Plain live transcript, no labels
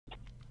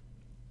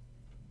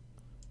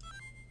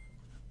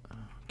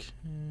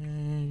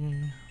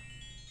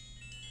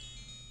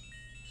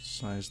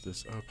size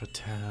this up a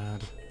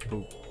tad.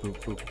 Boop, boop,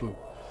 boop, boop.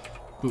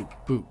 Boop,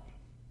 boop.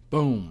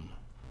 Boom.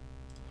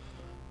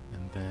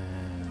 And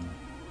then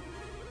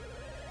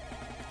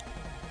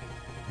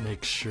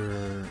make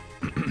sure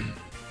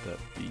that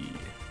the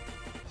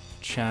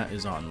chat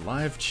is on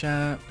live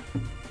chat.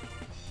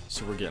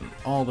 So we're getting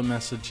all the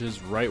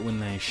messages right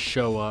when they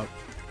show up.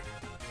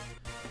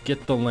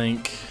 Get the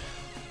link.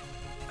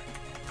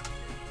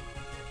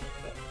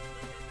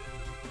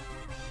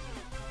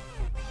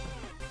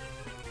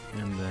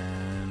 And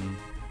then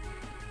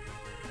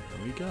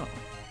there we go.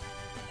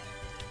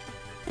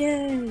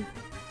 Yay!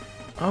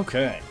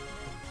 Okay.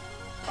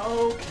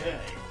 Okay.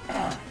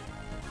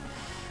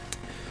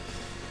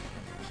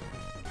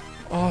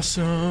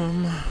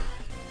 Awesome.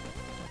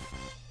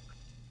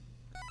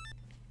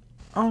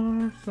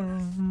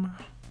 Awesome.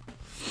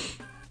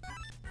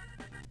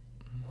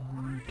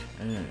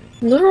 Okay.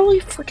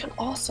 Literally freaking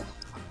awesome.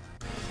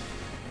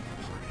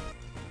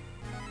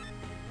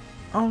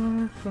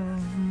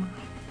 Awesome.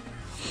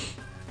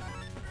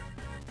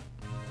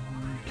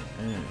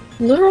 Okay.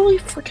 Literally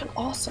freaking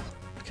awesome.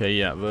 Okay,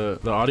 yeah, the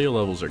audio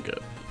levels are good.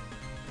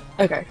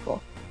 Okay,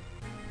 cool.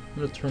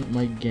 I'm gonna turn up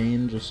my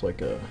gain just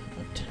like a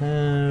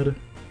tad.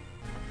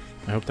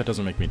 I hope that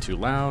doesn't make me too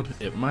loud.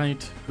 It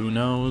might. Who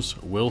knows?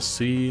 We'll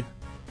see.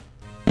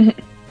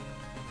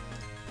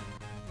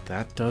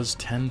 That does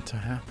tend to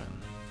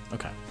happen.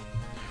 Okay.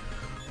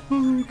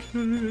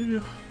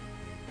 Okay.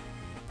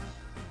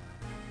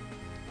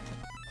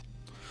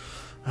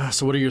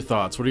 So what are your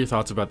thoughts? What are your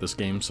thoughts about this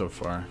game so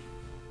far?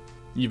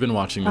 You've been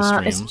watching the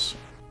streams.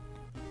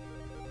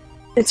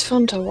 It's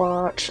fun to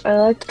watch. I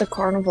liked the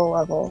carnival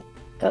level.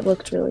 That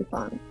looked really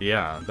fun.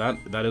 Yeah,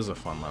 that is a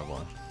fun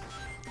level.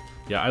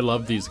 Yeah, I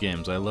love these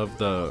games. I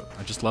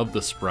just love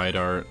the sprite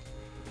art.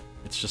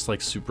 It's just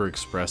like super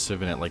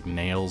expressive, and it like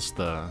nails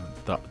the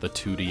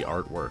 2D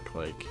artwork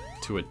like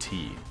to a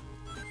T.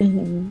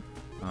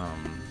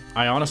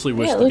 I honestly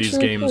wish that these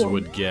games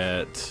would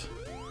get.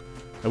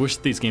 I wish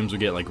these games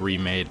would get like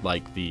remade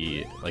like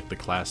the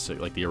classic,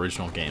 like the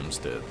original games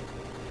did.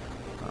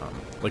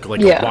 Like a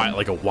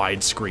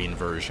widescreen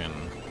version,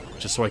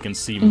 just so I can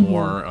see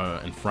more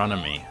in front of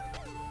me.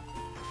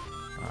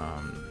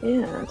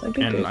 Yeah, that'd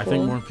be and I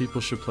think cool. more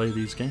people should play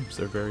these games.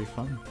 They're very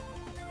fun.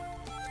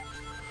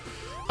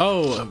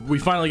 Oh, we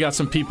finally got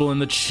some people in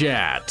the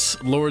chat.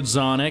 Lord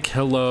Zonic,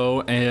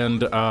 hello,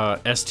 and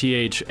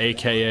STH,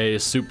 aka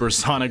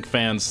Supersonic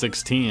Fan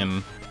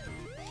 16.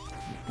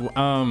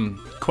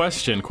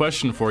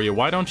 Question for you.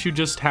 Why don't you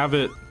just have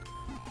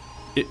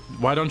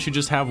why don't you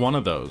just have one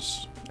of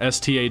those?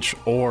 STH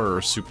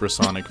or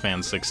Supersonic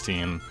Fan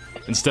 16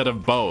 instead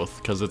of both,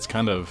 because it's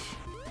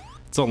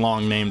a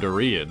long name to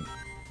read.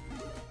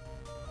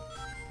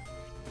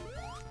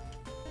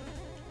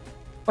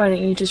 Why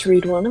don't you just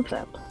read one of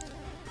them?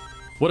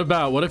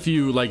 What if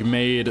you like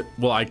made,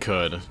 well, I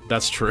could,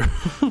 that's true.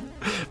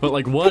 But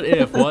like what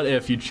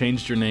if you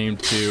changed your name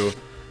to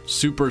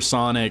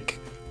Supersonic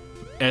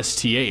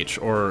STH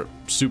or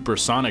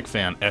Supersonic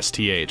Fan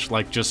STH,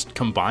 like just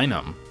combine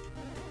them.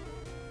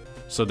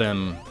 So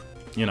then,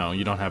 you know,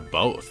 you don't have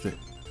both.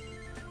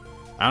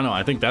 I don't know,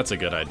 I think that's a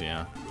good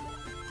idea.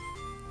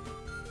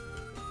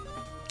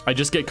 I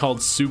just get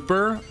called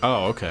Super?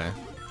 Oh, okay.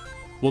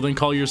 Well then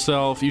call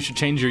yourself, you should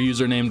change your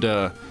username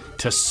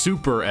to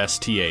Super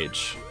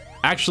STH.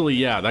 Actually,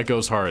 yeah, that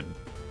goes hard.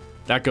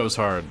 That goes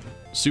hard.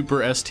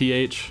 Super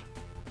STH.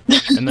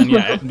 And then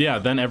yeah,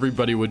 then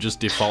everybody would just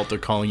default to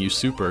calling you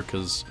Super,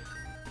 because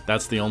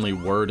that's the only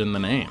word in the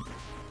name.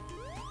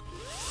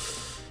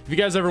 If you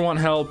guys ever want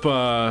help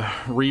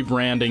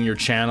rebranding your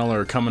channel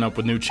or coming up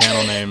with new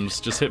channel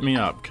names, just hit me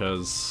up,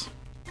 because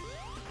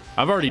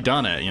I've already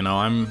done it, you know.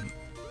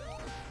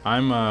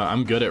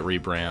 I'm good at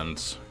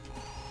rebrands.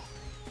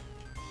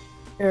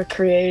 You're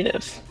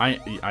creative.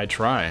 I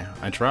try.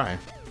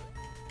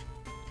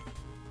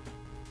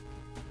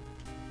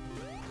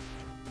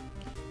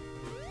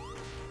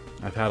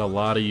 I've had a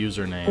lot of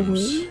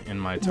usernames in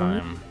my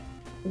time.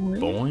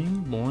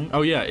 Boing, boing.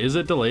 Oh yeah, is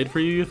it delayed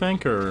for you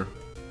think, or?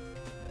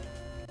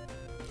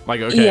 Like,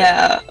 okay.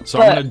 Yeah.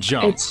 So I'm gonna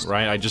jump,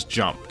 right? I just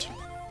jumped.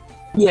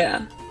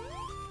 Yeah.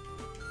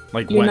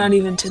 Like You're not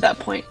even to that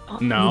point.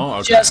 No? You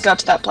Okay. just got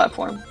to that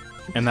platform.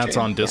 And that's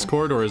on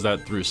Discord, or is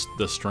that through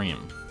the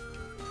stream?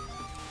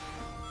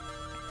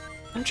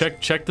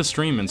 Check the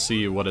stream and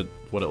see what it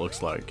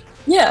looks like.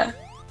 Yeah.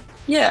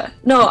 Yeah.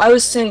 No, I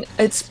was saying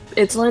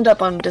it's lined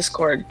up on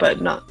Discord, but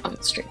not on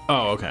the stream.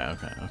 Oh, okay.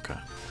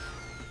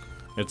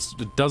 It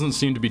doesn't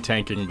seem to be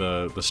tanking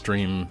the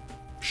stream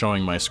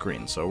showing my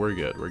screen, so we're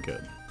good.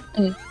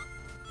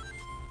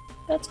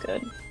 That's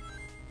good.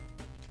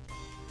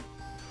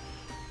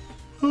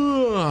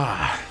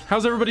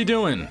 How's everybody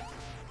doing?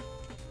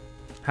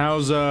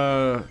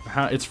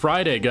 It's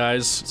Friday,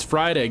 guys. It's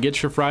Friday.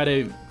 Get your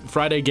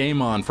Friday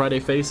game on. Friday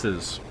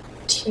faces.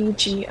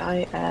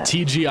 TGIF.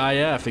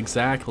 TGIF,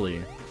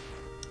 exactly.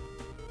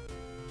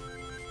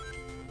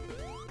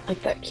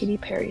 Like that Katy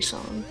Perry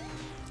song.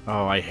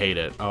 Oh, I hate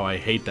it. Oh, I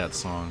hate that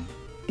song.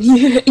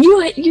 You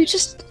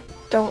just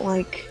don't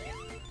like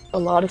a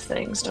lot of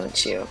things,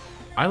 don't you?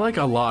 I like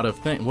a lot of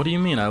things. What do you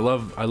mean? I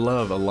love a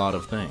lot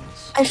of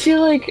things. I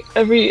feel like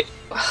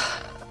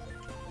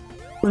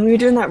when we were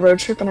doing that road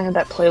trip and I had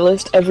that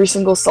playlist, every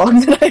single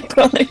song that I put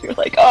on there, you're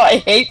like, oh, I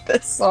hate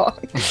this song.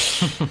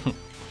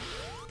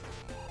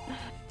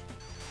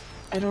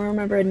 I don't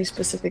remember any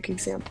specific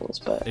examples,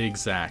 but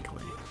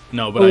exactly.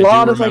 No, but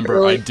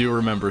I do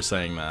remember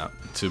saying that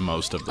to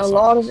most of the songs. A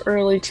lot of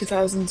early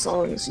 2000s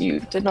songs you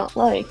did not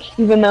like,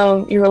 even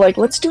though you were like,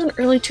 let's do an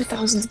early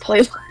 2000s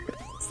playlist.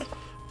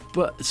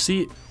 But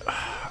see,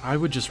 I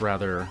would just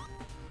rather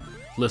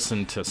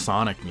listen to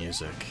Sonic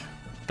music.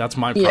 That's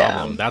my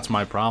problem. Yeah. That's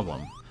my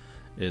problem.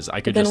 Is I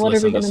could then just what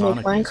listen are we to gonna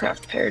Sonic make music.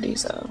 Minecraft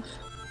parodies of?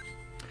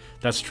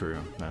 That's true.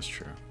 That's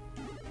true.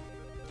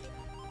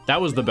 That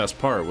was the best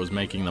part, was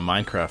making the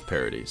Minecraft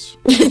parodies.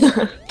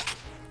 The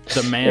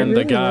man,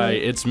 really the guy,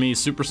 it's me,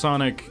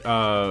 Supersonic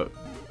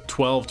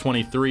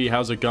 1223.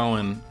 How's it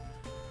going?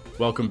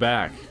 Welcome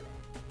back.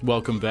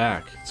 Welcome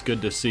back. It's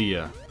good to see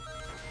ya.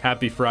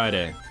 Happy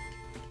Friday.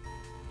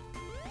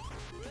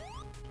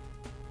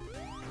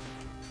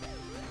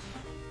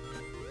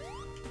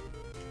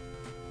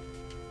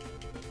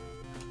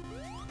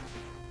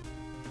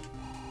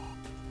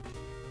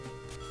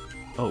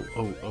 Oh,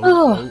 oh, oh,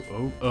 oh,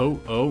 oh, oh,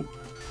 oh.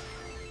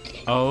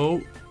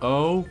 Oh,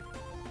 oh.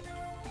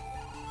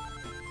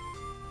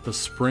 The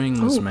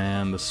springs,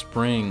 man, the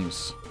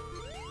springs.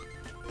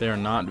 They are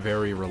not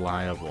very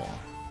reliable.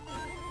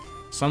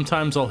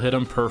 Sometimes I'll hit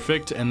them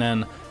perfect, and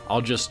then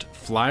I'll just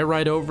fly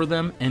right over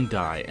them and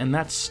die, and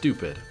that's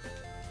stupid.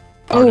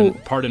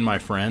 Pardon my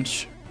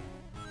French.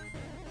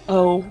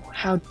 Oh,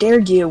 how dare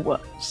you!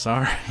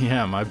 Sorry,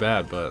 yeah, my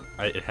bad, but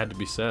it had to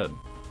be said.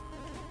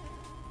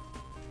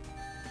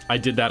 I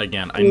did that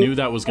again. I knew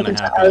that was gonna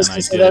happen, and I did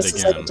it again. That's the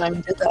second time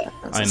you did that.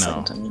 That's I the know.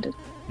 second time you did.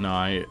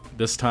 No,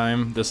 this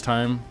time,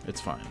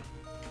 it's fine.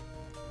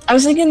 I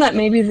was thinking that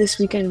maybe this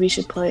weekend we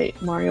should play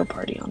Mario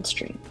Party on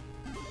stream.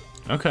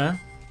 Okay.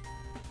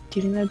 Do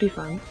you think that'd be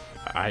fun?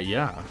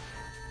 Yeah.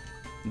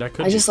 That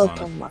could be I just fun. love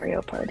playing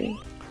Mario Party.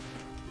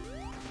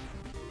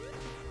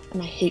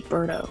 And I hate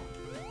Birdo.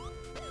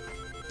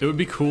 It would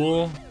be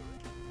cool.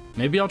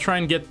 Maybe I'll try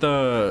and get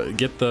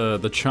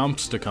the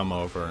chumps to come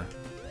over.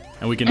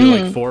 And we can do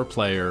like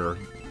 4-player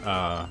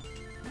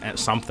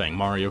something.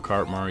 Mario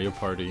Kart, Mario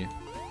Party.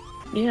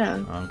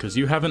 Yeah. Because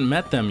you haven't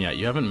met them yet.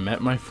 You haven't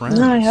met my friends.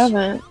 No, I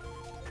haven't.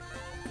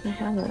 I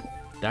haven't.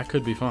 That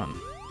could be fun.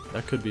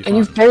 That could be fun. And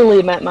you've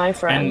barely met my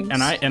friends.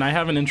 And I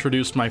haven't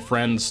introduced my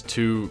friends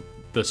to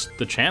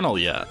the channel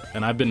yet,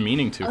 and I've been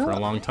meaning to for a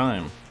long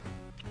time.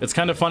 It's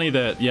kind of funny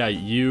that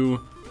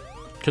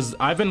because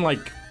I've been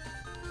like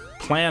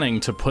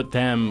planning to put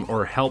them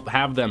or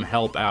have them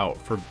help out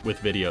with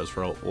videos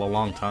for a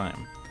long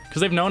time,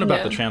 because they've known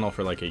about the channel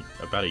for like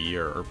about a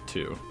year or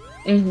two.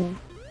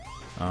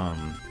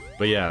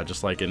 But yeah,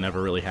 just like it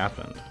never really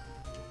happened.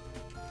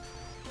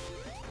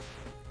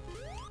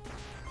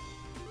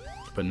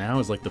 But now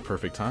is like the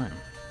perfect time.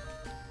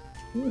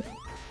 So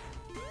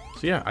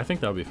yeah, I think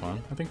that would be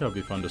fun. I think that would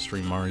be fun to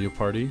stream Mario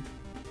Party.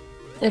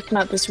 If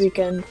not this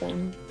weekend,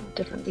 then a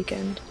different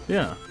weekend.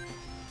 Yeah.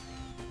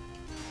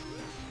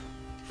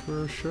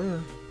 For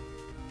sure.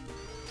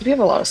 We have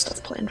a lot of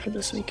stuff planned for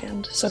this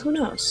weekend, so who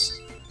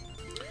knows?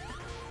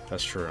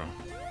 That's true.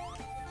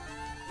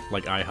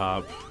 Like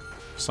IHOP,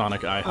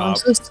 Sonic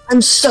IHOP. Oh,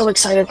 I'm so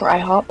excited for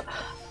IHOP.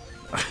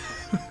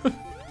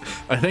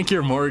 I think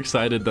you're more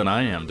excited than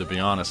I am, to be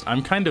honest.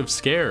 I'm kind of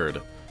scared.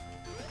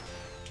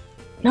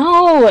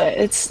 No,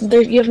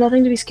 you have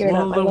nothing to be scared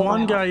of. Well, the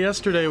one guy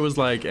yesterday was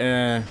like,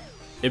 eh.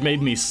 It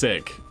made me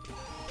sick.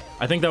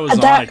 I think that was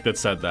Sonic that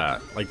said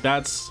that. Like,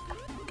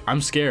 I'm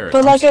scared.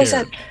 But like I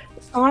said,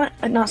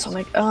 not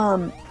Sonic,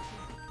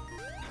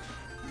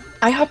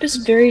 IHOP is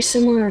very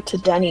similar to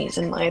Denny's,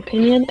 in my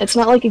opinion. It's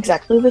not, like,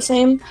 exactly the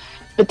same,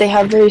 but they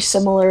have very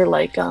similar,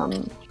 like,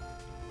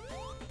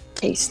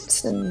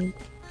 tastes and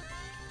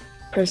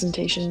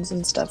presentations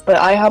and stuff. But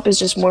IHOP is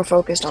just more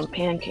focused on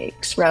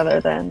pancakes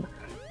rather than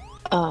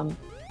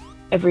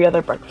every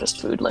other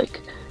breakfast food like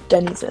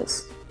Denny's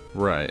is.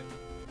 Right.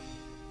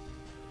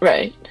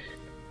 Right.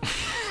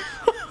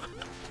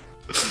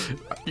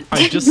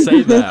 I just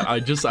say that.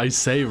 I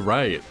say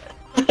right.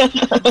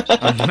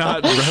 I'm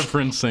not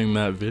referencing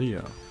that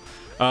video.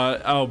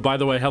 Oh, by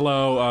the way,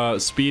 hello,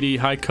 Speedy.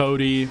 Hi,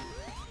 Cody.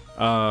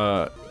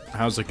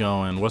 How's it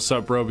going? What's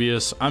up,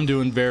 Brobius? I'm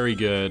doing very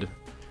good.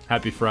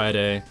 Happy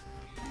Friday.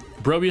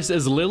 Brobius,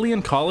 is Lily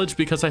in college?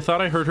 Because I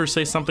thought I heard her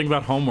say something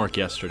about homework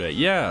yesterday.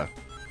 Yeah.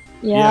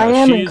 Yeah, I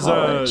am in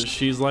college.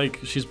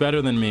 She's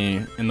better than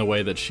me in the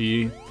way that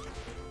she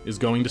is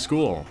going to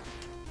school.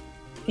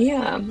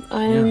 Yeah,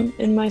 I'm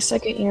in my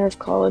second year of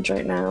college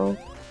right now.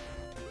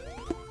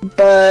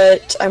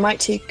 But I might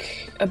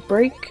take a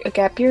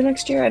gap year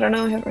next year. I don't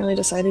know, I haven't really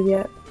decided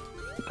yet.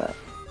 But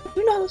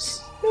who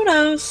knows? Who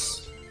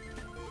knows?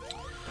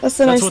 That's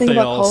the nice thing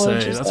about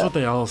college. That's what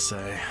they all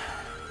say.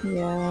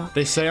 Yeah.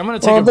 They say, I'm gonna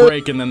take a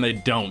break, and then they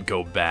don't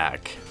go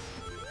back.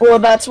 Well,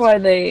 that's why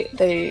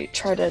they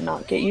try to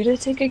not get you to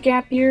take a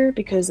gap year,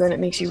 because then it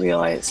makes you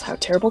realize how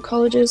terrible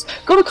college is.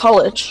 Go to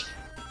college.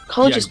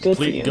 College is good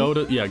for you. Go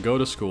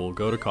to school,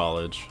 go to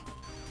college.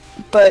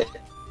 But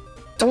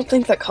don't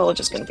think that college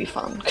is going to be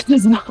fun, because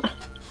it's not.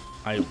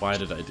 Why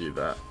did I do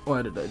that?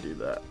 Why did I do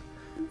that?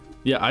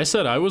 Yeah, I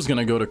said I was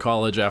gonna go to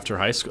college after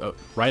high school,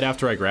 right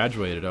after I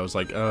graduated. I was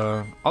like,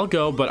 I'll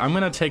go, but I'm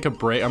gonna take a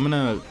break. I'm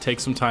gonna take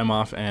some time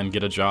off and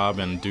get a job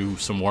and do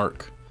some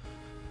work.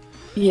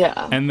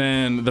 Yeah. And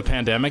then the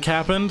pandemic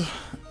happened.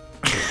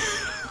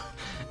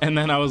 And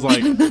then I was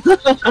like,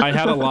 I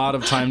had a lot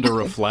of time to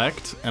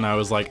reflect, and I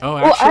was like, oh,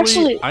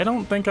 actually I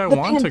don't think I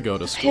want to go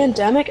to school.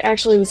 Pandemic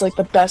actually was like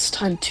the best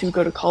time to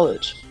go to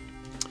college.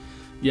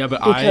 Yeah,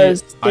 but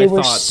because I they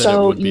were thought so that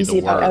it would be easy the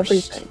about worst.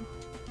 everything.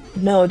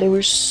 No, they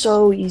were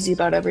so easy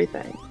about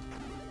everything.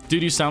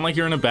 Dude, you sound like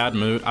you're in a bad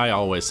mood. I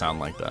always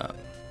sound like that.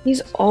 He's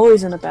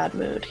always in a bad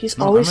mood. He's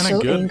always so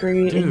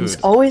angry, dude. and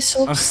he's always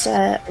so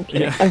upset. I'm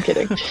kidding. Yeah. I'm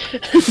kidding.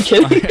 I'm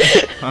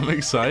kidding. I'm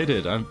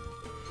excited.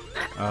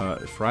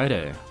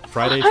 Friday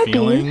Hi,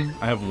 feeling. Bean.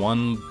 I have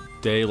 1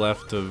 day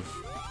left of.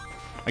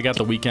 I got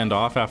the weekend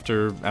off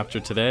after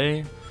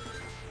today.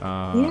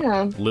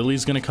 Yeah.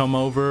 Lily's gonna come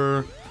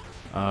over.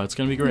 It's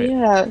gonna be great.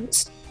 Yeah.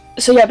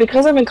 So yeah,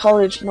 because I'm in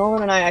college,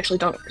 Nolan and I actually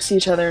don't see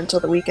each other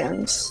until the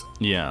weekends.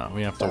 Yeah,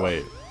 we have to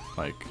wait,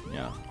 like,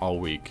 all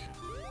week.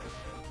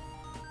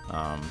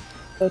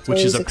 That's Which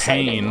is a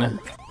exciting. pain.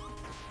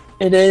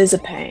 It is a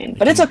pain,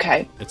 but it's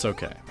okay. It's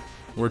okay.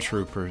 We're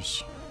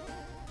troopers.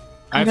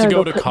 I have to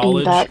go to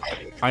college.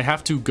 I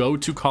have to go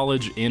to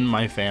college in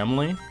my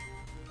family.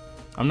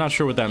 I'm not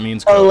sure what that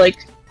means. Oh,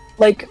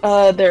 like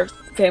their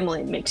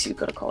family makes you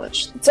go to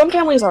college. Some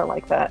families are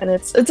like that, and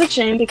it's a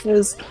shame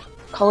because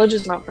college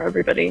is not for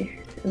everybody,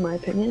 in my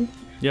opinion.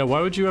 Yeah, why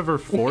would you ever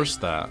force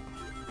that?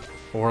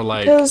 Or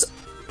like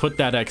put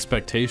that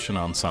expectation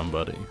on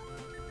somebody?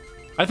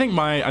 I think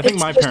my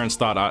parents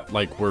thought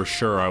were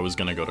sure I was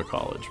gonna go to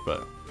college,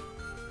 but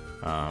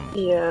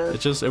yeah,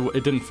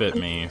 it didn't fit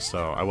me,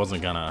 so I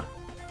wasn't gonna.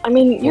 I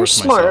mean, you're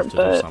smart, to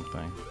but do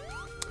something.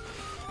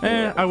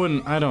 Yeah. I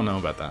wouldn't. I don't know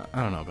about that.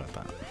 I don't know about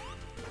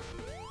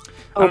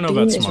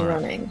Bean smart.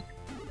 Is running.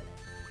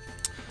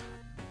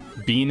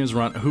 Bean is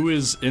run. Who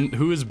is Bean?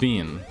 Who's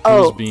Bean, by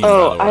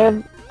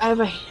the way? I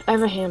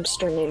have a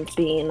hamster named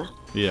Bean.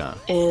 Yeah.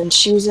 And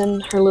she was in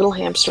her little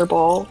hamster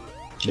ball.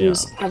 She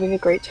was having a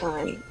great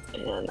time,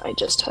 and I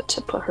just had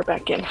to put her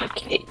back in her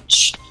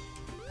cage.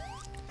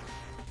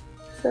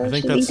 So I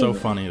think that's so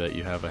funny that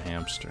you have a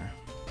hamster.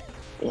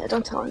 Yeah,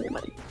 don't tell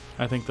anybody.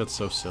 I think that's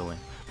so silly.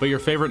 But your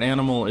favorite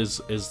animal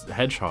is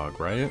hedgehog,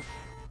 right?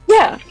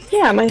 Yeah,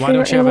 my favorite animal Why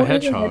don't you have a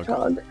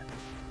hedgehog?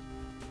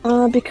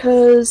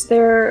 Because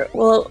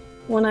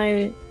when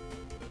I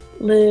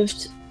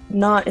lived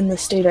not in the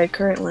state I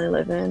currently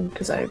live in,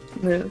 because I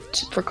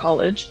moved for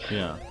college.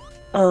 Yeah.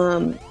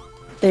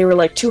 They were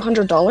like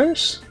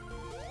 $200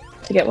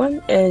 to get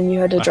one, and you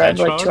had to drive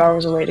like 2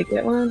 hours away to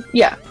get one.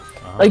 Yeah,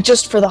 like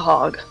just for the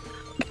hog.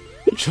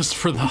 Just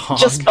for the hog.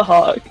 Just the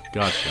hog.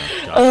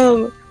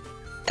 Gotcha.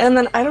 And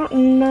then I don't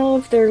know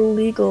if they're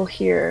legal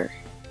here.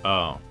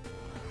 Oh.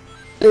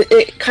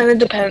 It kind of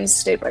depends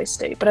state by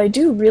state, but I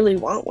do really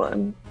want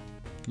one.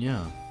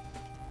 Yeah.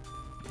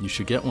 You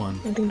should get one.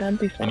 I think that'd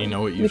be fun. And you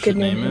know what you should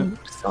name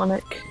it?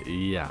 Sonic.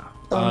 Yeah.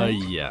 Sonic.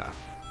 Yeah.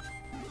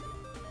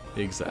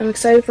 Exactly. I'm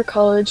excited for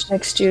college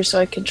next year so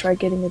I can try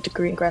getting a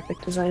degree in graphic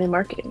design and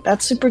marketing.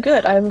 That's super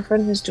good. I have a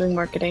friend who's doing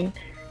marketing,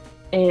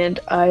 and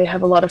I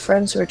have a lot of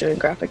friends who are doing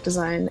graphic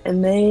design,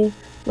 and they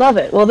love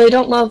it. Well, they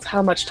don't love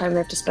how much time they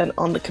have to spend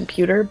on the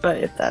computer, but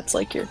if that's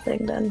like your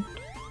thing, then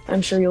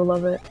I'm sure you'll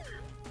love it.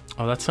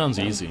 Oh, that sounds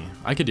easy.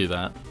 I could do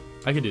that.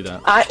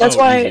 That's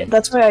why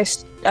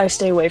I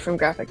stay away from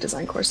graphic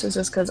design courses,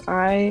 is because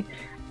I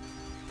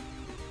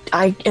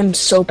am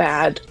so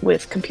bad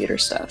with computer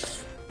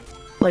stuff,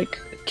 like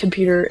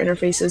computer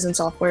interfaces and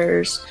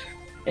softwares,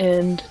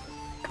 and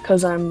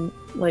because I'm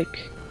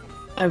like,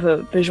 I have a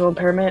visual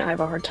impairment, I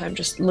have a hard time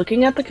just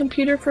looking at the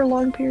computer for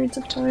long periods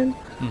of time.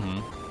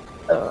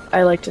 So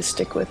I like to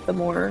stick with the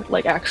more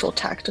like actual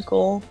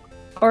tactical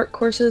art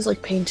courses,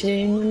 like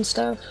painting and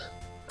stuff.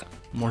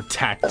 More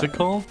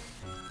tactical?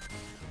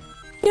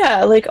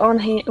 Yeah, like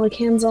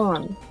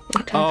hands-on.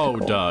 Like oh,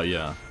 duh,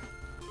 yeah.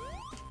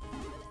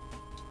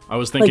 I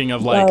was thinking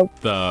of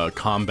the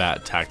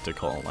combat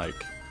tactical, like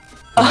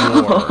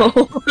war.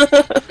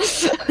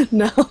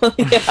 No,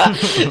 yeah,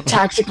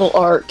 tactical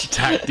art.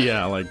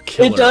 Yeah, like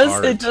killer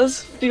art. It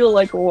does feel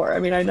like war. I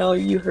mean, I know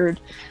you heard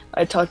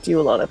I talked to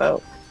you a lot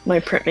about my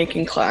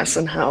printmaking class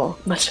and how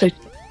much I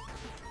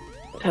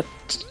had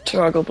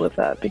struggled with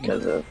that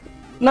because of.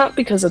 Not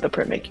because of the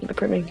printmaking. The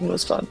printmaking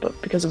was fun,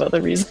 but because of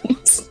other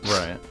reasons.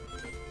 Right.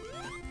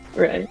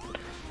 Right.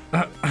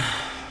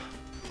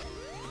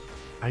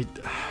 I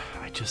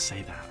just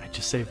say that. I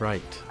just say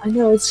right. I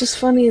know, it's just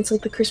funny. It's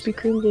like the Krispy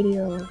Kreme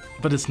video.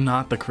 But it's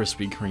not the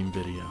Krispy Kreme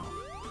video.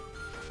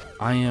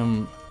 I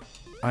am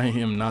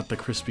not the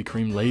Krispy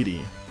Kreme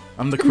lady.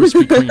 I'm the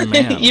Krispy Kreme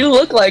man. You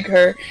look like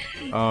her.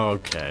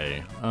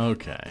 Okay.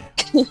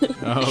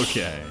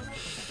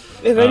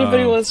 If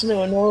anybody wants to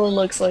know what Nolan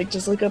looks like,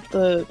 just look up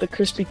the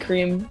Krispy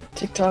Kreme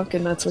TikTok,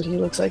 and that's what he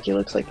looks like. He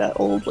looks like that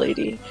old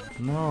lady.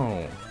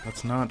 No,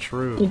 that's not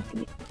true.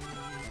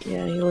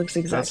 Yeah, he looks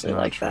exactly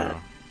like that.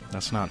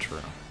 That's not true.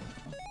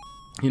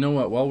 You know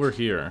what? While we're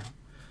here,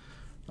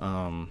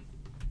 I'm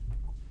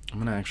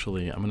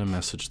gonna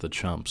message the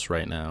chumps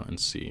right now and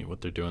see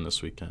what they're doing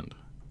this weekend.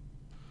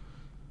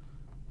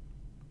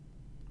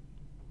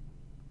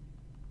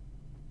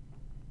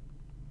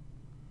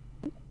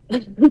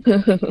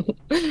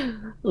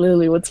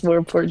 Lily, what's more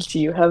important to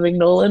you, having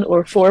Nolan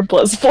or 4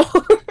 plus 4?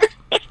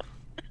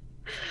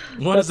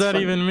 What does that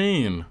even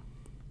mean?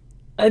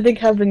 I think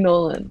having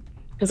Nolan,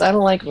 because I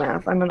don't like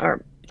math. I'm an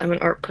art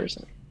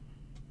person.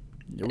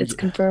 It's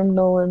confirmed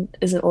Nolan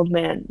is an old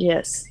man.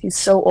 Yes, he's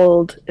so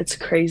old, it's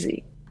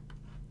crazy.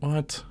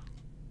 What?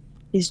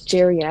 He's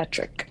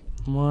geriatric.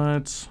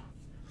 What?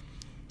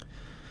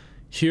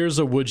 Here's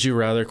a would you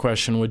rather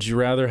question. Would you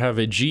rather have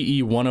a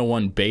GE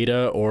 101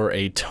 Beta or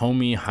a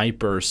Tomy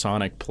Hyper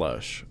Sonic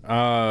plush?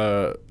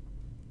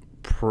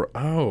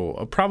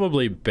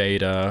 Probably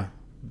Beta.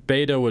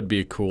 Beta would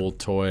be a cool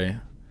toy.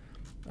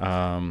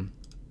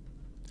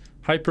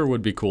 Hyper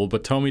would be cool,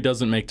 but Tomy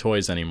doesn't make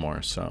toys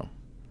anymore, so.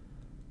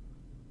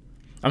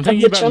 I'm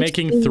thinking about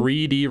making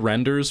 3D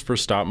renders for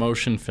stop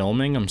motion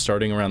filming. I'm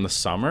starting around the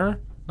summer.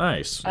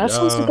 Nice. That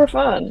sounds super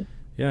fun.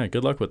 Yeah,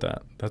 good luck with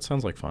that. That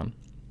sounds like fun.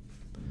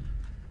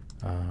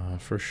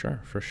 For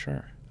sure, for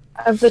sure.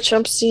 Have the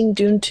chumps seen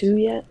Dune 2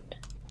 yet?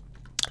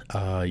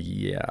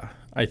 Yeah,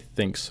 I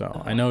think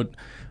so. I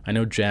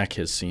know Jack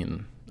has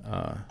seen.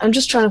 I'm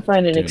just trying to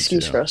find an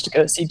excuse for us to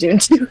go see Dune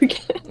 2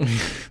 again.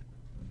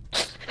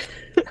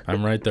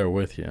 I'm right there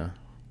with you.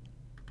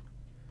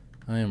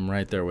 I am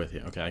right there with you.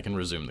 Okay, I can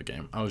resume the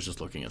game. I was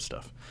just looking at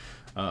stuff.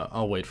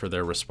 I'll wait for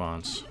their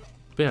response.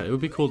 But yeah, it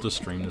would be cool to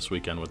stream this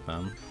weekend with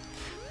them.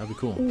 That'd be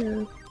cool.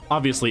 Yeah.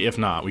 Obviously, if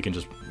not, we can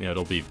just,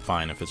 it'll be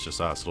fine if it's just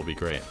us. It'll be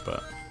great,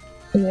 but...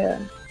 Yeah.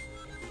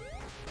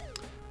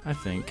 I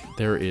think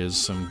there is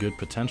some good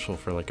potential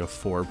for like a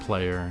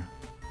 4-player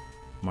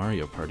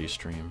Mario Party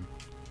stream.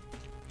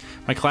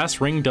 My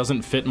class ring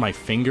doesn't fit my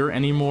finger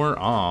anymore.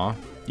 Aw.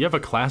 You have a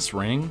class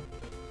ring?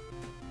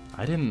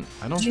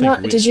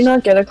 Did you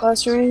not get a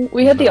class ring?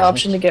 We had the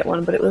option to get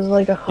one, but it was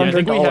like $100. Yeah, I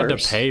think we had to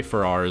pay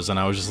for ours, and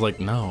I was just like,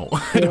 no,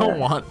 I don't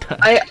want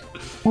that.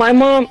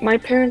 My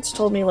parents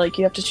told me, like,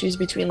 you have to choose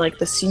between, like,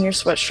 the senior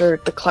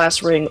sweatshirt, the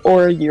class ring,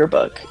 or a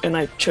yearbook, and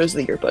I chose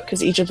the yearbook,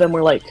 because each of them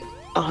were, like,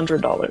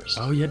 $100.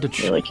 Oh, you had to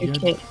choose. Like, you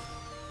can't...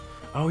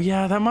 Oh,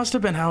 yeah, that must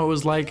have been how it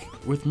was, like,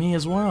 with me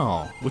as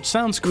well, which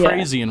sounds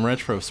crazy in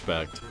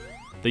retrospect,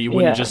 that you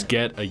wouldn't just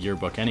get a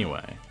yearbook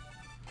anyway.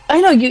 I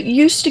know, you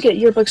used to get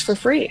yearbooks for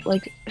free,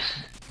 like...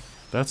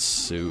 That's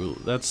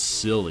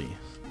silly.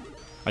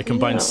 I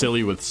combined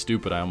silly with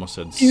stupid. I almost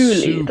said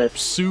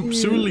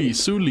Suli.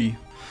 Suli.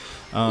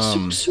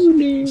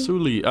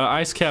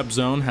 Ice Cap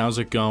Zone, how's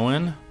it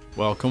going?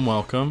 Welcome,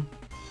 welcome.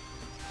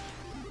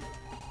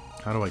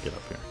 How do I get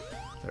up here?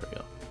 There we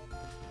go.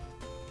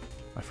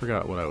 I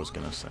forgot what I was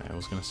gonna say. I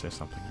was gonna say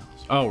something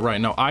else. Oh,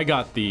 right, no, I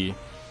got the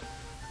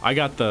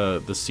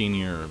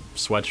senior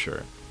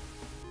sweatshirt.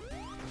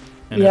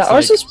 And yeah,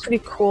 ours is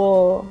pretty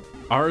cool.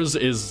 Ours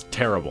is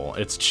terrible.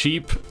 It's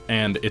cheap,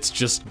 and it's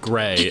just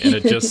gray, and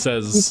it just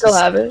says... You still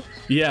have it?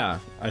 Yeah,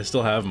 I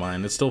still have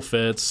mine. It still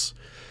fits.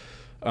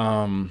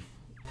 It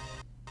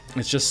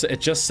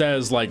just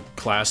says, like,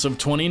 Class of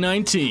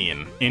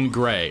 2019 in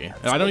gray.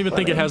 I don't even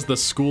think it has the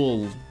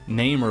school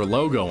name or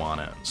logo on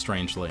it,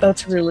 strangely.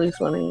 That's really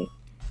funny.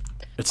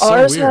 It's so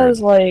weird.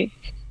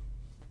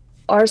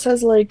 Ours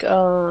has, like,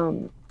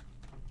 the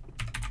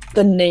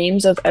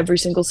names of every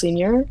single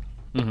senior.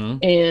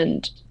 Mm-hmm.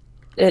 And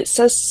it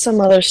says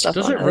some other stuff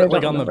on it. Does it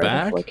like on the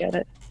back? Look at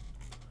it.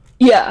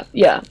 Yeah.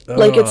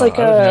 Like it's like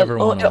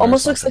it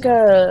almost looks like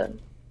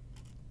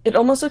it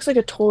almost looks like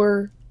a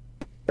tour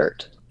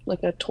shirt,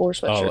 like a tour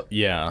sweatshirt. Oh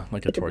yeah,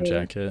 like a tour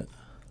jacket.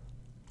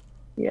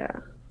 Yeah.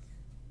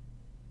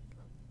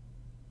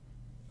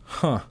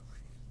 Huh.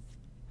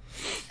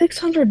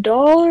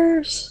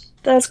 $600?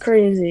 That's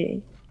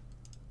crazy.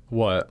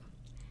 What?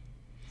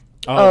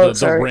 Oh,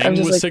 the ring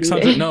was like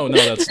 600? No,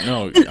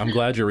 I'm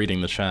glad you're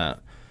reading the chat.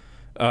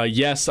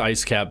 Yes,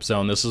 Ice Cap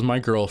Zone, this is my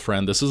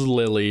girlfriend. This is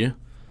Lily.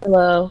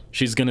 Hello.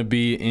 She's gonna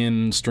be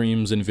in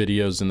streams and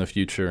videos in the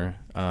future.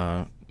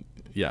 Yeah.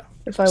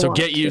 So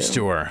get used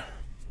to her.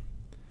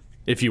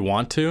 If you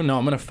want to. No,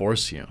 I'm gonna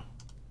force you.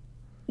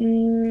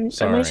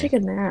 Sorry. I might take a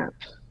nap.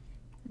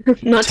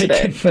 Not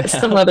today, but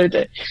some other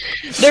day.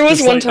 There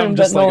was one time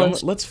that Nolan...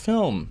 Let's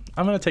film.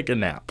 I'm gonna take a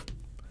nap.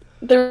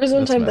 There was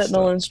one time that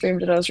Nolan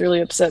streamed and I was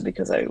really upset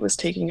because I was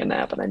taking a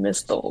nap and I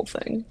missed the whole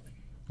thing.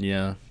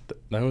 Yeah,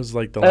 that was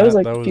like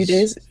a few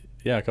days.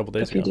 Yeah, a couple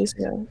days ago. A few days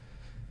ago.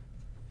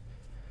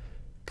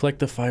 Collect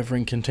the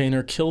 5-ring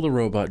container, kill the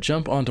robot,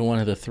 jump onto one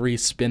of the 3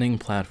 spinning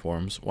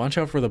platforms. Watch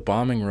out for the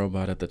bombing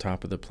robot at the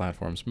top of the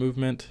platform's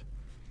movement.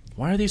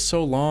 Why are these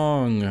so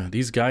long?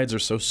 These guides are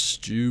so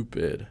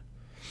stupid.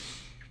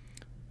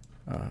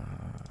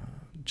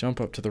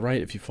 Jump up to the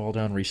right. If you fall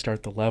down,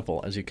 restart the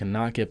level, as you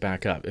cannot get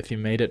back up. If you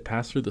made it,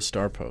 pass through the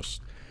star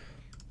post.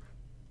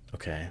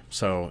 Okay,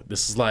 so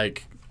this is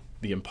like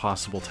the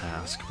impossible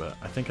task, but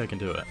I think I can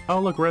do it. Oh,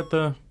 look, we're at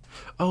the...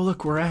 Oh,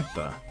 look, we're at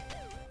the...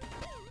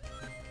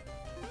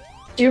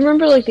 Do you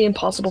remember, like, the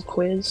impossible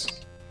quiz?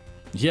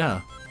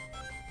 Yeah.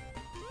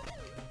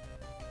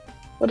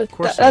 What? Of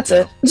course That's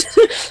it.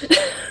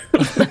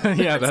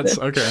 Yeah, that's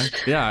okay.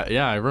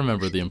 Yeah, I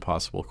remember the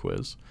impossible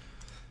quiz.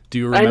 Do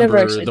you I never remember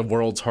actually... the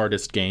world's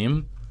hardest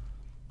game?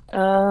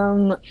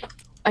 I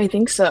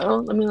think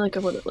so. Let me look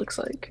at what it looks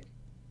like.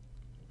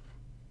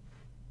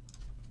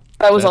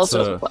 That was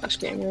also a Flash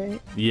game,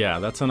 right? Yeah,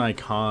 that's an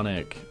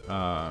iconic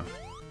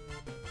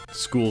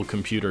school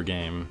computer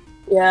game.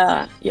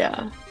 Yeah.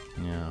 Yeah.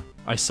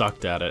 I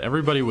sucked at it.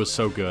 Everybody was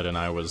so good, and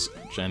I was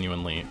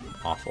genuinely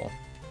awful.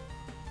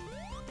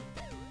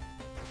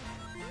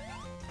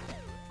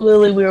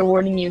 Lily, we are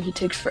warning you, he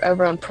takes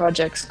forever on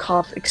projects,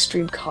 cough,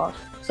 extreme cough.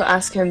 So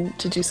ask him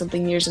to do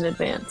something years in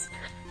advance.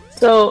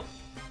 So,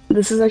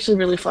 this is actually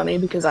really funny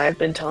because I've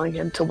been telling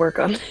him to work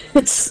on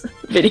his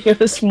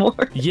videos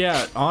more.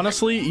 Yeah,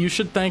 honestly, you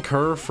should thank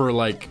her for,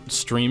 like,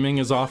 streaming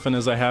as often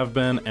as I have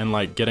been and,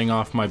 like, getting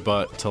off my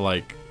butt to,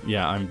 like,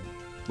 yeah, I'm,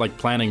 like,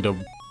 planning to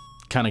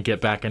kind of get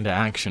back into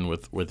action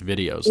with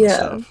videos and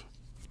stuff.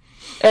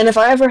 And if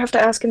I ever have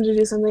to ask him to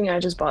do something, I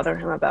just bother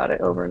him about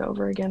it over and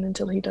over again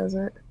until he does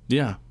it.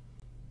 Yeah.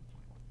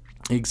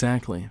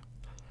 Exactly.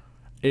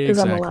 Because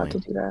I'm allowed to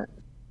do that.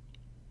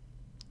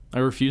 I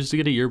refused to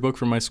get a yearbook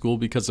from my school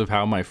because of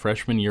how my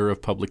freshman year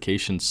of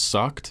publication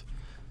sucked.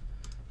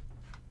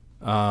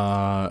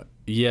 Yeah.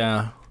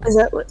 Is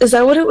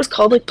that what it was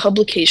called, like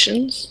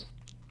publications?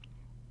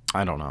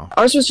 I don't know.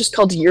 Ours was just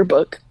called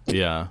yearbook.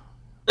 Yeah.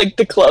 Like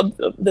the club,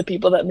 the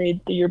people that made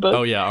the yearbook.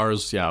 Oh yeah,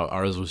 ours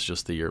was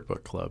just the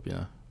yearbook club,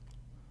 yeah.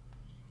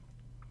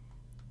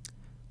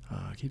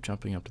 Keep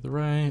jumping up to the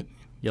right.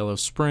 Yellow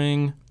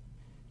Spring.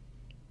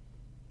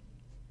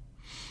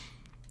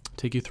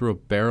 Take you through a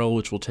barrel,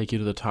 which will take you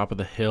to the top of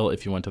the hill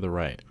if you went to the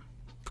right.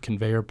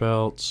 Conveyor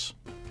belts.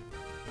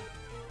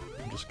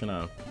 I'm just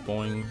gonna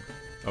boing.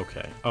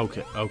 Okay.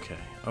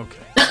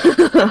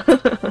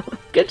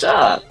 Good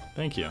job.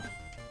 Thank you. I'm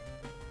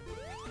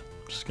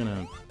just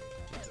gonna...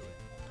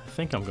 I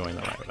think I'm going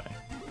the right way.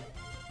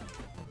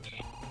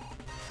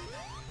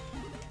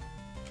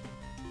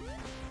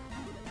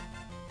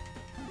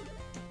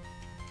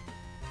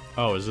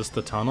 Oh, is this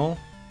the tunnel?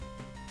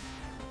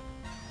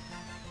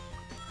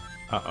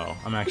 Uh-oh,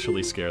 I'm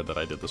actually scared that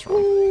I did this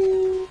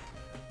wrong.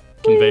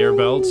 Conveyor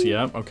belts,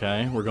 yep,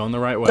 okay, we're going the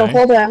right way. Don't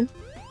fall down.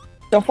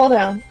 Don't fall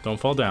down. Don't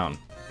fall down,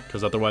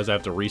 because otherwise I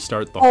have to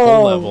restart the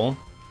whole level.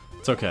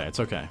 It's okay, it's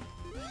okay.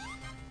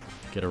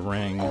 Get a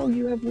ring. Oh,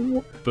 you have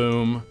one.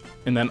 Boom.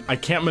 And then I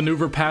can't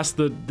maneuver past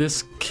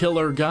this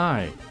killer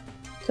guy.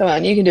 Come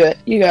on, you can do it.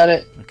 You got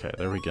it. Okay,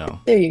 there we go.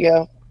 There you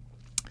go.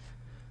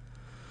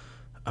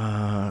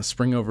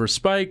 Spring over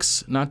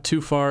spikes, not too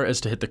far as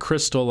to hit the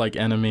crystal-like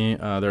enemy.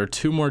 There are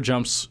 2 more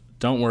jumps.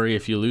 Don't worry,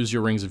 if you lose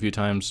your rings a few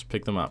times,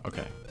 pick them up.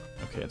 Okay.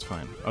 Okay, it's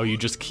fine. Oh, you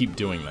just keep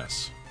doing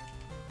this.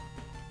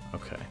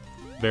 Okay.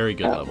 Very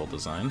good level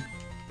design.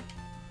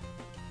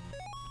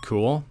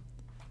 Cool.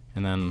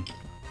 And then,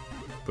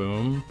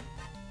 boom.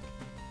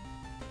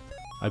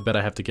 I bet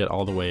I have to get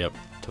all the way up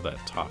to that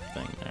top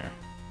thing there.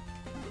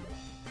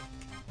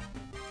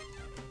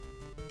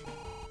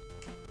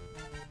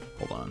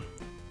 Hold on.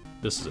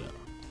 This is it.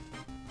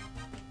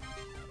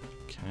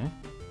 Okay.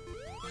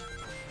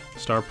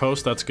 Star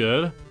post, that's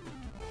good.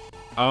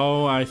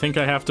 Oh, I think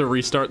I have to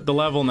restart the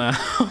level now.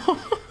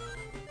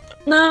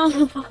 No.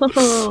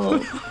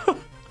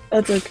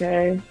 That's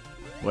okay.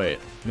 Wait,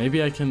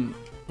 maybe I can...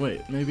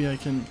 Wait, maybe I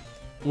can...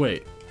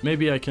 Wait,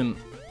 maybe I can...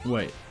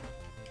 Wait.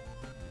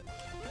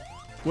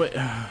 Wait.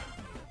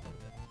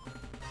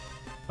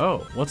 Oh,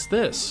 what's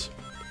this?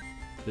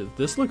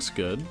 This looks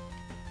good.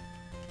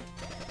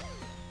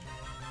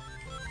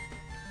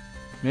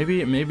 Maybe,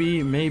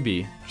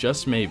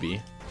 just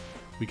maybe,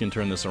 we can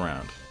turn this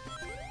around.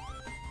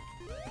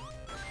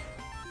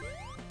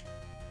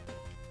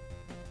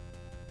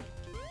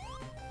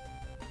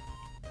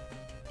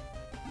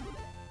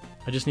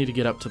 I just need to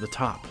get up to the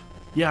top.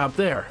 Yeah, up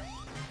there.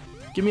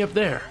 Get me up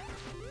there.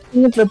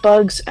 King of the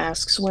Bugs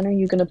asks, when are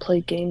you going to play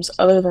games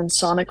other than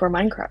Sonic or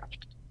Minecraft?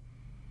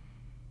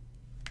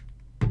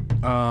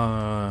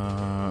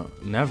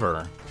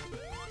 Never.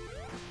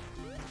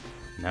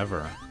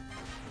 Never.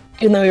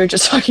 Even though we were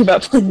just talking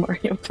about playing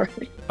Mario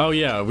Party. Oh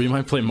yeah, we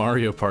might play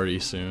Mario Party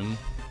soon.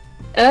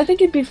 And I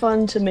think it'd be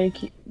fun to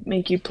make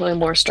you play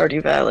more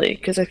Stardew Valley,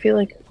 because I feel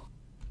like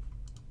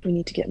we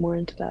need to get more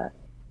into that.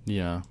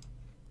 Yeah.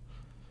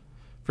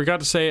 Forgot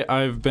to say,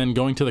 I've been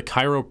going to the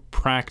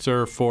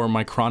chiropractor for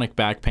my chronic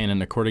back pain,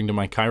 and according to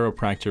my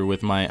chiropractor,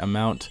 with my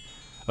amount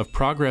of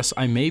progress,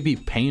 I may be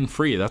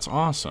pain-free. That's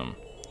awesome.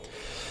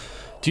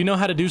 Do you know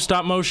how to do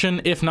stop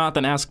motion? If not,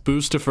 then ask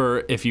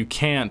Boostifer. If you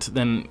can't,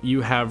 then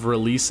you have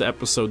release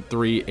episode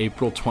 3,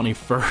 April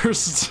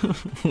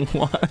 21st.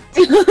 What?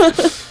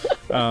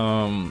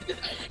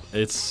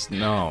 It's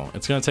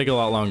gonna take a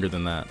lot longer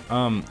than that.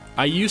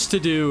 I used to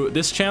do,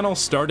 this channel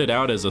started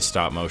out as a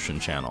stop motion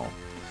channel.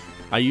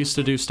 I used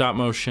to do stop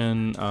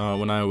motion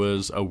when I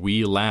was a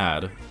wee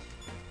lad.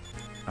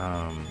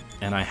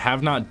 And I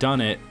have not done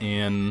it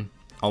in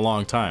a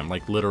long time,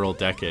 like literal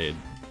decade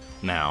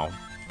now,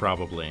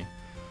 probably.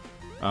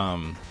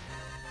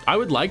 I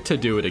would like to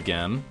do it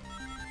again,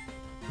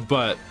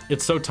 but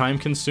it's so time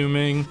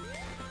consuming,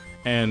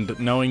 and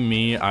knowing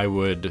me, I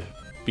would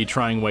be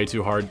trying way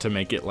too hard to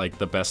make it like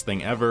the best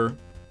thing ever.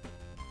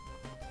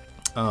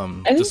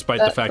 Despite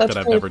the fact that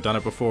I've never done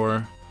it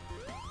before.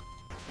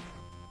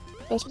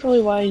 That's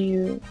probably why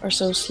you are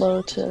so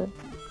slow to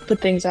put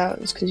things out,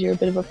 is because you're a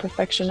bit of a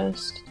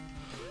perfectionist.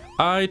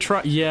 I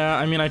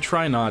mean, I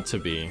try not to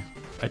be.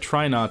 That's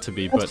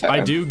but fair. I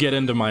do get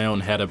into my own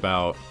head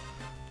about,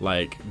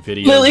 like,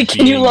 videos. Lily,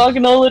 can you log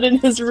Nolan in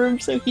his room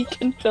so he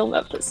can film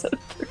episode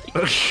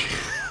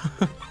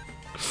 3?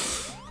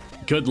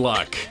 Good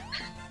luck.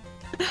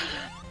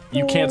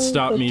 You can't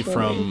stop me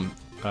from,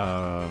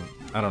 I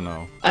don't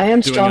know. I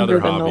am doing stronger other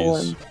than hobbies.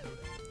 Nolan.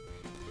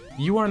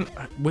 You aren't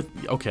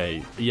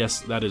okay, yes,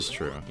 that is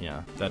true.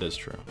 Yeah, that is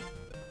true.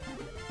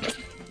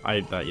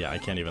 Yeah, I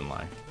can't even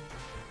lie.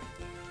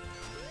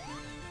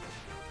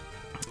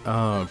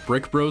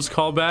 Brick Bros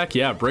callback?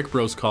 Yeah, Brick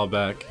Bros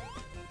callback.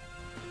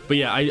 But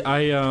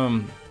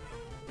yeah,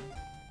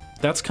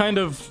 that's kind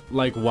of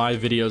like why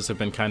videos have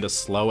been kind of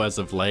slow as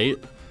of late.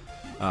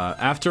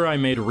 After I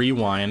made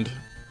Rewind,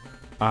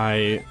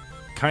 I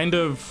kind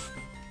of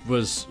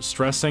was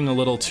stressing a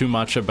little too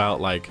much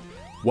about like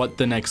what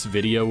the next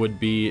video would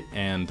be,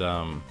 and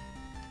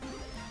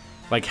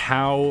like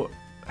how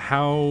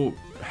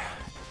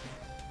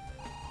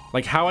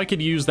I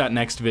could use that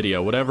next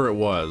video, whatever it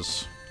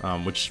was,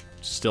 which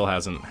still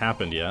hasn't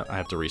happened yet. I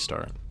have to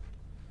restart.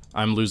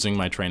 I'm losing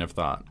my train of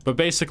thought. But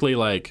basically,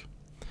 like,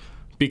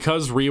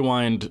 because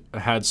Rewind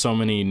had so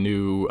many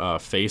new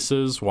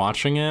faces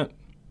watching it,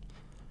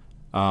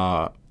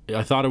 I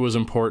thought it was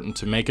important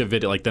to make a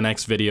video, like the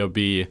next video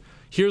be,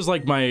 here's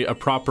like a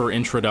proper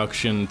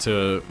introduction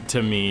to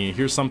me,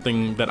 here's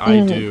something that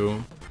I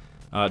do.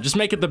 Just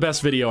make it the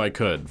best video I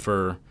could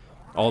for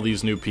all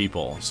these new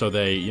people, so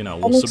they, you know,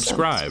 will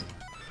subscribe.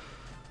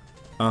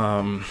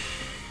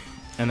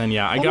 And then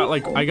yeah,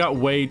 I got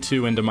way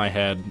too into my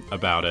head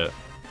about it.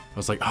 I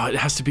was like, oh, it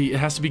has to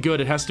be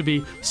good, it has to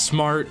be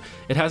smart,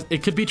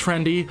 it could be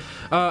trendy.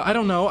 I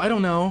don't know.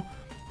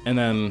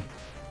 And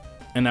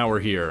now we're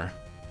here.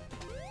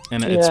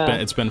 And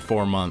it's been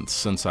 4 months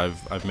since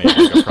I've made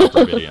like a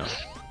proper video.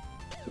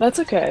 That's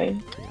okay.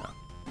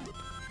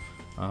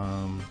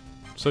 Yeah.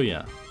 So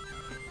yeah.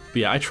 But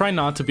yeah, I try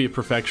not to be a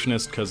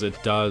perfectionist because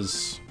it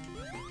does,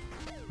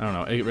 I don't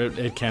know,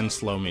 it can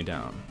slow me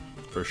down,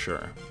 for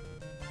sure.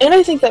 And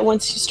I think that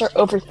once you start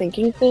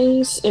overthinking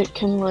things, it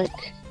can,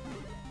 like,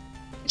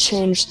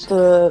 change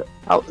the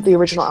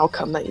original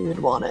outcome that you had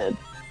wanted.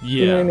 Yeah.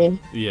 You know what I mean?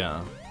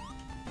 Yeah.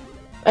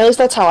 At least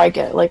that's how I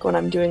get, like, when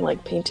I'm doing,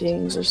 like,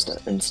 paintings or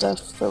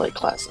stuff for, like,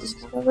 classes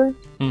or whatever.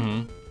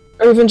 Mm-hmm.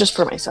 Or even just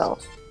for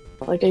myself.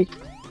 Like, I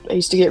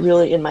used to get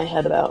really in my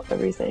head about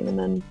everything, and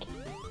then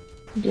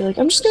be like,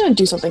 I'm just gonna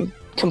do something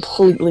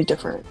completely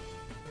different.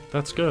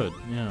 That's good,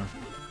 yeah.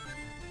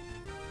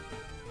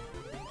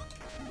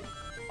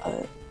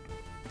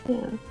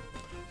 Yeah.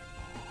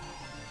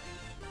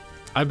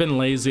 I've been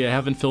lazy. I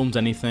haven't filmed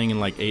anything in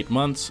like 8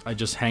 months. I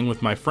just hang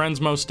with my friends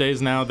most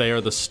days now. They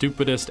are the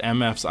stupidest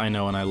MFs I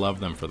know, and I love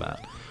them for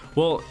that.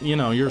 Well, you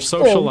know, your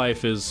social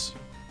life is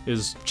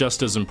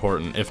just as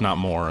important, if not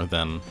more,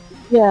 than,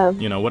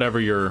 you know, whatever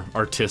your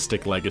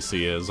artistic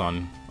legacy is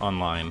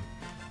online.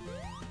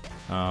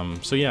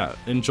 So yeah,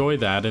 enjoy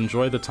that.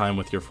 Enjoy the time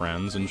with your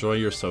friends. Enjoy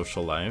your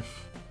social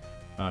life,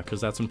 because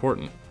that's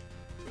important.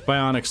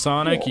 Bionic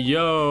Sonic,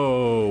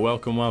 yo!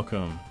 Welcome,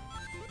 welcome.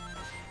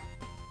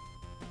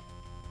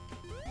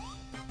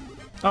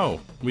 Oh,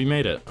 we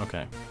made it.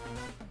 Okay.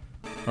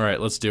 Alright,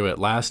 let's do it.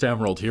 Last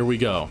Emerald, here we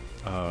go.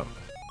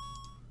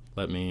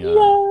 Let me,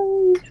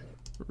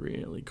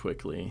 really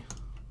quickly...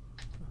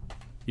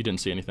 You didn't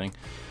see anything.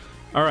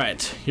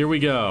 Alright, here we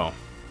go.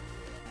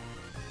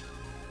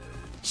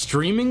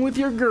 Streaming with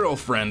your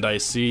girlfriend, I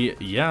see.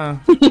 Yeah.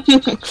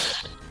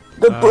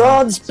 The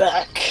broad's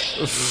back.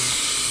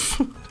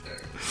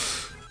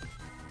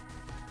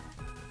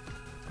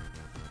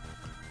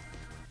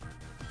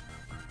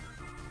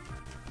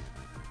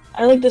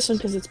 I like this one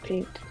because it's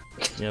pink.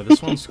 Yeah,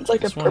 this one's it's like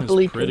this a one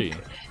purpley is pretty.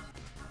 pink.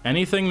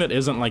 Anything that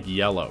isn't like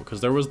yellow,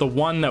 because there was the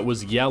one that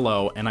was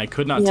yellow, and I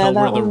could not tell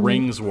where the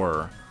rings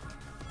were.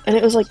 And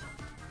it was like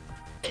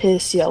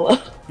piss yellow.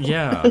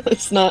 Yeah.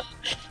 It's not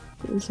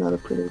a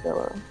pretty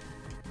yellow.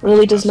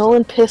 Really, does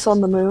Nolan piss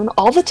on the moon?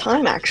 All the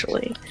time,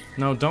 actually.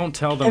 No, don't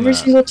tell them every that.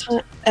 Single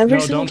time. Every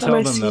no, single don't time tell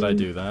I them see that I him,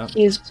 do that.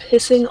 He is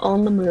pissing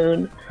on the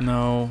moon.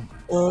 No,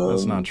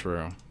 that's not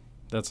true.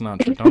 That's not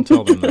true. Don't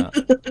tell them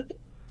that.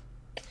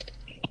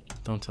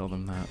 Don't tell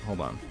them that. Hold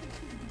on.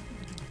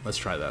 Let's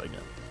try that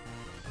again.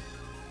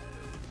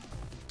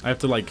 I have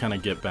to, like, kind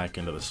of get back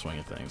into the swing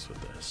of things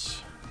with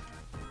this.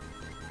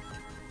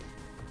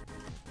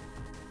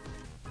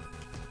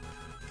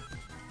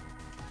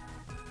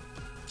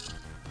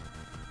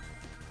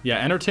 Yeah,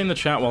 entertain the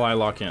chat while I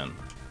lock in.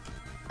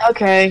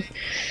 Okay.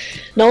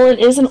 Nolan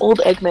is an old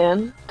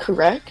Eggman,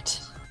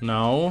 correct?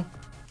 No.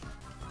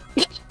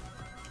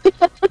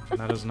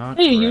 That is not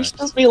Hey, correct. you're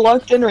supposed to be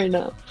locked in right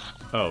now.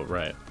 Oh,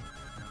 right.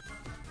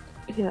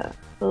 Yeah.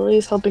 Lily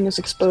is helping us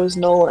expose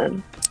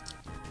Nolan.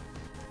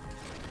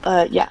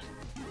 Yeah.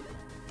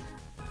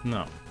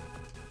 No.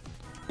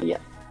 Yeah.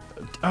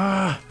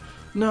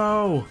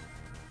 No!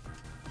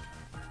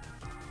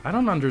 I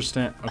don't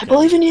understand. Okay. I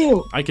believe in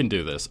you! I can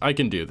do this. I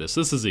can do this.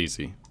 This is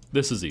easy.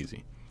 This is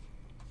easy.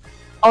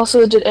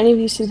 Also, did any of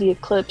you see the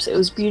eclipse? It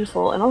was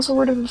beautiful. And also,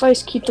 word of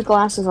advice, keep the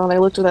glasses on. I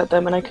looked at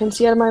them and I couldn't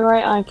see out of my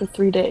right eye for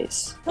 3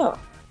 days. Oh.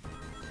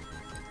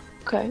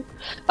 Okay.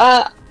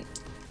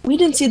 We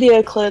didn't see the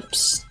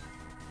eclipse,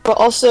 but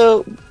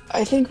also,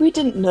 I think we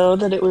didn't know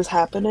that it was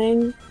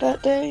happening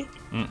that day.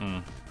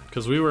 Mm-mm.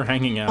 Because we were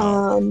hanging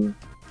out.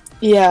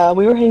 Yeah,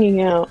 we were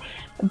hanging out.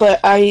 But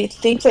I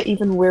think that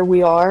even where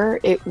we are,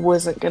 it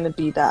wasn't going to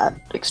be that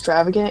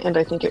extravagant, and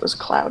I think it was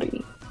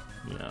cloudy.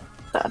 Yeah.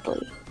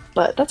 Sadly.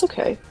 But that's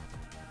okay.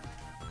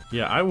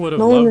 Yeah, I would have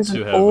Nolan loved is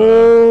to an have.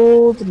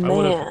 old I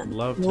would have man.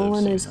 loved to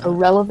Nolan have is seen a that.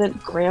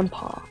 relevant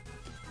grandpa.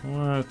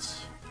 What?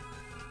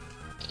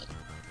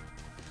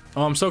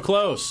 Oh, I'm so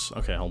close.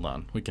 Okay, hold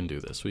on. We can do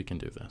this. We can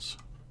do this.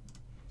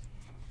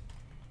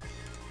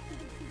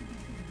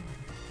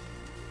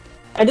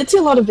 I did see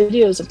a lot of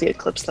videos of the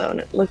eclipse though, and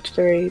it looked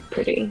very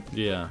pretty.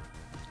 Yeah.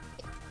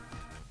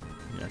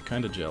 Yeah,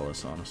 kind of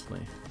jealous, honestly.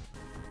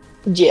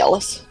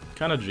 Jealous.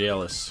 Kind of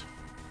jealous.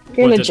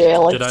 Kinda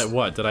jealous. Did I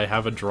what? Did I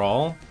have a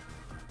drawl?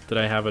 Did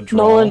I have a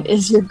drawl? Nolan,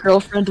 is your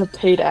girlfriend a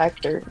paid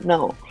actor?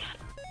 No.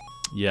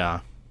 Yeah.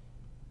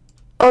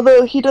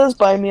 Although he does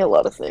buy me a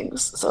lot of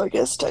things, so I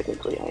guess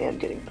technically I am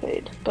getting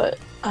paid, but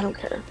I don't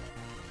care.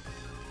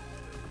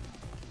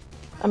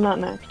 I'm not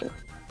an actor.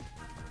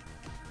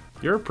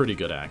 You're a pretty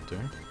good actor.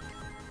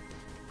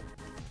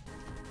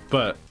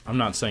 But I'm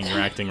not saying you're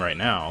acting right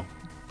now.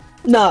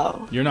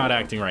 No. You're not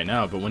acting right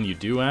now, but when you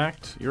do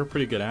act, you're a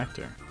pretty good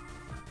actor.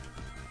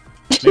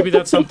 Maybe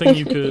that's something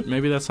you could.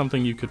 Maybe that's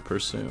something you could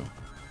pursue.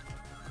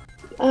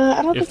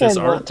 I don't If think this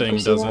I art want to thing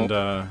pursue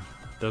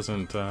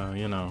doesn't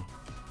you know,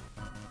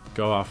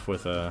 go off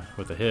with a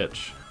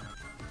hitch.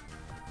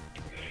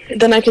 that.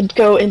 Then I could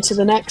go into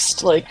the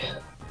next, like,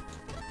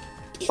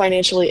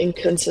 financially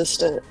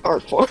inconsistent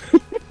art form.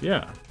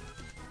 Yeah.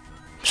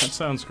 That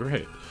sounds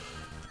great.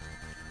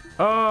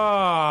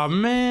 Oh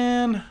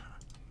man.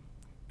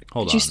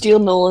 Hold Did on. you steal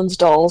Nolan's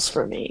dolls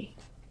from me?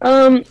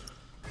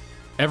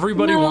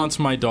 Everybody No. wants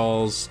my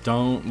dolls.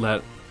 Don't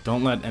let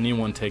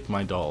anyone take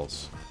my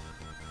dolls.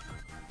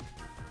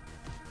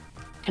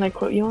 Can I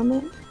quote you on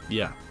that?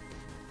 Yeah.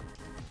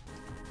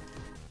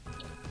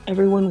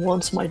 Everyone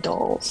wants my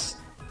dolls.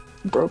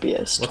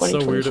 Brobius, What's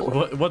so weird?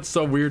 2024. What's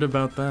so weird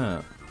about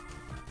that?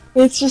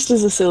 It's just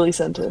as a silly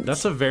sentence.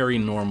 That's a very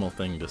normal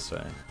thing to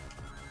say.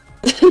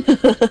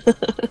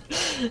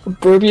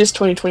 Brobius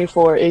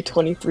 2024, a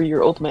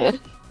 23-year-old man.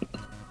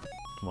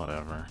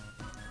 Whatever.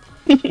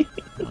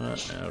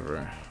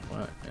 Whatever.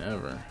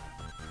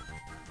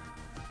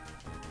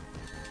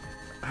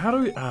 How do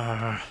we?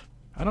 I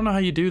don't know how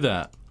you do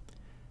that.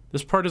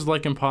 This part is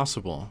like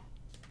impossible.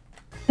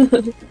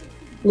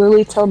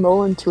 Lily, tell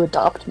Nolan to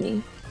adopt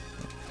me.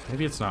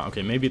 Maybe it's not.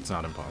 Okay, maybe it's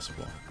not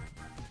impossible.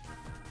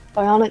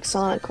 Bionic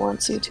Sonic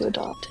wants you to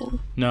adopt him.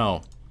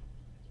 No.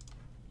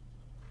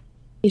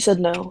 He said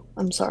no.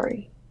 I'm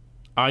sorry.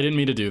 I didn't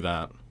mean to do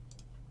that.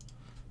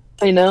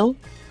 Say no?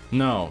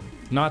 No,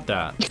 not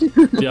that.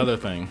 The other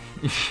thing.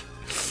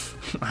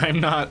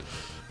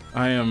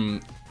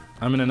 I'm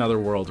in another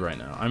world right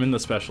now. I'm in the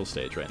special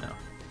stage right now.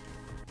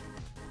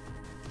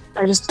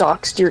 I just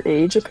doxed your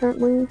age,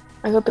 apparently?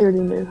 I thought they already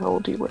knew how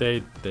old you were.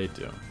 They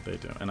do,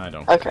 and I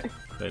don't. Okay.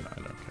 I don't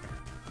care.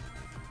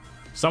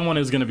 Someone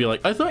is gonna be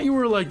like, I thought you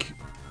were like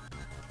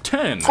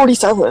 10.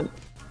 47.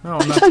 No, I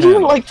I'm not thought 10. you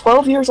were like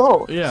 12 years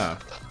old. Yeah.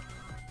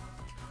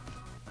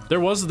 There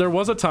was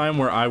a time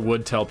where I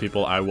would tell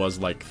people I was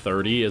like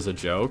 30 as a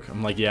joke.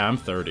 I'm like, yeah, I'm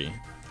 30.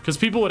 Because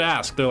people would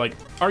ask, they're like,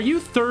 are you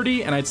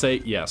 30? And I'd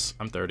say, yes,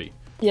 I'm 30.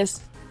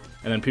 Yes.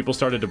 And then people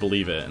started to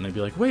believe it, and they'd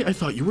be like, wait, I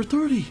thought you were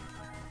 30.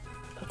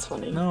 That's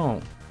funny.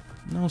 No,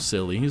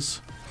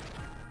 sillies.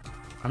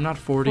 I'm not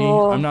 40,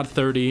 Well, I'm not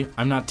 30,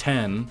 I'm not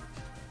 10.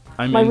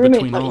 I'm my in roommate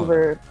between thought all you of them.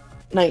 were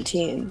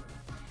 19.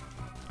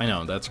 I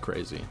know, that's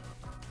crazy.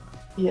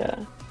 Yeah.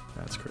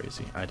 That's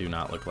crazy. I do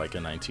not look like a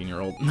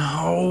 19-year-old.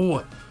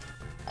 No!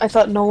 I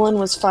thought Nolan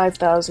was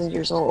 5,000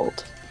 years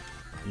old.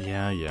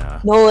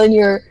 Yeah. Nolan,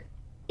 you're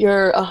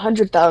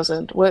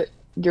 100,000. What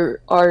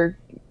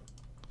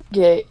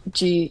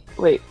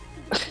wait.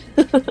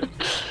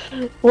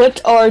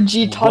 What are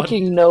G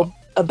talking no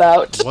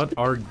about? What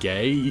are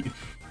gay?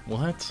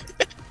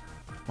 What?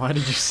 Why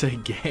did you say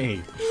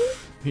gay?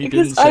 He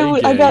Because didn't say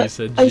I gay, got- he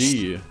said I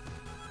G.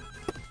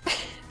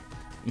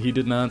 He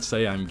did not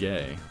say I'm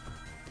gay.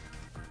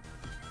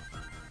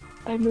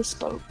 I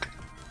misspoke.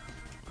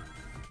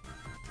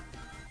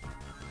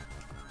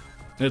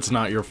 It's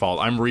not your fault.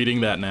 I'm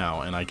reading that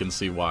now, and I can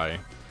see why.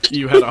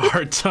 You had a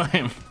hard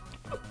time.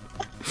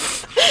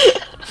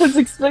 was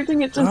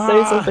expecting it to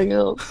say something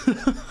else.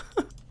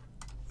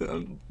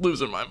 I'm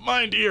losing my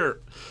mind here.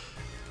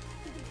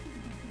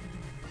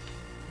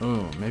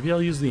 Oh, maybe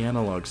I'll use the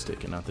analog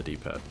stick and not the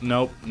D-pad.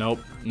 Nope, nope,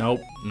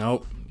 nope,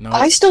 nope, nope.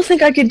 I still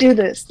think I could do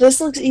this. This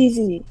looks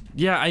easy.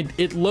 Yeah,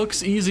 it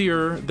looks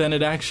easier than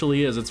it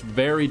actually is. It's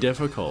very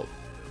difficult.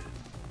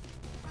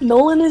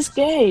 Nolan is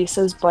gay,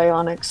 says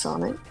Bionic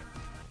Sonic.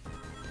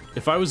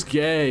 If I was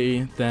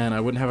gay, then I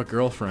wouldn't have a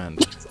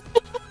girlfriend.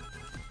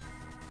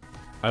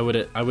 I would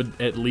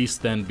at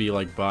least then be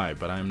like bi,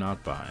 but I'm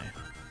not bi.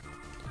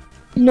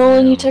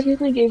 Nolan, you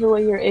technically gave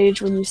away your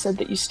age when you said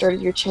that you started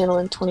your channel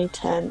in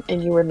 2010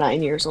 and you were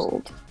 9 years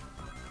old.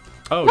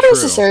 Oh, Not true.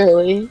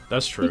 necessarily.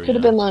 That's true. You could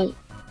have been like.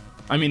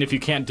 I mean, if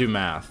you can't do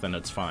math, then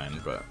it's fine.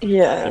 But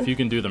yeah, if you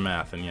can do the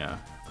math, then yeah.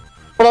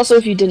 But also,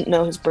 if you didn't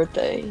know his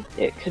birthday,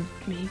 he could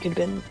have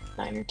been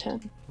 9 or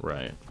 10.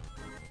 Right.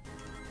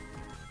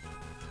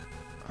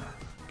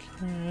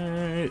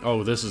 Okay.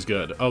 Oh, this is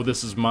good. Oh,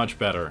 this is much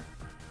better.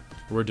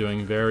 We're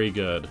doing very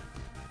good.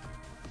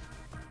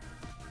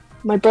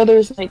 My brother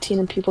is 19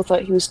 and people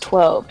thought he was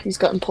 12. He's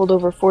gotten pulled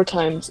over 4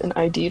 times and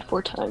ID'd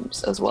 4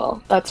 times as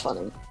well. That's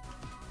funny.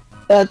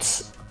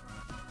 That's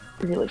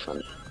really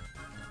funny.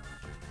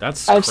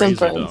 That's I have crazy, some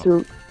friends though.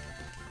 who.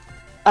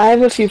 I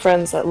have a few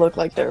friends that look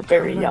like they're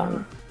very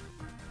young.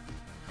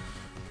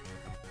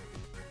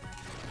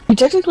 He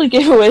technically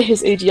gave away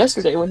his age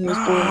yesterday when he was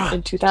born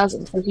in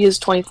 2000, so he is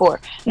 24.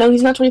 No,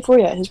 he's not 24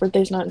 yet. His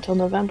birthday's not until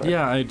November.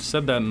 Yeah, I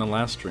said that in the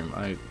last stream.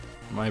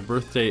 My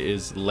birthday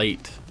is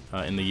late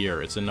in the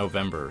year. It's in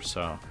November,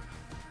 so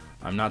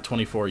I'm not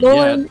 24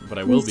 yet, but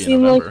I will be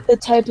in November. You seem like the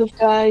type of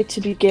guy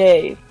to be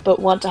gay, but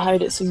want to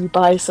hide it, so you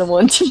buy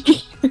someone to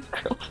be your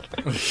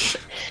girlfriend.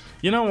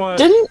 You know what?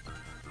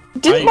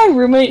 Didn't my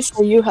roommate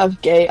say you have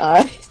gay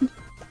eyes?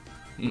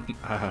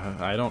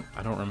 I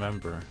don't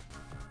remember.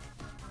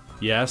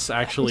 Yes,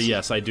 actually,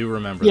 yes, I do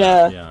remember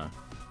yeah. that. Yeah.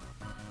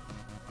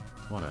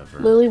 Whatever.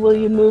 Lily, will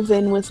you move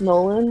in with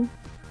Nolan?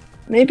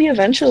 Maybe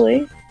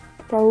eventually.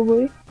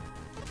 Probably.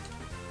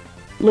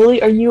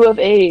 Lily, are you of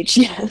age?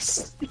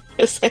 Yes.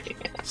 Yes, I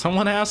am.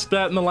 Someone asked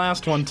that in the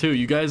last one too.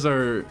 You guys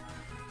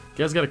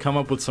gotta come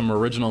up with some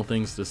original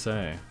things to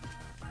say.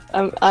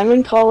 I'm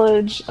in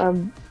college.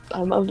 I'm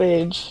of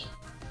age.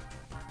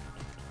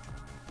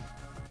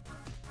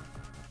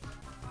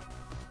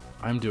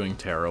 I'm doing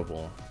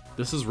terrible.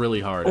 This is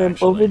really hard, I'm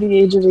actually. over the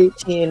age of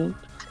 18.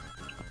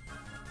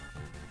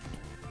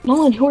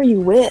 Nolan, who are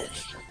you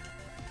with?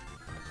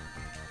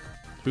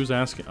 Who's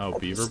asking? Oh,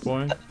 Beaver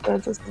Boy?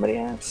 That's what somebody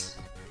asked.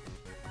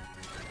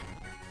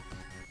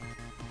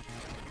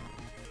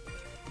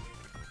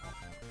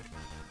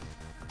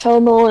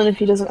 Tell Nolan if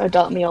he doesn't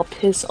adopt me, I'll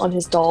piss on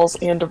his dolls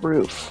and a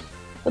roof.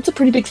 That's a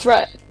pretty big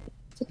threat.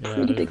 It's a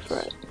pretty big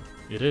threat.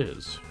 It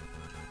is.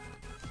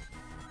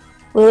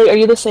 Lily, are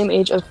you the same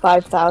age of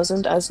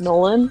 5,000 as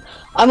Nolan?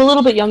 I'm a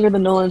little bit younger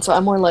than Nolan, so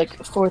I'm more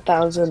like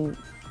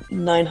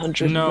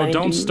 4,990. No,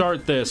 don't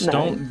start this.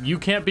 Don't. You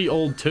can't be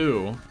old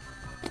too.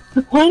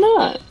 Why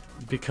not?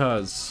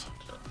 Because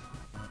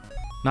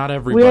not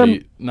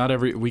everybody.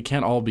 We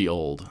can't all be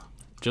old.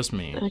 Just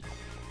me.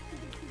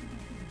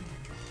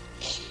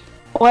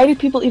 Why do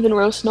people even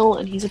roast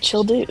Nolan? He's a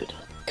chill dude.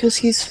 Because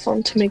he's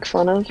fun to make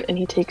fun of, and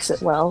he takes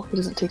it well. He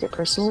doesn't take it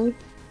personally.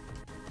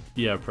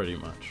 Yeah, pretty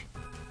much.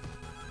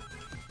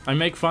 I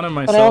make fun of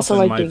myself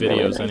in my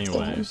videos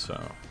anyway, so...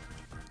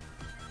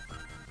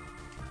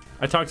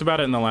 I talked about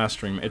it in the last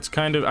stream. It's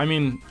kind of... I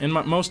mean, in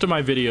most of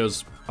my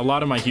videos, a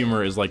lot of my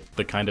humor is like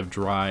the kind of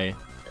dry,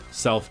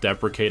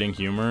 self-deprecating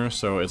humor,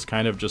 so it's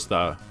kind of just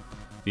the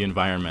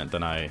environment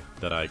that I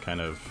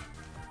kind of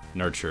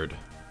nurtured.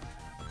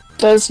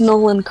 Does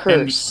Nolan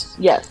curse?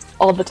 Yes,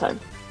 all the time.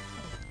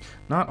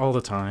 Not all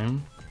the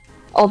time.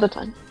 All the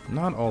time.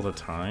 Not all the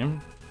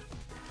time.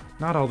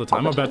 Not all the time.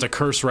 I'm about to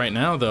curse right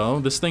now, though.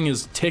 This thing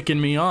is ticking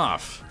me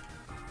off.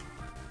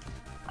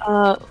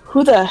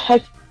 Who the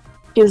heck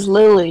is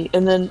Lily?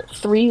 And then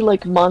 3,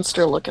 like,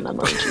 monster-looking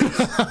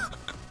emojis.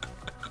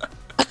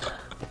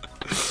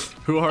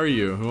 Who are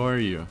you? Who are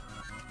you?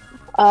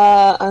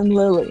 I'm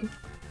Lily.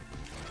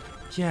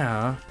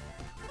 Yeah.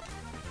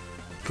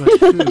 But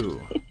who?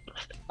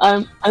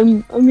 I'm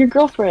your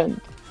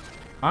girlfriend.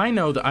 I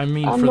know that. I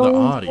mean for the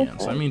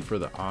audience. I mean for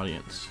the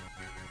audience.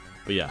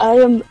 But yeah.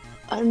 I'm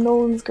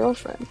Nolan's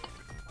girlfriend.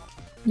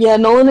 Yeah,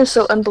 Nolan is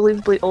so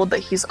unbelievably old that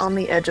he's on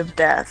the edge of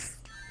death.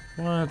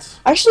 What?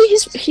 Actually,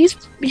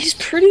 he's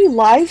pretty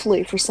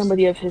lively for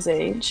somebody of his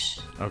age.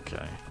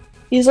 Okay.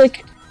 He's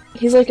like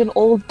an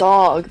old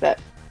dog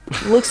that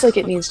looks like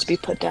it needs to be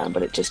put down,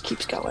 but it just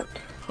keeps going.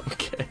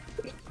 Okay.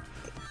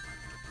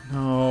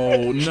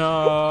 No,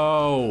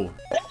 no.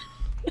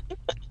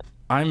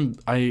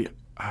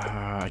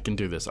 I can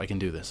do this. I can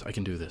do this. I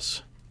can do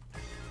this.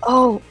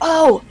 Oh.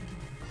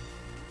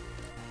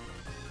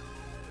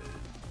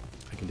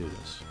 I can do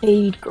this.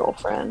 Paid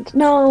girlfriend.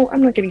 No,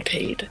 I'm not getting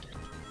paid.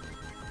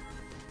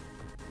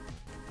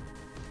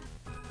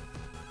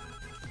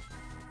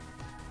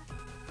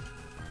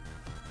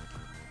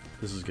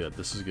 This is good.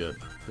 This is good.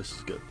 This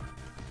is good.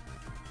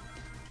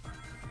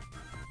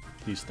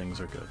 These things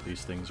are good.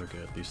 These things are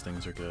good. These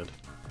things are good.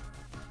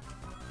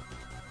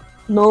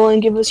 Nolan,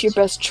 give us your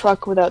best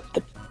truck without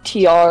the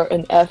TR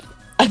and F.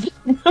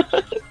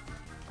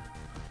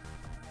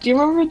 Do you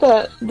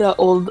remember that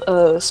old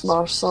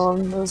Smosh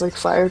song that was like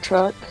Fire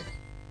Truck?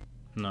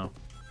 No.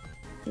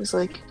 It was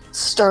like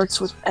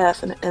starts with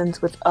F and it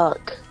ends with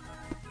uck.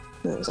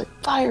 And it was like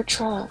Fire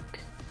Truck.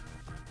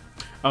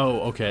 Oh,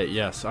 okay.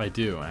 Yes, I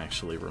do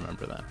actually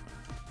remember that.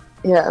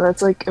 Yeah,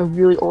 that's like a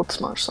really old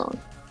Smosh song.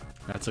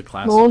 That's a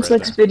classic. Nolan's right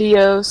next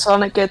video,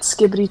 Sonic gets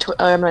skibbity toy.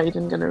 I'm not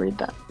even gonna read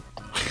that.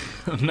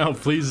 No,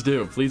 please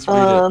do. Please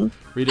read it.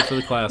 Read it for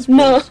the class. Please.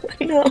 No,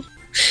 no.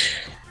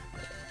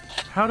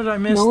 How did I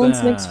miss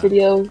Nolan's that? next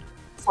video,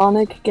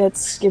 Sonic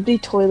gets Skibbity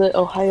Toilet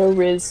Ohio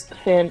Riz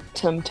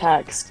Phantom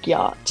Tax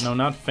Yacht. No,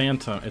 not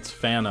Phantom. It's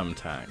Phantom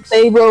Tax.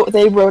 They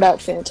wrote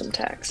out Phantom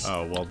Tax.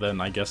 Oh, well then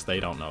I guess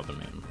they don't know the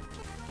meme.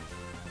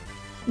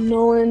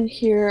 Nolan,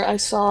 here I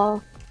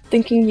saw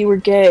thinking you were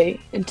gay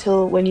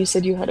until when you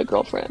said you had a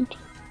girlfriend.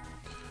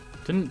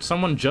 Didn't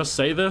someone just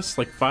say this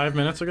like 5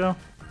 minutes ago?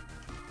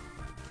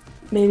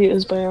 Maybe it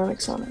was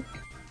Bionic Sonic.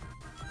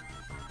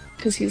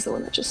 Because he's the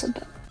one that just said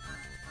that.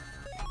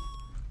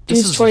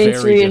 He's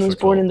 23 and was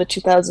born in the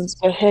 2000s,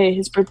 but hey,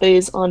 his birthday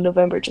is on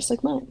November, just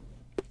like mine.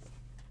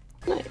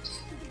 Nice.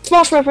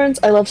 Smosh reference.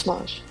 I love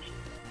Smosh.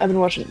 I've been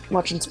watching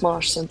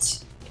Smosh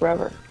since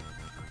forever.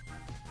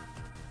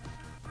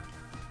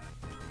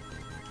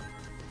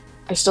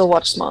 I still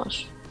watch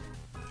Smosh.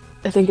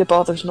 I think it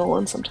bothers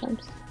Nolan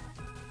sometimes.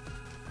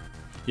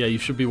 Yeah, you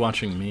should be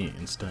watching me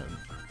instead.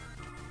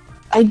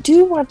 I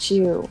do watch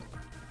you.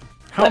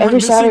 How am I every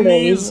missing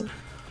Saturday. these?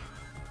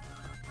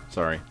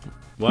 Sorry.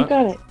 What? You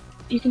got it.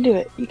 You can do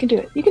it. You can do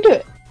it. You can do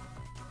it.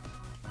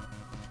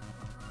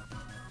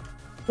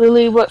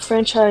 Lily, what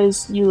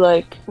franchise you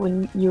like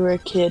when you were a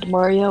kid,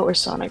 Mario or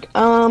Sonic?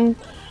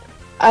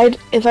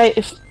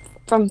 If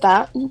from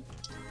that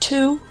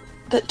two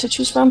to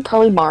choose from,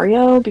 probably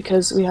Mario,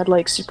 because we had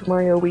like Super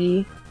Mario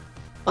Wii,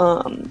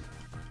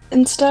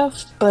 and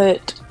stuff.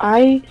 But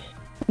I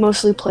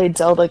mostly played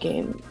Zelda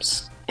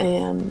games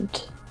and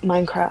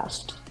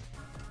Minecraft.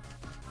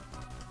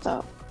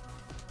 So.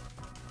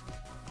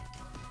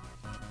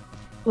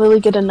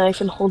 Lily, get a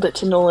knife and hold it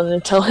to Nolan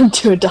and tell him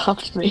to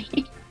adopt me.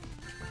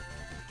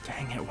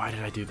 Dang it, why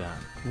did I do that?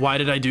 Why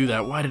did I do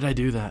that? Why did I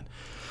do that?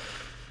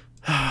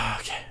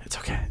 Okay, it's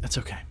okay, it's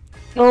okay.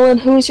 Nolan,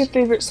 who is your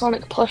favorite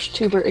Sonic plush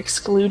tuber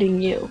excluding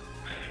you?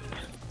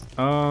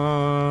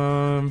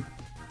 I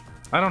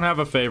don't have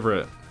a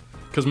favorite,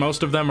 because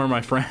most of them are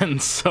my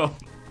friends, so...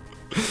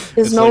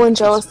 Is Nolan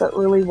jealous that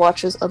Lily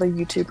watches other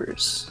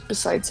YouTubers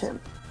besides him?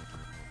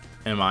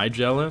 Am I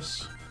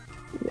jealous?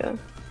 Yeah.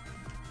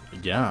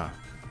 Yeah.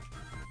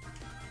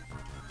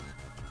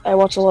 I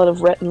watch a lot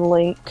of Rhett and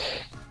Link.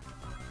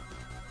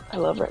 I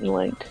love Rhett and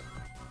Link.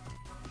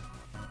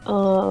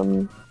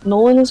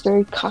 Nolan is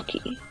very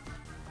cocky.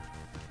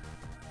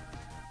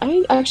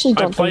 I actually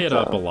don't think I play it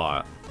up a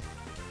lot.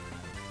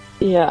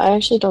 Yeah, I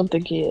actually don't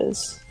think he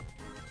is.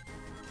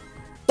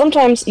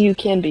 Sometimes you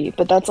can be,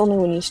 but that's only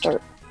when you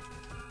start,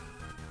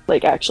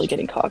 like, actually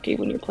getting cocky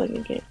when you're playing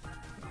a game.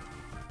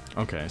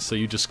 Okay, so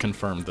you just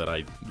confirmed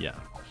that yeah.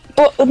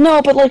 But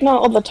no, but like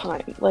not all the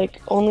time.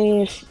 Like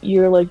only if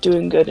you're like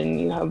doing good and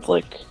you have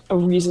like a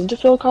reason to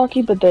feel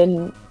cocky, but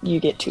then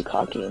you get too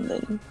cocky and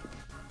then...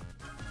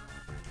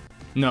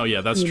 No,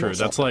 yeah, that's true.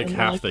 That's like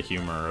half the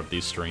humor of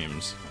these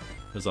streams.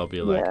 Is I'll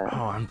be like,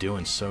 oh, I'm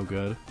doing so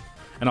good.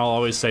 And I'll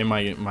always say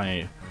my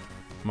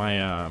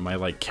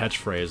like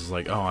catchphrase is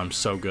like, oh, I'm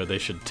so good. They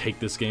should take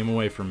this game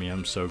away from me.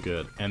 I'm so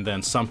good. And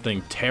then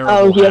something terrible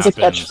happens. Oh, he has a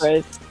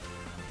catchphrase.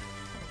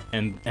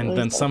 And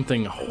then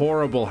something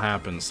horrible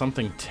happens.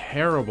 Something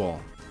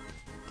terrible.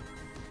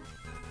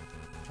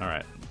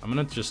 Alright, I'm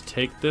gonna just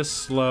take this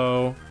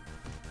slow.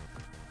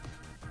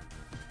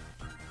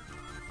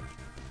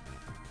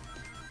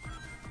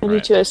 Me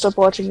too. I stopped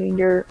watching a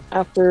year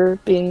after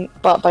being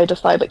bought by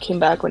Defy, but came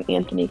back when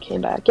Anthony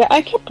came back. Yeah,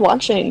 I kept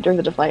watching during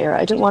the Defy era.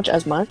 I didn't watch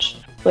as much,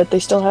 but they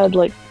still had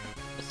like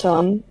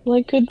some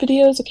like good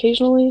videos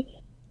occasionally,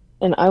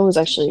 and I was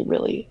actually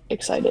really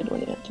excited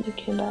when Anthony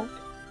came back.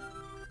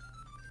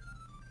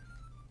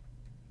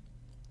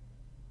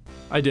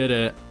 I did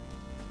it.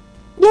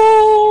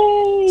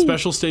 Yay!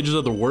 Special stages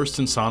are the worst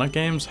in Sonic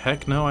games?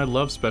 Heck no, I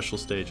love special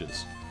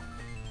stages.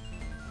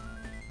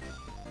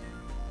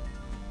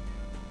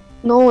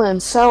 Nolan,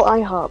 sell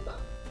IHOP.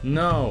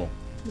 No.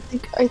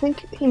 I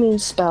think he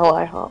means spell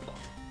IHOP.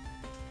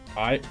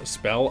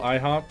 Spell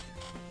IHOP?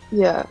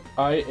 Yeah.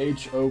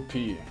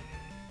 IHOP.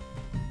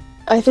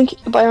 I think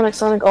Bionic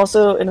Sonic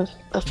also in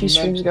a few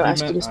streams ago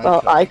asked you to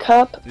spell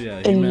iCup,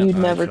 and you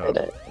never did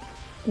it.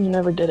 You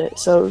never did it,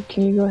 so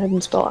can you go ahead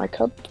and spell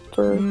iCup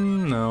for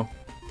no.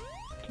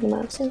 the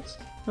masses?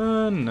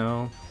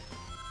 No.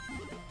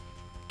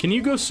 Can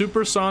you go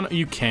Supersonic?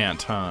 You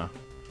can't, huh?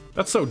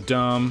 That's so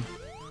dumb.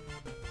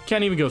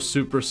 Can't even go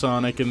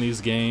Supersonic in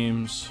these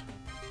games.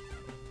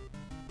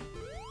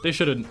 They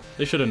should have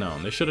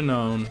known. They should have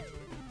known.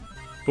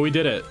 But we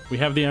did it. We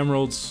have the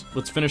emeralds.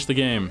 Let's finish the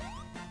game.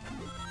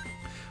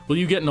 Will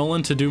you get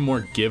Nolan to do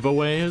more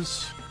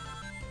giveaways?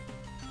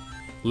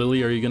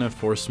 Lily, are you gonna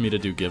force me to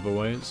do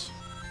giveaways?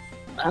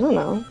 I don't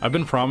know. I've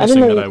been promising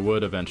that I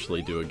would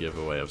eventually do a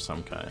giveaway of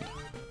some kind.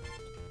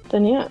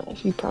 Then yeah,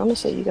 if you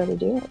promise it, you gotta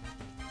do it.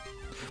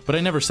 But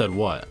I never said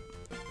what.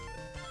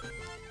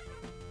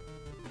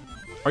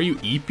 Are you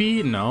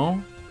EP?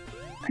 No.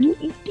 Are you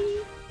EP?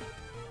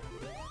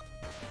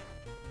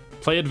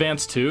 Play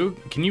Advanced 2?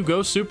 Can you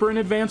go Super in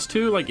Advanced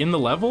 2? Like, in the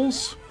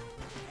levels?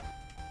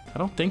 I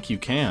don't think you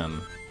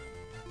can.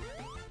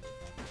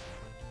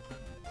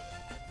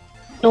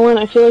 Nolan,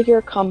 I feel like you're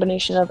a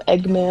combination of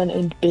Eggman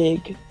and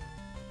Big.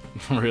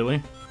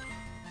 Really?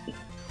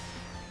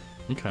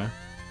 Okay.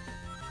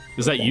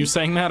 Is that you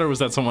saying that, or was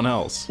that someone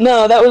else?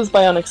 No, that was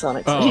Bionic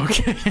Sonic. Oh,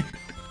 okay.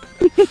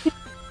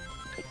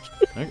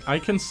 I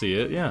can see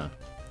it, yeah.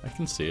 I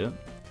can see it.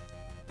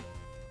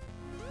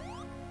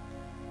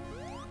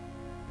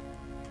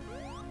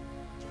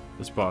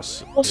 This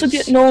boss Also is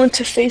get Nolan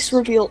to face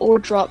reveal or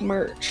drop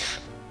merch.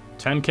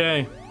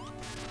 10K.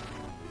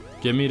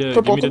 Give me to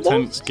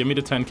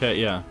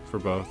 10K, yeah, for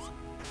both.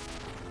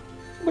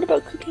 What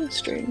about cooking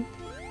stream?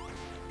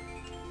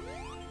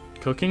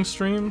 Cooking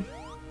stream?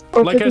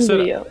 Or like cooking I said,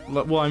 video?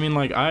 well, I mean,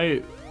 like,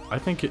 I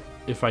think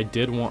if I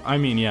did want, I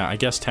mean, yeah, I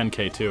guess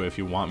 10K too if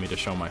you want me to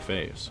show my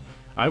face.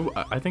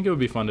 I think it would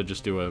be fun to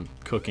just do a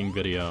cooking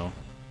video.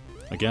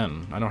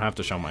 Again, I don't have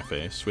to show my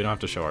face. We don't have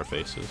to show our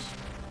faces.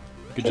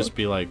 It could just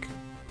be like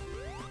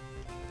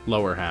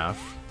lower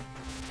half.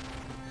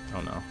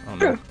 Oh no! Oh no!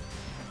 Sure.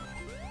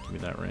 Give me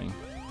that ring.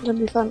 That'd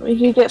be fun. We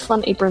could get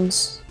fun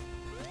aprons.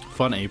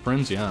 Fun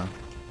aprons, yeah.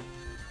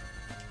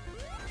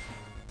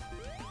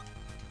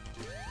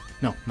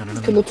 No.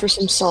 Could look for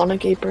some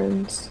Sonic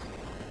aprons.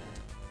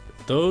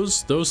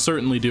 Those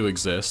certainly do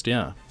exist,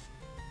 yeah.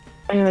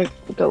 I'm gonna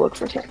go look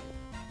for 10.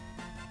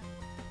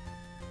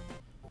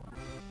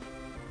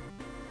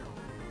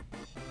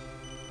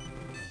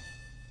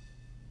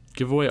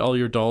 Give away all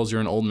your dolls,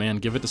 you're an old man.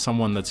 Give it to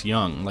someone that's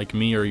young, like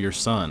me or your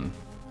son.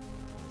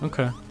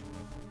 Okay.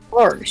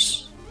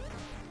 Ours.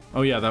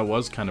 Oh yeah, that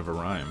was kind of a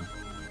rhyme.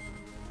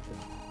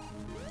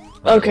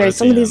 Okay, right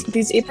some of the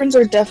these aprons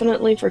are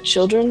definitely for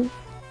children,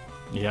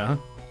 Yeah?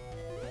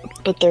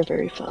 but they're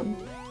very fun.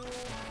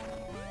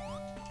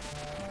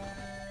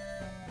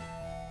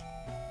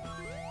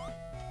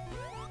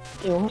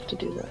 You'll have to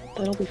do that.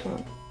 That'll be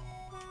fun.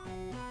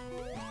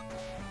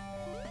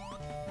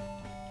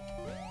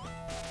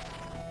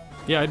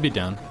 Yeah, I'd be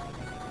down.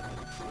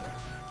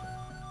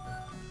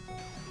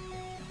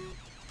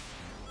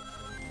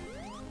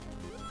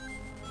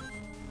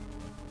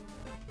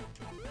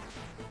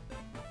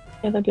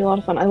 Yeah, that'd be a lot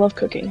of fun. I love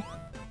cooking.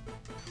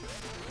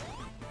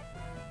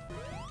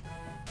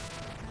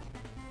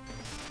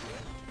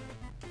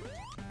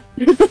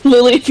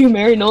 Lily, if you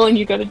marry Nolan,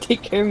 you gotta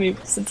take care of me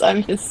since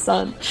I'm his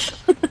son.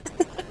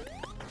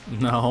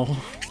 No.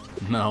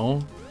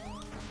 No.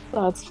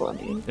 That's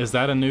funny. Is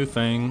that a new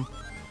thing?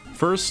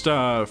 First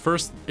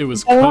it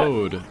was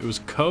Code. It was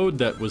Code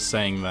that was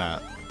saying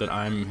that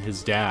I'm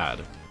his dad.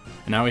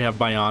 And now we have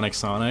Bionic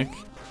Sonic.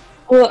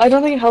 Well, I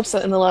don't think it helps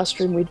that in the last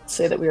stream we'd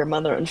say that we are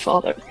mother and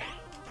father.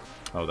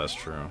 Oh, that's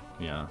true.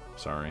 Yeah,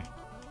 sorry.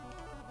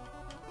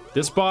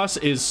 This boss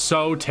is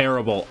so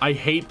terrible. I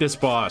hate this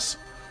boss.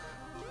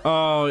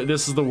 Oh,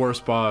 this is the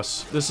worst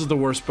boss. This is the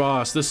worst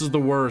boss. This is the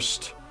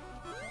worst.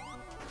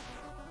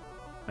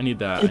 I need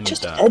that. It's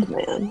just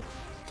Eggman.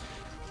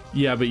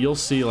 Yeah, but you'll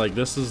see, like,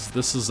 this is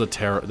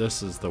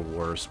the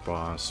worst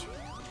boss.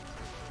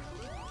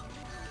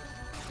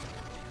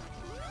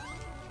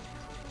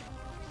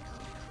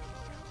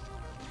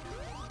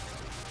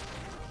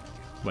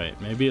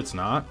 Wait, maybe it's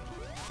not?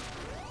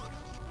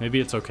 Maybe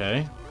it's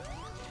okay?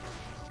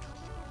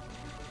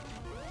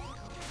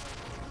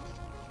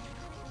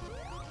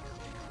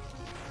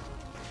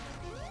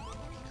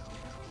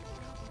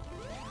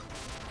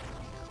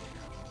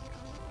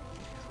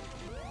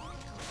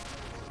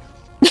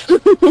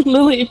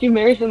 Lily, if you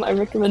marry him, I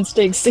recommend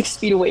staying 6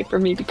 feet away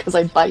from me because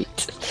I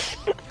bite.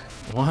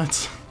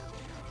 What?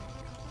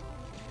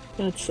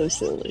 That's so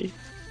silly.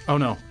 Oh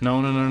no.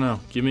 No.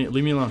 Leave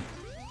me alone.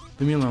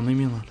 Leave me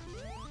alone.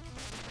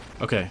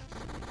 Okay.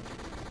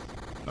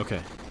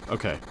 Okay.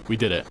 We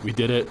did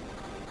it.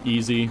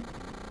 Easy.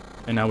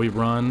 And now we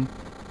run.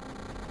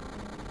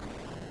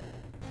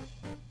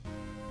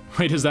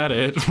 Wait, is that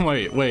it?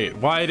 Wait.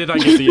 Why did I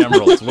get the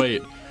emeralds?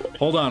 Wait.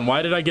 Hold on.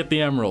 Why did I get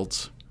the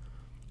emeralds?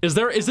 Is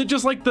it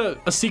just like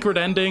a secret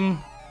ending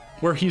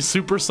where he's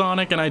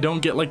supersonic and I don't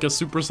get like a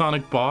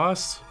supersonic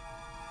boss?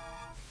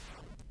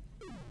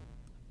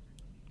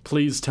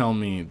 Please tell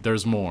me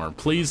there's more.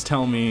 Please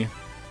tell me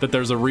that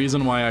there's a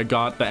reason why I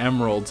got the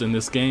emeralds in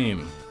this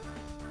game.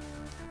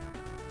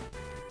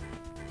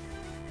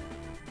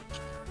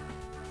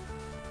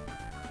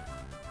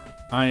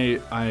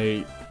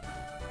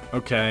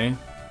 Okay.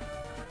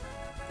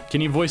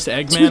 Can you voice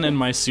Eggman in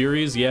my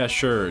series? Yeah,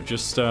 sure.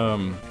 Just,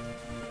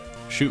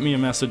 shoot me a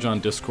message on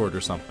Discord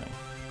or something.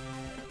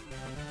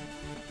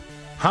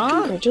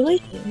 Huh?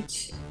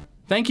 Congratulations.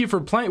 Thank you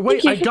for playing.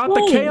 Wait, I got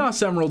the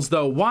Chaos Emeralds,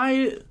 though.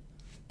 Why?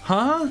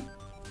 Huh?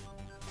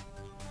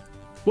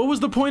 What was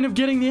the point of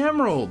getting the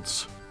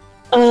emeralds?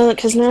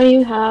 Because now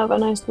you have a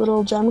nice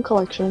little gem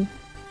collection.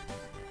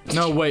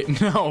 No,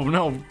 wait,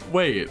 no,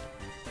 wait.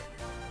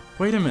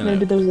 Wait a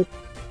minute.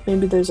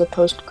 Maybe there's a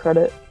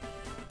post-credit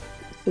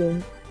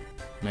scene.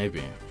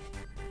 Maybe.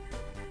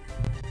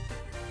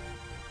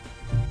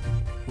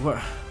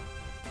 What?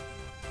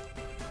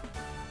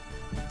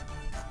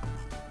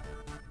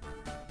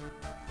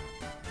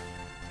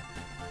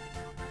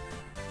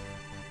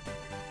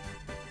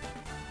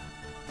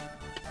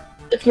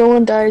 If no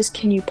one dies,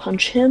 can you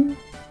punch him?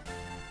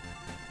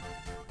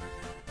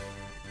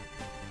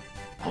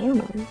 I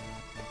don't know.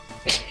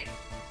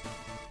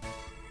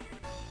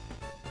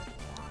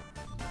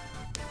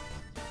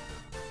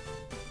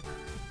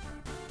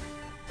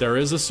 There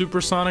is a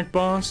supersonic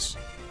boss?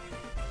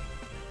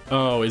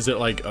 Oh, is it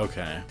like,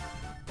 okay.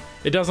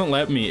 It doesn't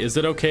let me. Is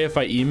it okay if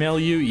I email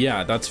you?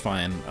 Yeah, that's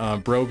fine.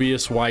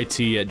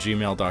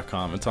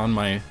 brobiusyt@gmail.com. It's in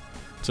my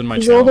channel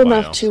He's old bio.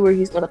 enough too where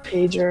he's got a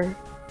pager.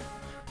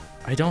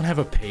 I don't have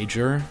a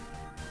pager.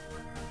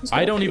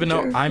 I don't even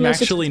know. I'm He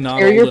has a actually not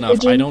carrier old enough.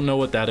 pigeon? I don't know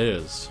what that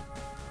is.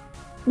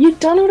 You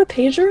don't know what a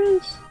pager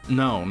is?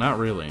 No, not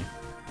really.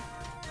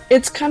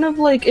 It's kind of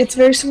like, it's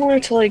very similar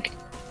to like,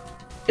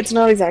 it's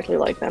not exactly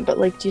like that, but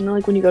like, do you know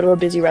like when you go to a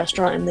busy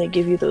restaurant and they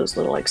give you those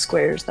little like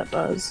squares that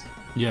buzz?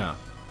 Yeah.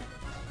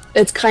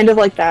 It's kind of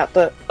like that,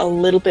 but a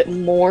little bit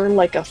more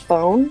like a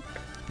phone.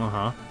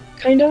 Uh-huh.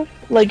 Kind of.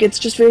 Like, it's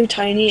just very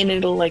tiny and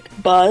it'll like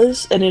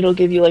buzz and it'll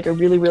give you like a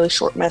really, really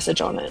short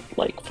message on it,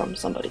 like from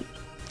somebody.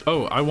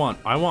 Oh, I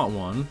want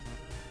one.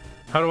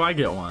 How do I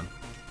get one?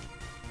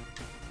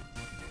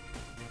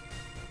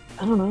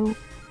 I don't know.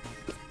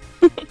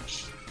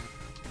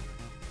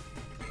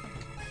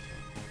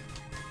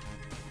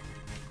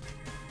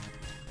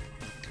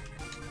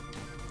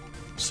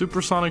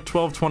 Supersonic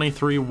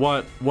 1223,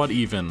 what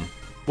even?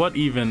 What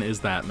even is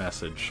that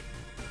message?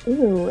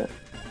 Ooh.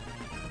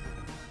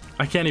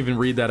 I can't even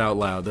read that out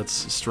loud. That's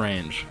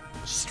strange.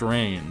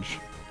 Strange.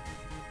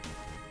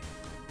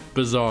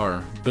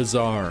 Bizarre.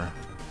 Bizarre.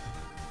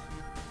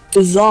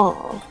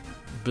 Bizarre.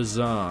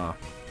 Bizarre.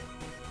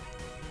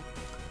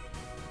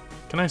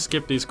 Can I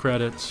skip these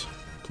credits?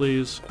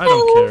 Please? I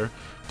don't care.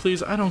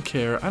 Please, I don't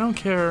care. I don't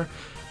care.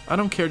 I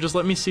don't care. Just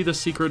let me see the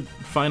secret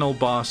final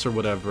boss or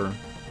whatever.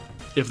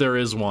 If there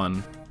is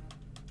one.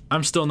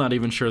 I'm still not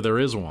even sure there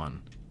is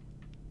one.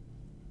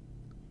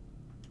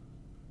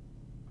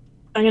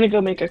 I'm gonna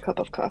go make a cup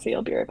of coffee.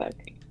 I'll be right back.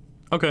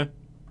 Okay.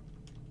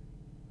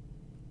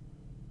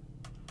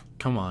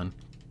 Come on.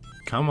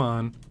 Come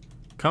on.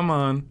 Come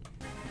on.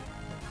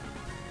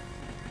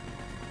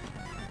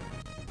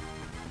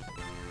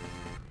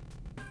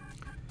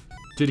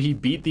 Did he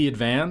beat the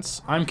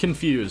advance? I'm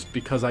confused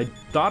because I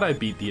thought I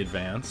beat the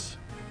advance.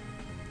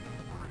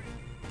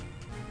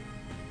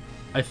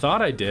 I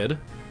thought I did.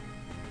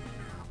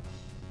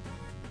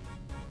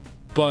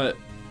 But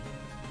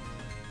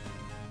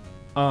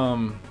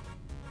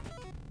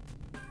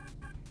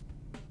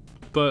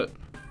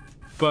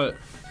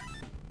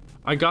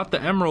I got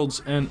the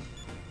emeralds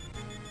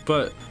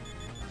but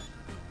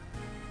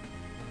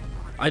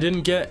I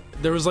didn't get,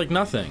 there was like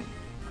nothing.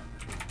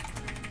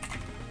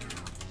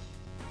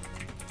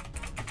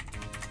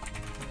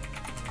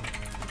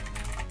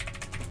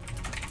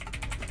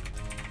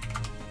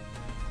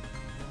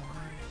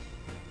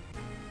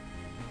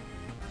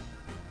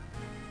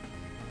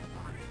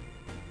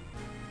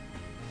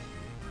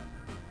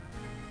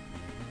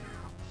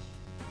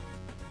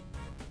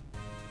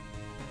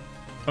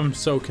 I'm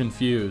so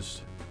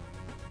confused.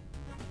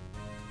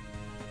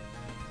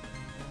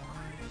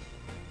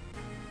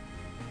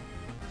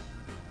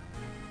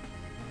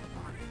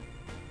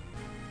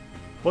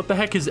 What the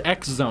heck is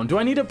X Zone? Do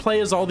I need to play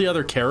as all the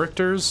other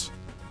characters?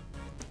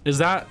 Is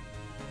that...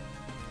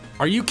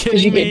 Are you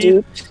kidding me?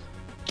 Duped?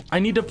 I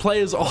need to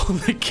play as all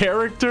the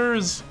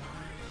characters?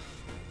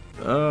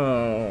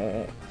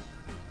 Oh.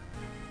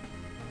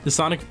 Is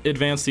Sonic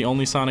Advance the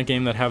only Sonic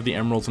game that have the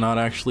emeralds not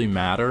actually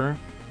matter?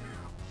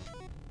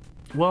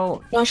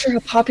 Well... Not sure how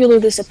popular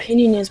this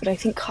opinion is, but I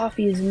think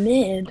coffee is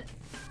mid.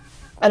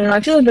 I don't know,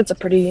 I feel like that's a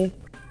pretty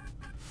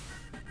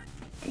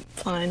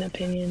fine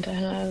opinion to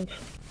have.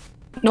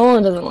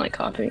 Nolan doesn't like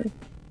coffee.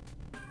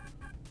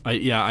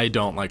 Yeah, I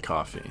don't like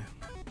coffee.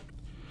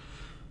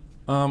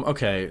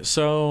 Okay,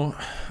 so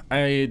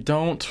I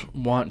don't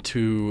want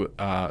to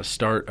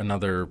start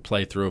another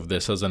playthrough of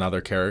this as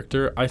another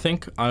character. I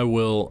think I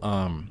will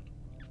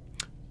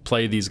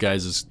play these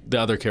guys' the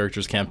other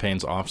characters'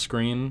 campaigns off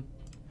screen.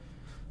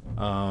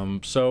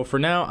 So for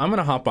now, I'm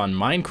gonna hop on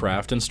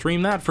Minecraft and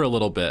stream that for a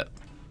little bit.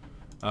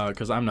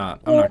 Cause I'm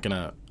not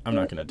gonna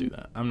do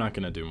that. I'm not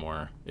gonna do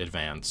more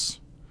advance.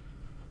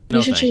 No,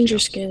 You should thank change you. your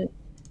skin.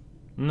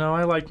 No,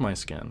 I like my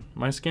skin.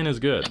 My skin is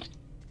good.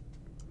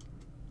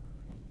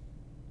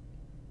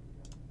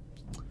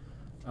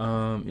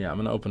 Yeah, I'm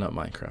gonna open up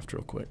Minecraft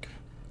real quick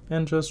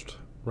and just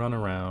run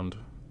around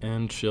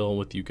and chill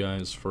with you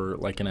guys for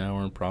like an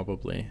hour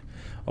probably.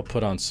 I'll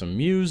put on some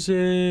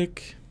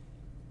music.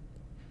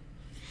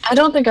 I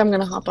don't think I'm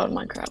gonna hop on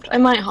Minecraft. I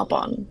might hop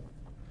on.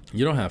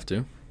 You don't have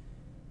to.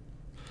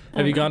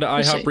 Have you gone to We'll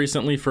IHOP see.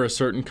 recently for a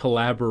certain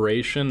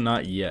collaboration?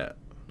 Not yet.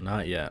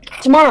 Not yet.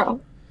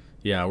 Tomorrow.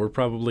 Yeah, we're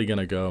probably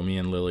gonna go, me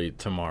and Lily,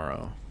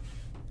 tomorrow.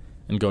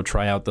 And go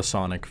try out the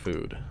Sonic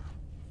food.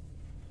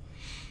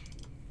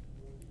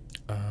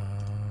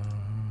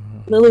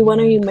 Lily, when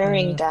are you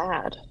marrying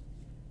Dad?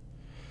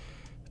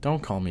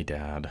 Don't call me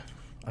Dad.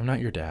 I'm not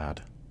your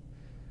dad.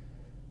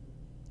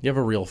 You have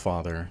a real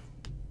father.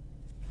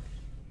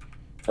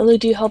 Lily,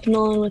 do you help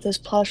Nolan with his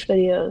plush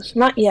videos?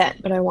 Not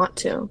yet, but I want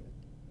to.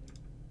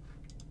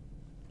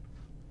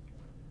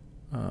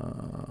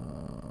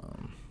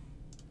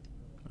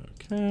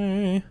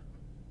 Okay.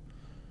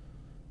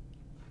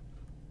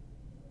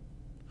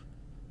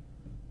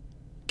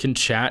 Can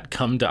chat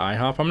come to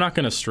IHOP? I'm not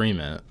gonna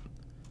stream it.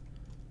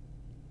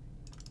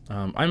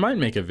 I might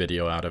make a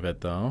video out of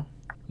it though.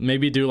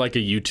 Maybe do like a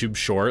YouTube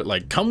short,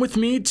 like come with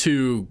me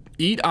to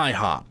eat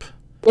IHOP.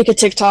 Like a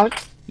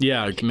TikTok?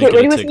 Yeah, make Get it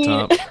ready a with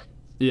TikTok. me.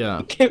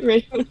 Yeah. Get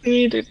ready with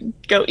me to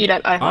go eat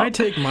at IHOP. I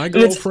take my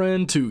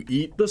girlfriend to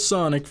eat the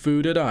Sonic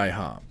food at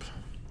IHOP.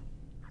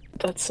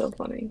 That's so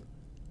funny.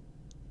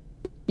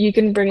 You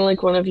can bring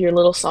like one of your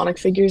little Sonic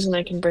figures and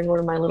I can bring one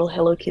of my little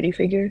Hello Kitty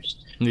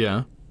figures.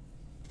 Yeah.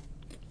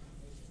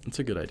 That's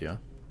a good idea.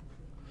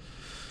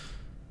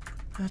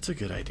 That's a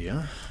good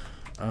idea.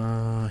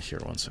 Here,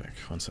 one sec.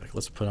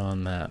 Let's put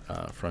on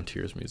that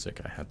Frontiers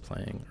music I had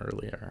playing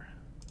earlier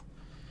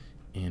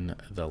in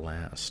the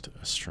last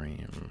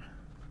stream.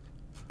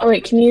 Oh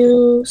wait, can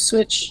you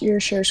switch your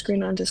share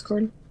screen on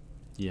Discord?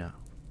 Yeah.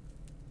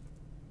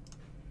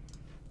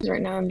 'Cause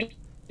right now I'm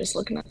just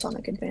looking at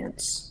Sonic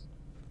Advance.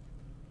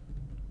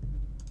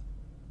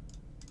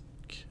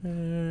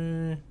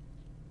 Okay.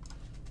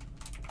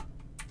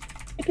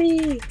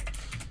 Yippee!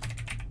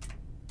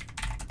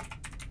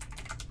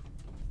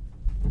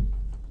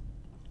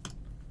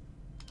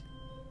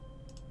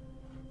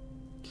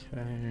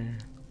 Okay.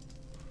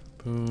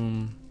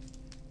 Boom.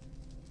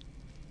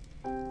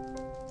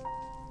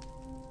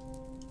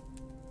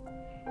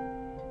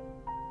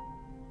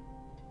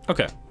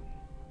 Okay.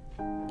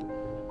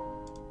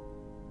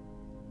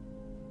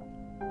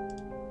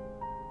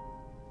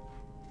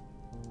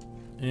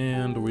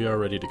 And we are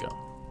ready to go.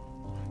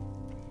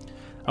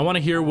 I want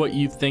to hear what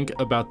you think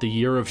about the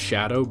Year of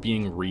Shadow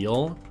being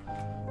real.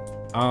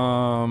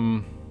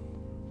 I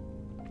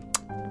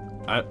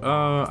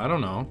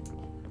don't know.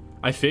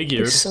 I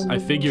figured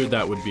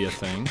that would be a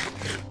thing.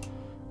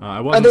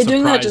 I wasn't they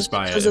doing that surprised just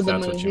by it, because if of the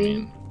that's what you movie?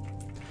 mean.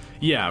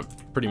 Yeah,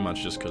 pretty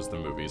much just because the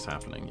movie's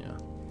happening, yeah.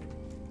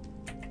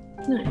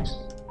 Nice.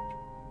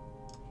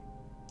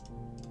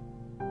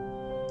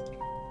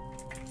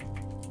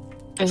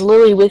 Is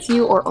Lily with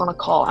you or on a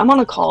call? I'm on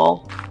a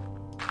call.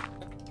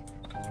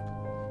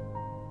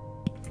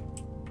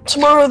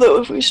 Tomorrow,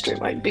 though, if we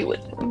stream, I'd be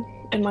with him.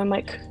 And my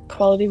mic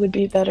quality would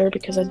be better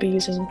because I'd be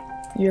using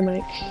your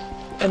mic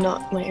and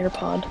not my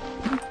AirPod.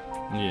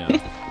 Yeah.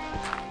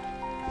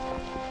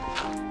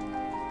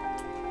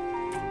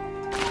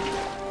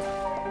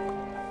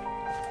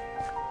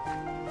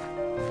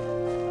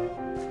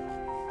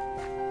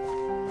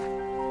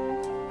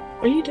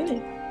 What are you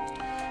doing?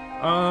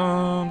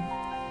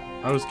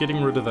 I was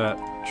getting rid of that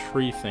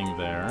tree thing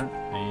there,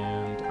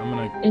 and I'm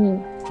gonna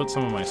put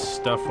some of my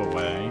stuff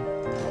away,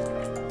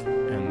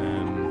 and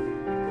then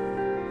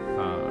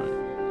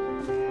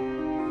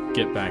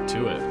get back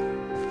to it.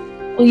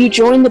 Well, you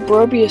joined the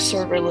Brobius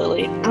server,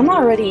 Lily. I'm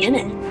already in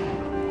it.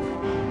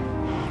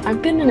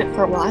 I've been in it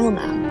for a while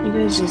now. You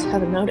guys just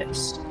haven't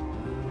noticed.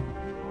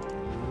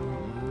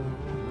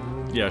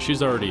 Yeah,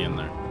 she's already in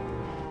there.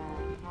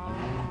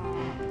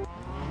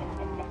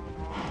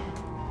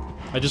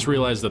 I just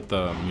realized that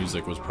the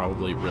music was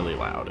probably really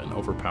loud and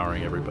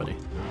overpowering everybody.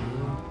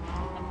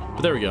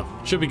 But there we go.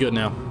 Should be good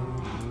now.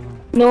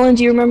 Nolan,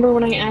 do you remember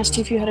when I asked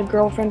you if you had a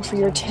girlfriend for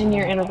your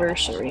 10-year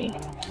anniversary?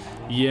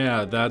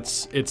 Yeah,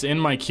 it's in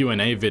my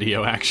Q&A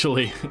video,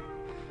 actually.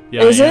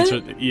 Yeah, Is I it?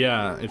 answered,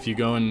 yeah, if you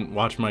go and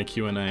watch my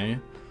Q&A,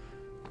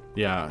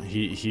 yeah,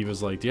 he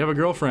was like, do you have a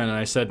girlfriend? And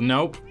I said,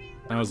 nope.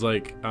 And I was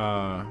like,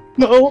 No.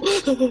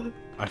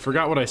 I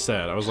forgot what I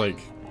said. I was like,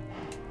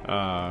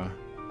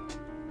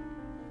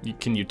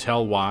 can you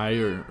tell why,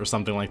 or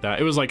something like that.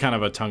 It was like kind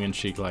of a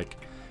tongue-in-cheek, like,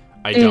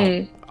 I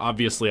don't.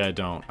 Obviously I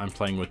don't. I'm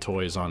playing with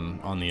toys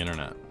on the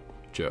internet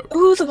joke.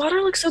 Ooh, the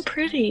water looks so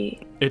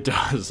pretty. It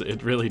does.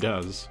 It really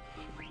does.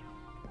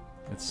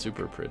 It's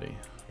super pretty.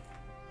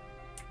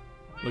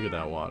 Look at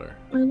that water.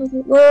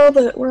 Where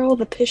are all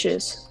the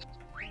fishes?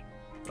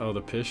 Oh,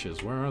 the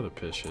fishes. Where are the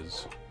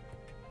fishes?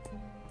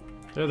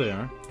 There they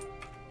are.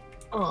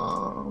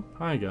 Aww.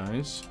 Hi,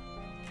 guys.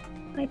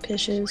 Hi,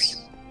 fishes.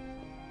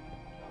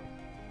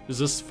 Is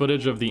this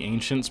footage of the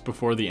ancients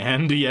before the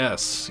end?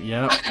 Yes.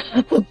 Yep.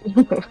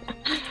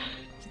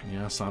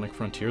 Yeah, Sonic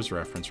Frontiers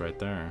reference right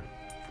there.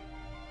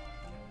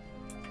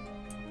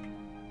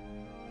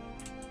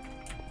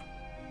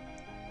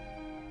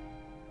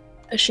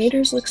 The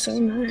shaders look so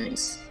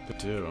nice. They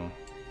do.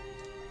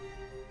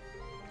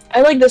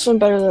 I like this one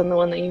better than the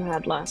one that you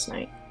had last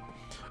night.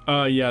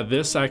 Yeah,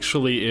 this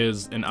actually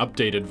is an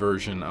updated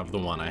version of the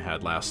one I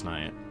had last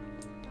night.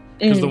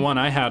 Because the one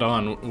I had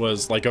on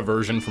was like a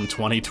version from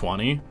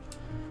 2020.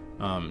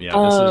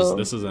 Yeah,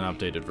 this is an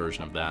updated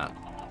version of that.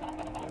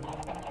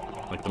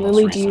 Like the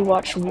Lily, most do you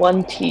watch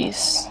One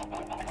Piece?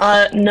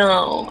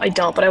 No, I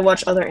don't, but I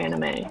watch other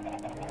anime.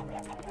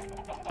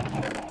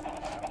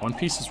 One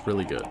Piece is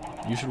really good.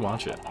 You should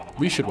watch it.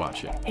 We should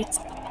watch it. It's...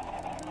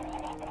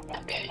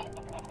 Okay.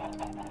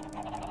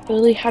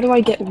 Lily, how do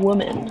I get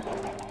woman?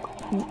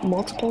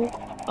 Multiple?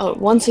 Oh,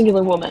 one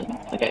singular woman.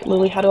 Okay,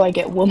 Lily, how do I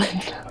get woman?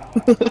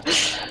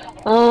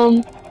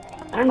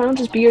 I don't know,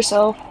 just be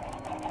yourself.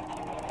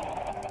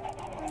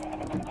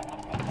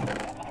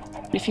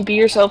 If you be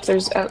yourself,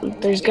 there's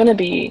gonna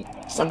be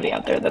somebody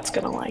out there that's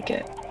gonna like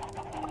it.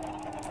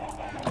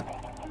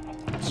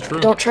 It's true.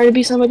 Don't try to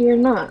be somebody you're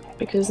not,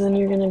 because then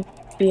you're gonna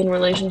be in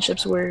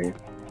relationships where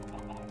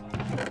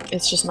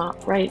it's just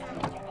not right.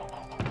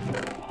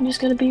 You just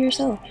gotta be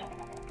yourself.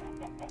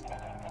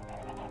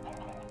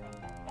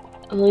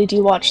 Lily, do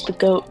you watch the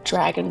GOAT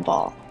Dragon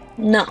Ball?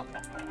 No,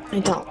 I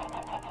don't.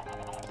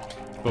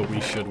 But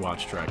we should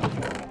watch Dragon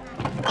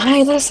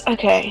Ball.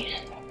 Okay.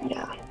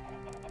 Yeah.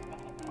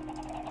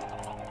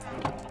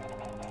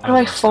 How do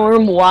I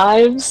farm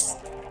wives?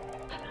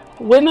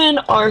 Women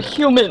are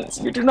humans.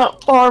 You do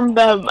not farm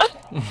them.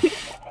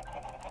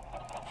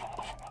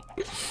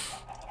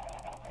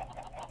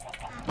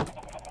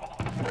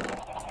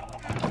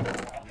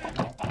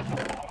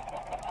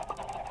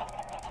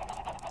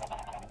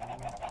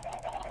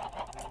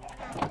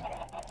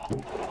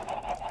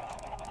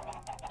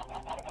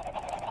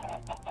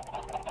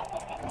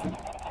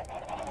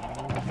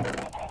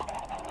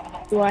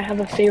 Do I have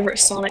a favorite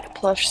Sonic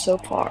plush so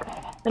far?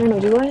 I don't know,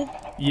 do I?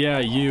 Yeah,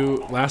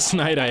 last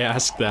night I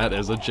asked that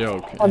as a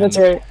joke. Oh, that's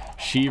right.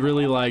 She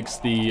really likes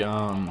the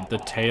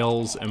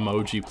Tails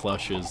emoji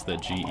plushes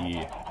that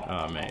GE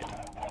made.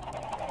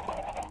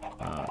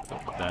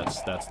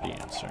 That's the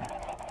answer.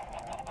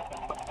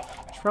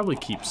 Should probably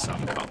keep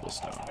some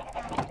cobblestone.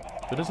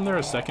 But isn't there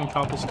a second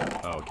cobblestone?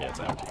 Oh, okay, it's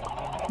empty.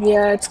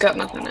 Yeah, it's got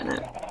nothing in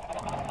it.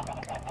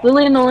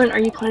 Lily and Nolan, are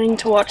you planning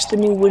to watch the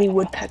new Woody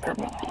Woodpecker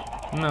movie?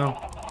 No.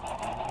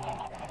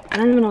 I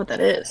don't even know what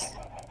that is.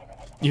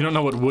 You don't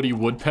know what Woody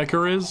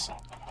Woodpecker is?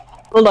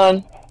 Hold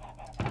on.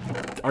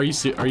 Are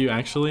you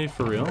actually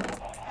for real?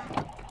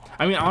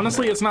 I mean,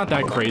 honestly, it's not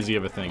that crazy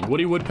of a thing.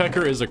 Woody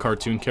Woodpecker is a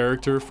cartoon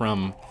character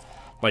from,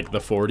 like, the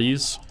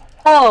 40s.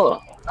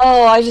 Oh,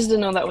 I just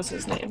didn't know that was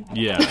his name.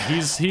 Yeah,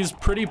 he's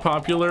pretty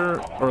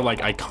popular, or, like,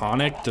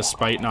 iconic,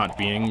 despite not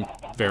being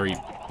very,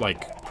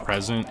 like,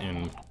 present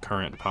in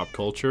current pop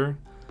culture.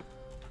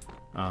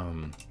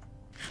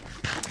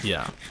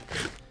 Yeah.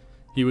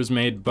 He was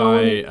made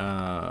by,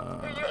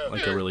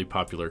 like, a really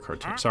popular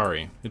cartoon.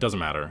 Sorry, it doesn't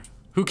matter.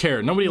 Who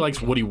cares? Nobody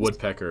likes Woody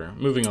Woodpecker.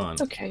 Moving on.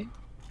 It's okay.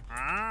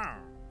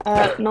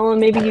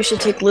 Nolan, maybe you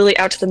should take Lily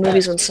out to the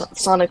movies when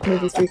Sonic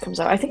Movie 3 comes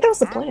out. I think that was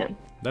the plan.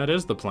 That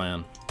is the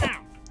plan.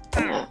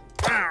 Yeah.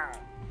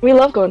 We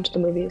love going to the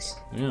movies.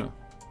 Yeah.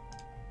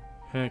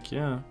 Heck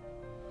yeah.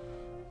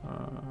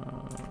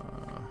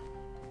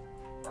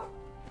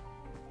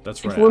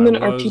 That's right. If women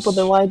are people,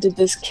 then why did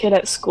this kid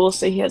at school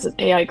say he has an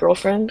AI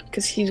girlfriend?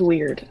 Because he's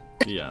weird.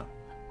 Yeah.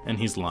 And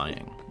he's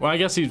lying. Well, I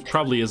guess he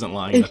probably isn't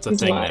lying. That's a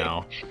thing lying.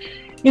 now.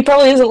 He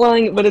probably isn't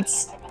lying, but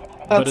it's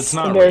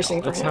not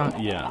embarrassing real. for him.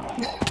 Not, yeah.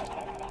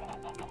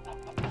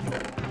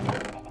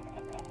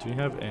 Do we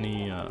have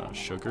any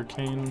sugar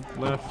cane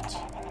left?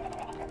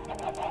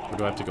 Or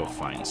do I have to go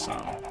find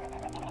some?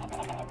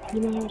 You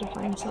know how to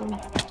find some.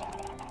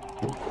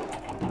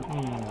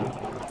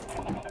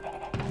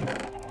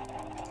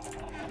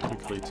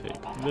 Quickly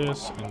take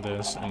this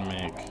and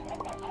make...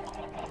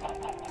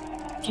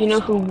 Do you know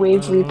who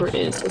Wave Reaper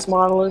is? His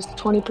model is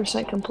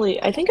 20% complete.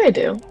 I think I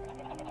do.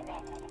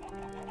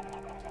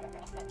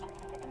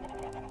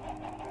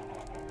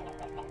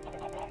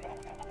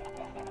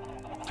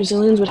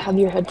 Brazilians would have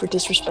your head for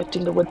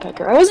disrespecting the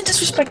woodpecker. I wasn't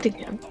disrespecting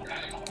him.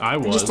 I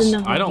was. just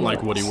didn't know I don't who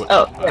like he Woody was.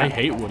 Woodpecker. Oh, yeah. I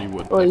hate Woody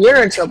Woodpecker. Well,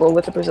 you're in trouble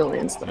with the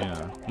Brazilians, though.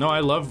 Yeah. No, I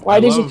love... Why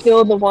did you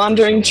kill the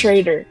wandering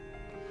Brazilians. trader?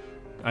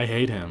 I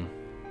hate him.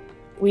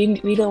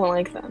 We don't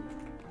like them.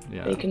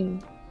 Yeah. They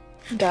can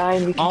die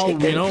and we can take Oh,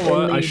 their you know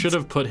what? I leads. should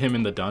have put him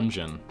in the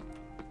dungeon.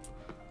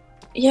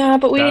 Yeah,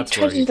 but we That's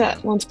tried where to do he that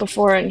came. once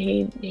before and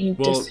he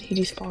Well-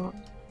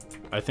 despawned.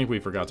 I think we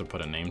forgot to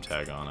put a name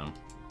tag on him.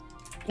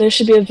 There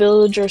should be a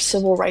villager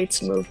civil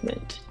rights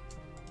movement.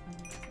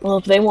 Well,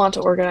 if they want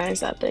to organize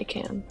that, they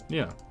can.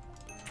 Yeah.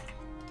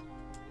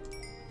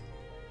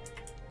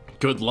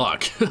 Good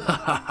luck.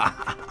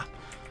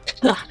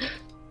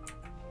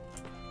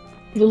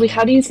 Lily,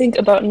 how do you think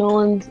about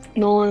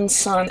Nolan's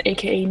son,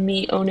 aka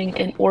me, owning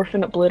an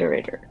orphan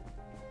obliterator?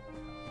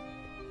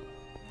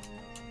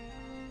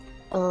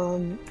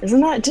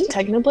 Didn't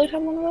Technoblade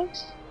have one of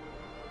those?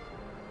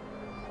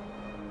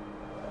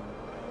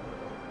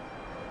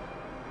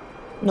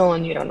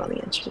 Nolan, you don't know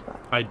the answer to that.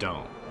 I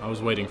don't. I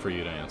was waiting for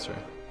you to answer.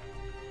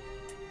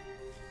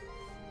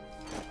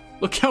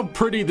 Look how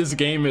pretty this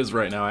game is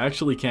right now. I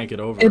actually can't get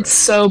over It's it.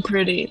 so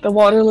pretty. The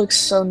water looks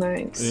so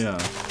nice. Yeah,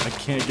 I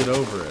can't get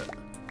over it.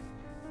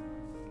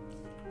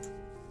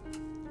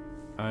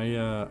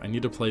 I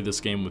need to play this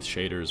game with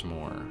shaders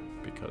more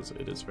because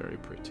it is very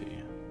pretty.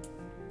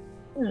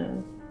 Yeah.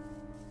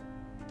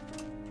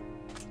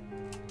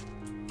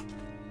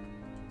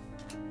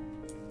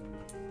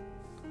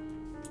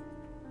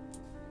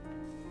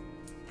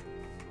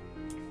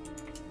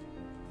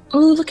 Oh,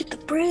 look at the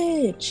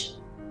bridge!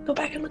 Go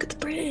back and look at the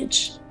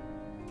bridge.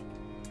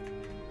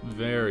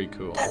 Very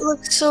cool. That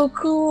looks so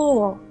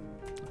cool.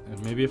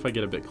 And maybe if I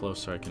get a bit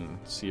closer, I can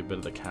see a bit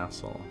of the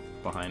castle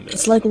behind it.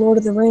 It's like Lord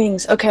of the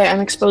Rings. Okay,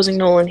 I'm exposing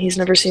Nolan. He's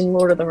never seen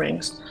Lord of the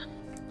Rings.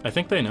 I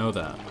think they know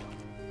that.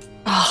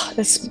 Ah,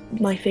 that's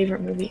my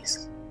favorite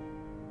movies.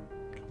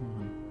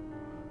 Come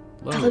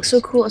on. That looks so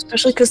cool,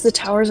 especially because the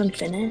tower's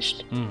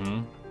unfinished.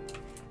 Mm-hmm.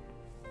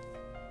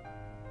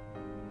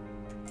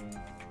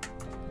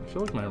 I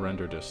feel like my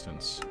render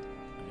distance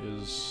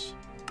is...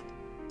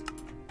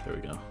 There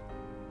we go.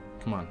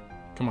 Come on.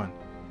 Come on.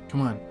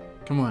 Come on.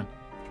 Come on.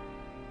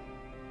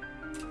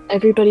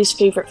 Everybody's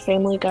favorite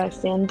Family Guy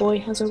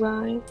fanboy has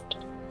arrived.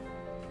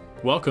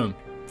 Welcome.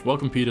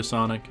 Welcome, Peter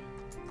Sonic.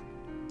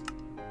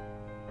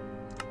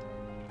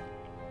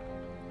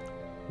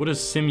 What is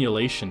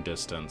simulation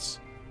distance?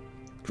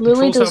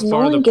 Lily, Controls does how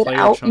far Nolan the get player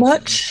out chunks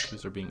much?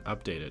 and are being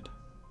updated.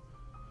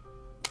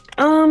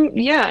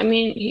 Yeah, I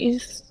mean,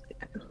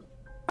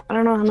 I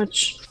don't know how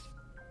much...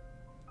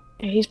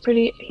 He's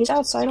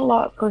outside a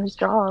lot for his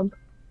job.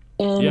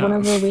 And Yeah.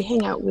 whenever we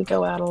hang out, we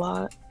go out a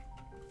lot.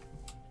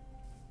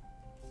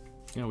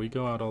 Yeah, we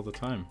go out all the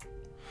time.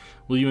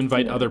 Will you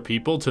invite other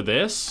people to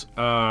this?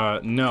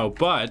 No,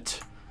 but...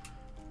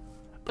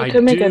 We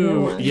could make a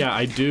new one. Yeah,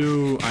 I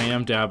do. I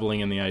am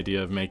dabbling in the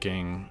idea of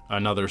making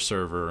another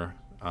server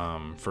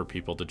for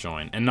people to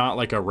join. And not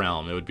like a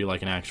realm. It would be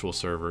like an actual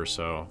server,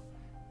 so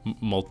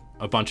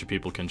a bunch of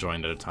people can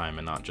join at a time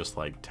and not just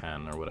like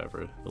 10 or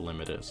whatever the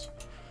limit is.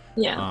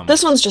 Yeah,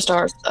 this one's just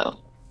ours, though.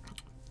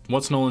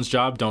 What's Nolan's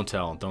job? Don't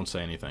tell. Don't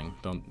say anything.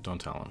 Don't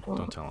tell him. Oh.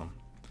 Don't tell him.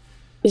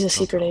 He's a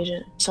secret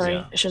agent. Sorry,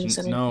 Yeah. I shouldn't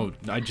have said anything.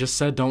 No, I just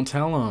said don't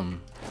tell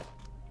him.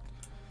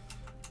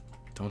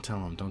 Don't tell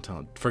him. Don't tell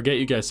him. Forget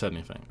you guys said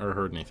anything or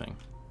heard anything.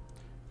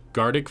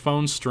 Gardic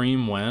phone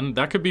stream when?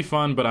 That could be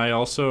fun, but I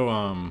also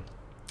I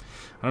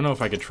don't know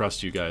if I could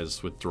trust you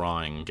guys with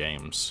drawing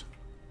games.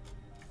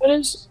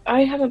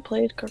 I haven't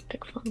played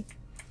Gartic Phone.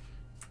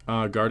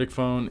 Gardic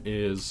phone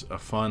is a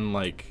fun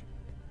like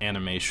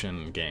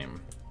animation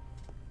game.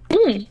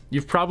 Mm.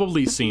 You've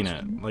probably seen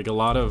it. Like a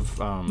lot of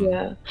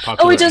Yeah. popular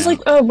Oh, it does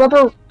like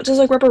Rubber. Does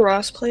like Rubber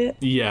Ross play it?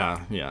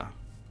 Yeah, yeah.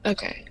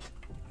 Okay.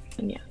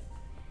 Yeah.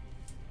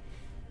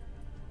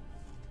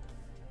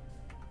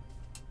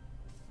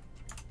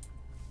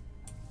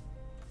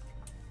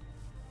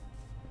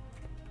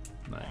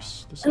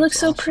 Nice. This It looks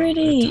so awesome.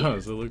 pretty. It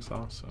does. It looks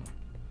awesome.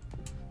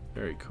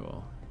 Very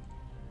cool.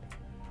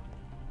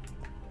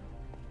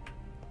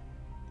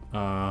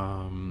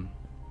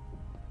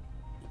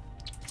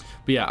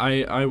 But yeah,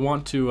 I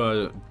want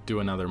to do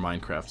another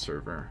Minecraft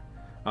server.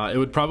 It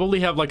would probably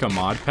have like a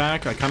mod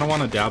pack. I kind of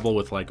want to dabble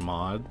with like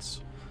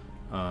mods,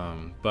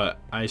 but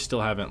I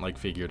still haven't like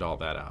figured all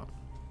that out.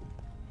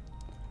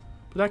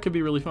 But that could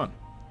be really fun.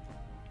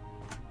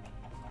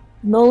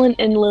 Nolan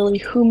and Lily,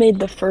 who made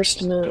the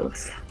first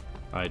move?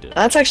 I did.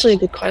 That's actually a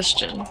good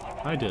question.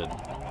 I did.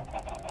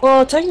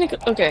 Well,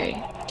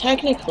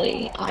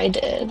 technically, I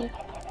did.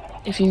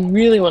 If you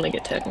really want to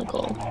get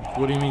technical.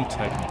 What do you mean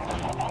technically?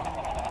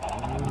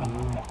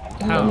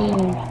 I How?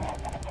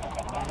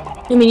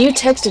 mean, you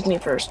texted me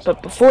first,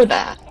 but before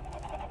that.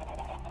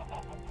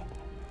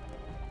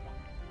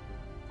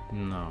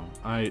 No,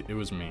 it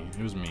was me.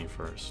 It was me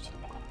first.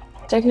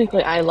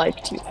 Technically, I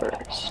liked you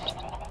first.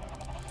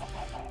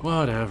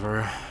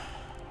 Whatever.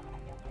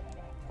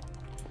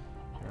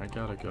 Here, I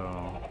gotta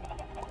go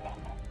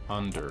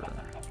under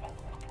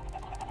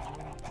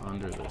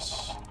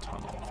this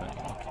tunnel thing.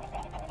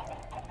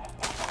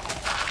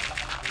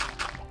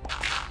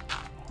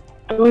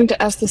 I'm going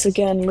to ask this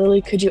again.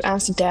 Lily, could you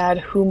ask Dad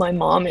who my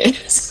mom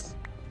is?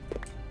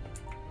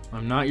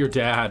 I'm not your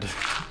dad.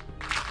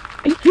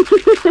 I'm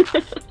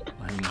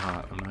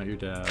not your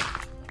dad.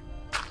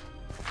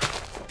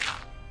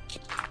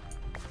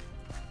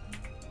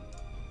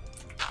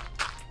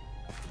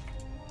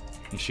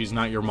 And she's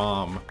not your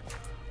mom.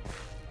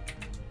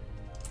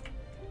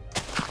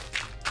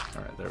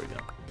 Alright, there we go.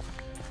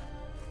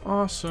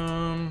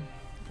 Awesome.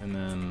 And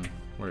then,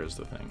 where is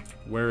the thing?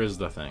 Where is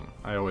the thing?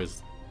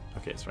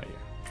 Okay, it's right here.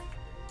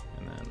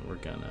 And then we're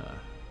gonna...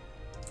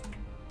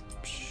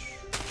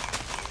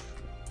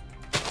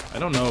 I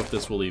don't know if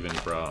this will even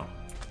grow.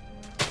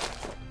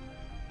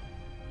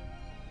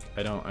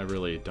 I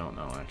really don't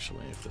know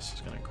actually if this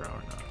is gonna grow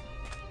or not.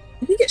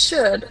 I think it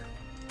should.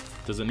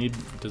 Does it need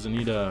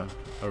a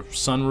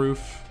sunroof?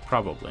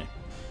 Probably.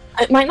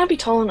 It might not be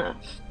tall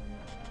enough.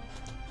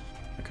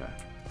 Okay.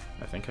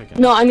 I think I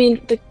can. No, I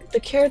mean, the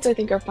carrots I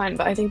think are fine,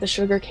 but I think the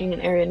sugarcane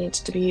area needs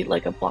to be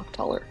like a block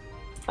taller.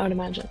 I would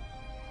imagine.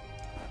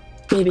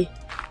 Maybe.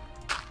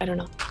 I don't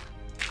know.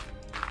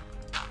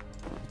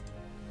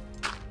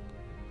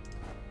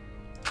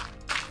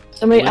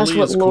 Somebody asked Lily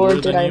what is lore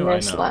cooler did than I you? I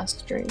miss know. last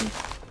stream.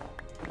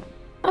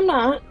 I'm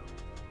not.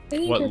 I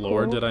think What you're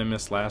lore cool. did I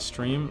miss last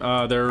stream?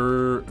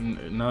 No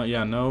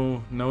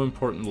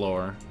important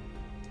lore.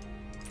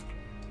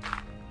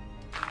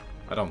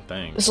 I don't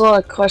think. There's a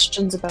lot of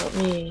questions about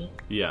me.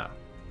 Yeah.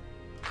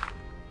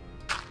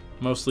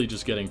 Mostly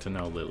just getting to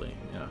know Lily.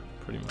 Yeah,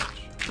 pretty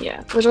much.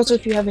 Yeah, but also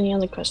if you have any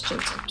other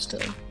questions, I'm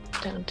still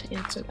down to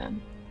answer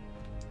them.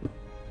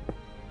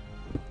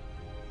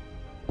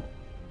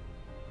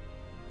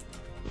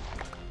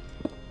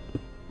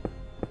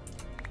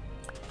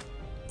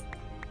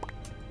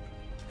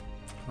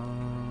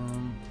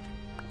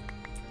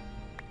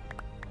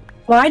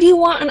 Why do you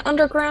want an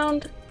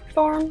underground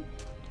farm?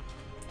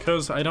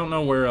 Because I don't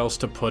know where else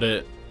to put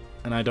it,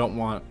 and I don't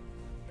want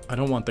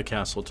the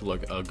castle to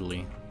look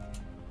ugly.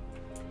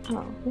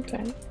 Oh,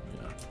 okay.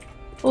 Yeah.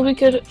 Well, we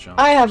could.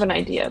 I have an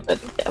idea, but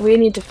we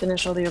need to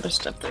finish all the other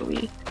stuff that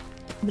we've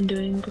been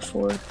doing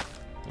before.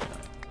 Yeah.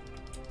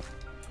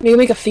 We can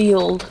make a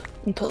field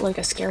and put like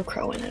a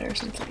scarecrow in it or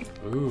something.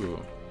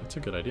 Ooh, that's a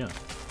good idea.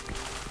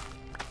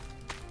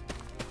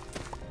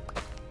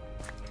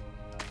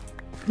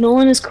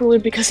 Nolan is cooler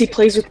because he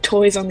plays with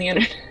toys on the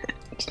internet.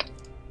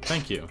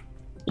 Thank you.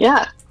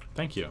 Yeah.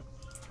 Thank you.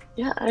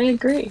 Yeah, I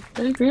agree.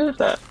 I agree with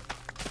that.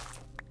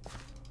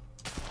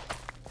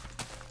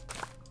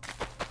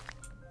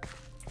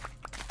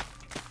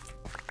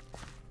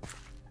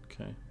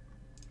 Okay.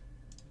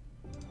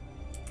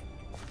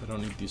 I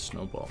don't need these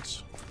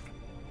snowballs.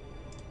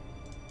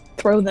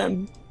 Throw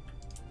them.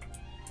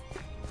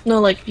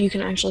 No, like, you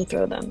can actually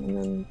throw them, and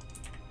then...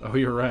 Oh,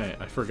 you're right.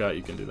 I forgot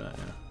you can do that,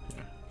 yeah.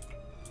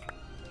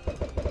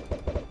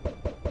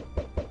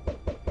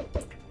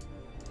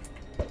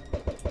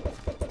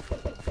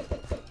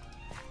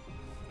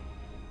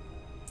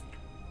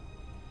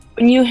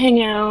 When you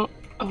hang out...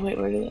 Oh wait,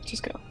 where did that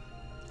just go?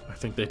 I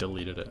think they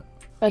deleted it.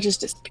 That just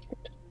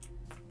disappeared.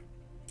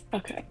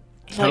 Okay.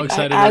 How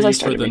excited are you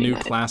for the new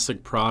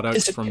classic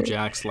products from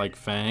Jack's Like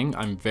Fang?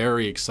 I'm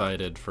very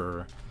excited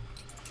for...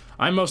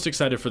 I'm most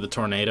excited for the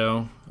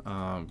tornado,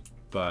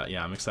 but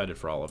yeah, I'm excited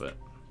for all of it.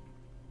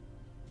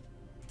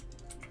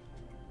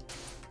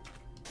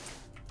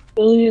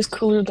 Lily is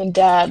cooler than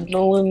Dad.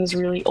 Nolan is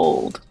really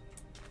old.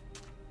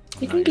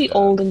 You can be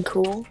old and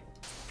cool.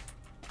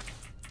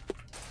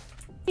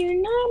 You're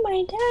not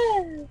my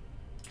dad.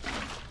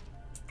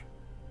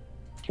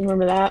 Do you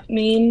remember that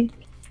meme?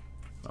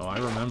 Oh, I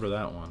remember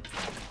that one.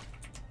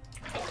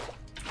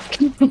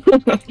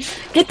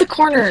 Hit the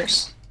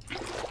corners!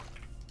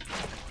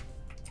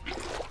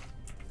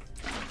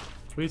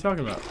 What are you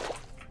talking about?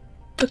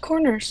 The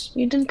corners.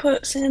 You didn't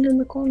put sand in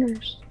the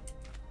corners.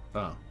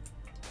 Oh.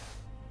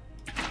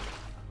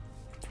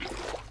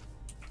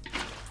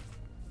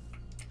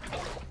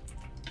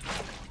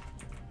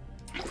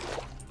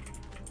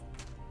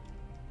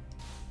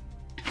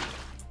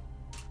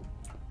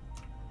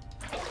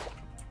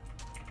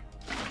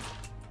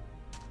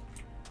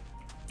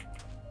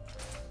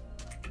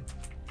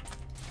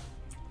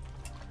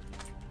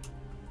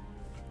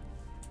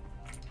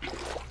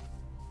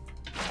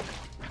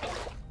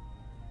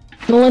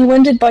 Nolan,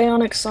 when did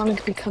Bionic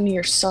Sonic become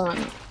your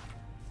son?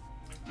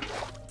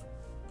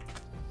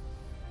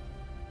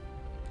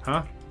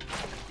 Huh?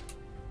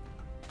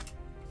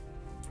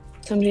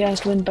 Somebody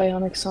asked when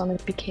Bionic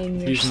Sonic became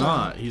your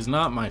son. He's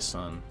not my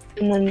son.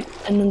 And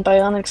then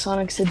Bionic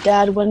Sonic said,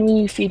 Dad, when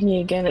will you feed me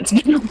again? It's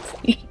been a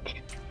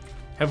week.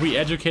 Have we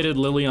educated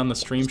Lily on the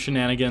stream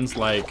shenanigans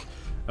like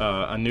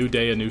a new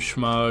day, a new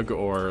schmug,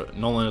 or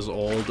Nolan is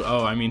old?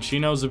 Oh, I mean, she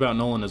knows about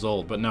Nolan is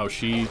old, but no,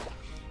 she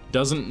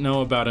doesn't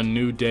know about a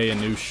new day, a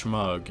new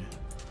schmug.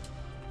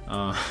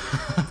 I've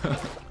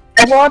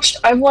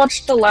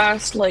watched the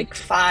last like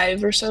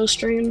 5 or so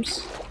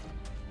streams.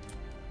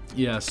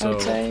 Yeah, so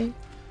I'd say.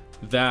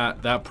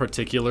 that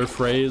particular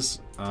phrase,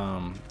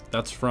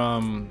 that's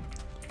from.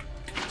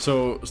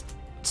 So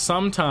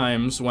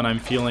sometimes when I'm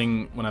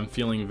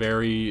feeling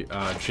very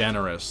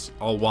generous,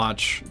 I'll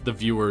watch the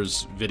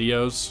viewers'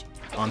 videos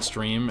on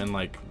stream and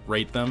like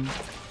rate them.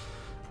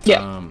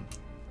 Yeah.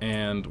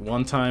 And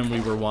one time we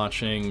were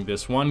watching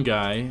this one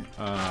guy,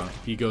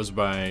 he goes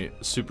by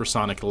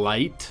Supersonic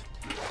Light,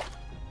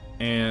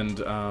 and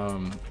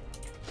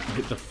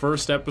the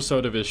first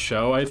episode of his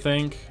show, I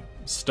think,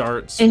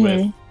 starts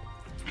with,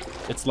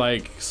 it's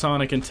like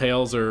Sonic and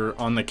Tails are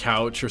on the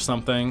couch or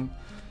something,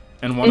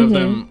 and one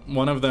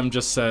of them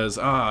just says,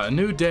 a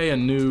new day, a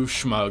new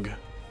schmug,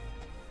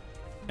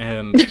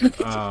 and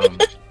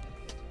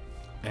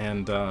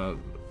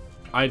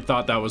I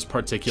thought that was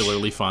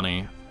particularly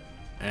funny.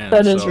 And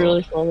that is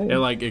really funny.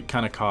 It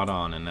kind of caught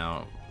on, and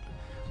now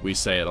we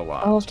say it a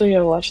lot. I'll have to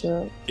go watch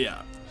that.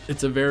 Yeah,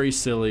 it's a very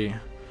silly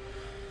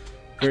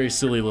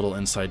little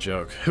inside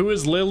joke. Who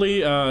is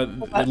Lily?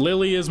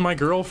 Lily is my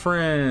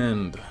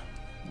girlfriend.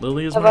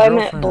 Lily is my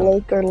girlfriend. Have I met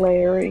Blake or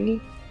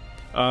Larry?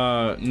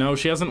 No,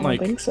 she hasn't I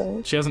don't think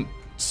so. She hasn't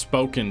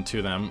spoken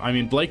to them. I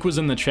mean, Blake was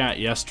in the chat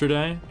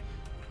yesterday.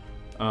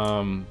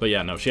 But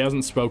yeah, no, she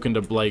hasn't spoken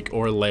to Blake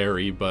or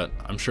Larry, but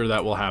I'm sure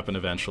that will happen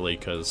eventually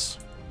because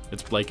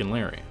it's Blake and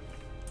Larry.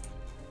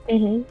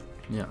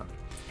 Yeah.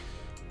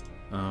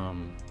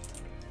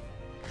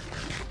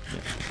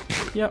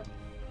 Yep.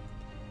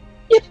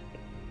 Yep.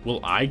 Will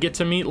I get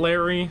to meet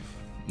Larry?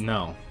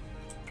 No.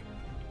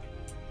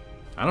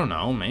 I don't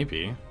know,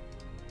 maybe.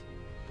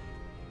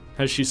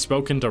 Has she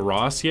spoken to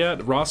Ross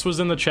yet? Ross was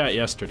in the chat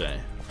yesterday.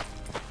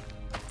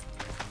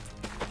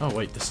 Oh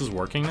wait, this is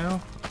working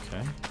now?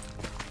 Okay.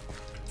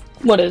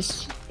 What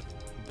is?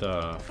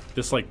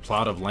 This like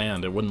plot of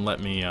land, it wouldn't let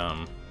me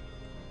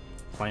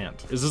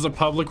plant. Is this a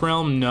public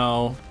realm?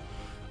 No.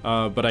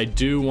 But I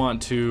do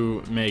want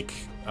to make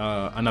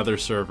another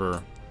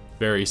server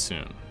very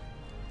soon.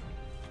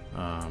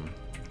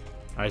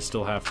 I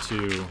still have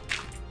to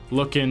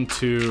look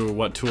into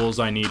what tools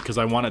I need because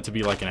I want it to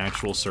be like an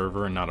actual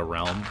server and not a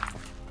realm.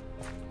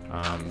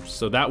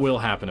 So that will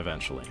happen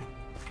eventually.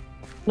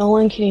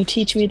 Nolan, can you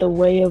teach me the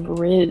way of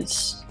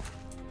Riz?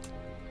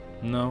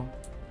 No.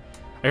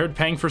 I heard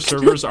paying for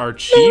servers are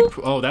cheap.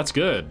 Oh, that's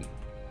good.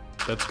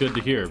 That's good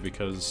to hear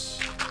because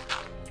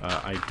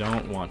I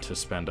don't want to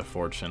spend a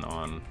fortune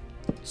on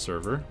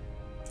server.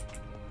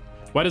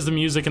 Why does the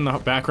music in the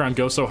background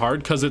go so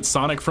hard? Because it's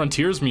Sonic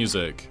Frontiers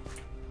music.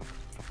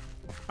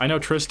 I know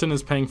Tristan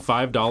is paying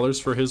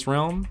 $5 for his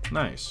realm.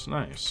 Nice,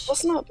 nice.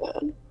 That's not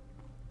bad.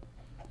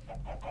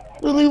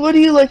 Lily, what do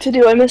you like to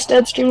do? I missed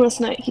Dad's stream last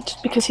night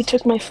because he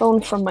took my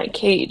phone from my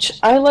cage.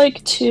 I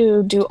like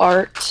to do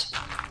art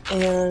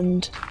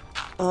and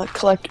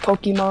collect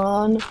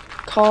Pokemon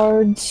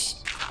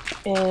cards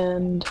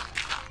and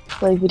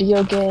play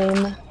video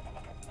game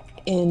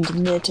and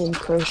knit and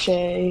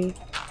crochet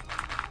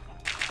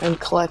and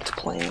collect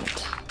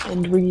plant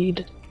and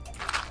read.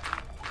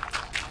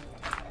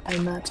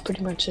 And that's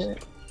pretty much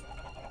it.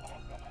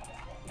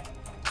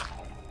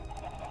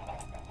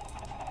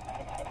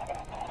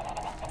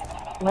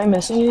 Am I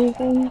missing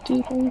anything, do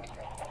you think?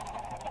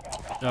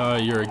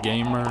 You're a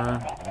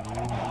gamer.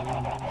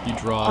 You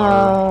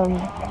draw.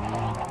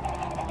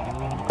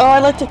 Oh, I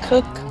like to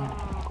cook.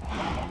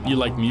 You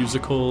like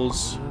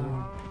musicals.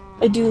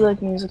 I do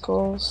like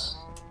musicals.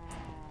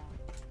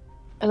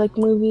 I like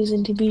movies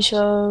and TV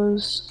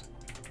shows.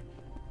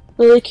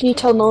 Lily, can you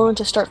tell Nolan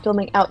to start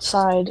filming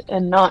outside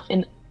and not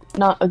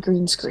a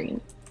green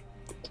screen?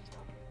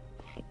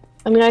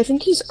 I mean, I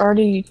think he's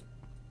already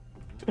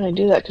gonna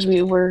do that because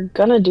we were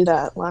gonna do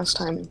that last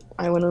time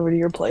I went over to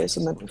your place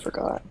and then we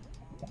forgot.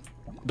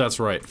 That's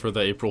right, for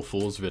the April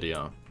Fool's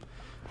video.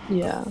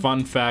 Yeah.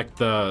 Fun fact,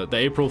 the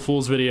April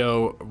Fool's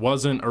video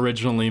wasn't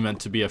originally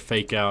meant to be a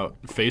fake out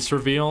face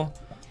reveal.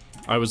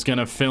 I was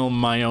gonna film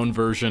my own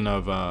version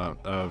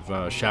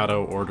of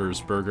Shadow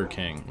Order's Burger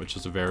King, which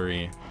is a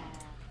very...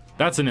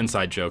 That's an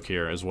inside joke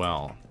here as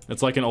well.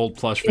 It's like an old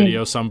plush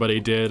video somebody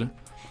did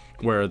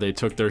where they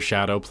took their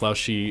Shadow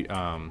plushie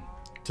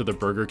to the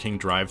Burger King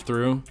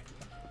drive-thru.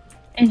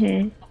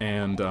 And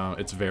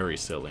it's very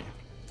silly.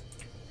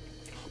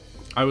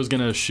 I was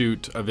gonna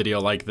shoot a video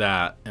like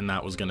that, and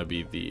that was gonna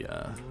be the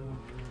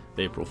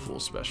April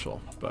Fool's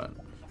special, but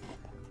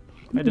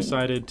I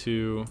decided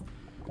to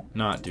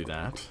not do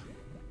that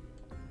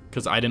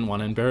because I didn't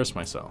want to embarrass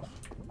myself.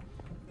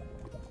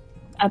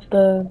 At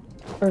the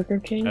Burger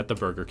King? At the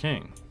Burger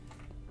King.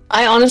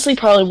 I honestly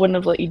probably wouldn't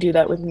have let you do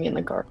that with me in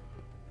the car.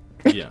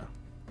 Yeah.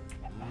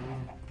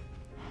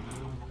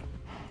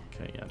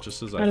 Okay, yeah,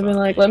 just as I I'd have been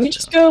like, let me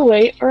just go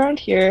wait around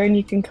here, and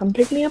you can come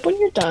pick me up when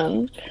you're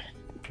done.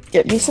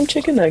 Get me some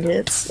chicken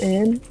nuggets,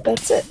 and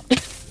that's it.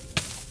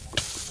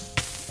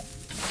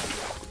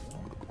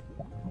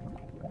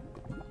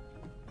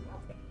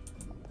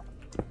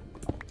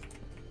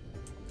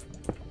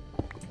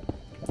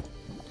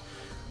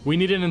 We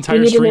need an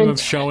entire stream of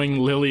showing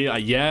Lily.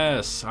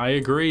 Yes, I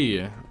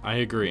agree. I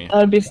agree.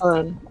 That'd be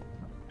fun.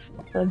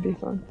 That'd be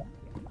fun.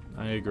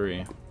 I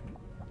agree.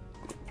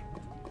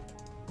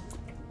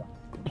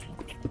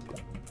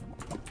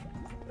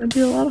 That'd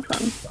be a lot of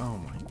fun. Oh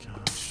my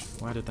gosh.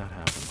 Why did that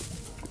happen?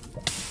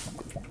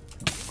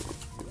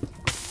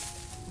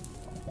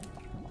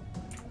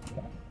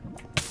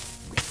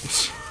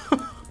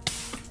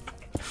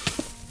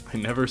 I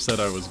never said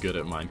I was good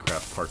at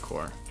Minecraft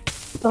parkour.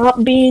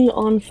 Stop being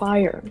on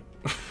fire.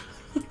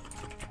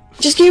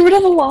 Just get rid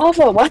of the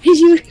lava. Why did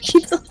you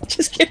keep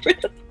just get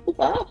rid of the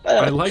lava?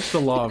 I like the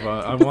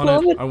lava.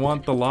 I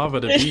want the lava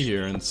to be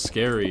here and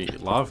scary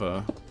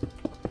lava.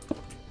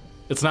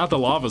 It's not the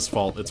lava's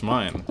fault, it's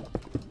mine.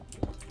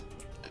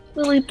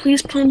 Lily,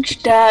 please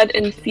punch Dad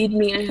and feed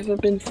me. I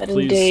haven't been fed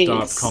in days.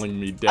 Please stop calling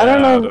me Dad.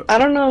 I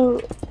don't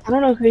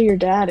know who your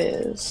dad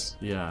is.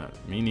 Yeah,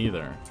 me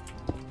neither.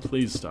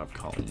 Please stop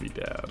calling me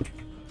Dad.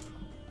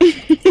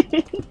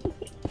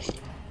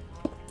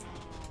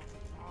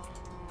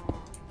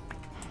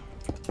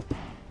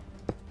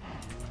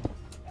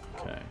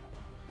 Okay.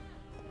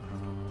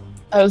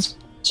 That was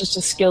just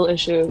a skill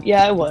issue.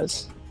 Yeah, it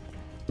was.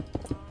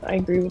 I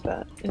agree with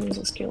that. It was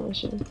a skill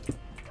issue.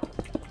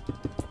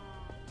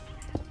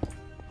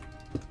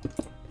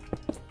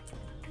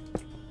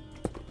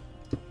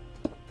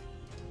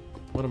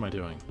 What am I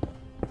doing?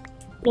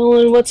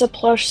 Nolan, what's a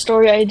plush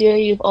story idea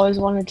you've always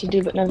wanted to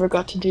do but never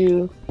got to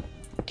do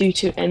due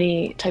to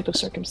any type of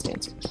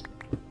circumstances?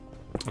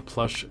 A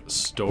plush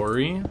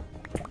story?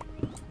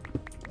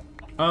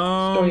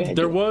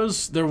 There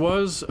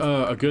was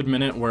a good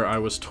minute where I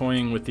was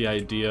toying with the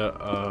idea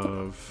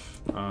of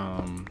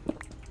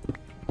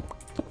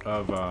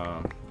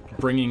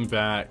bringing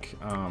back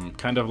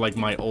kind of like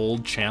my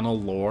old channel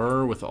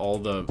lore with all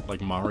the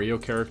like Mario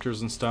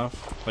characters and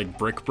stuff, like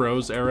Brick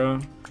Bros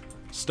era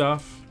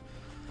stuff.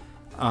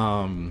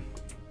 But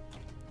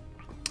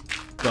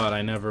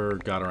I never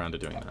got around to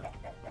doing that.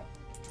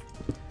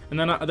 And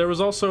then there was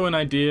also an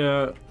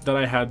idea that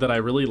I had that I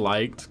really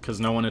liked, because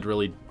no one had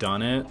really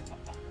done it,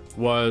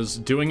 was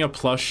doing a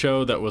plus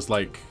show that was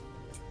like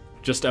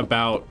just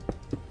about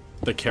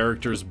the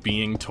characters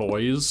being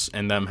toys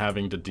and them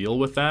having to deal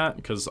with that,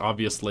 because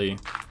obviously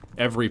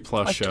every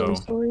plus like show... Toy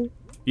Story?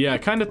 Yeah,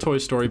 kind of Toy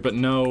Story, but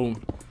no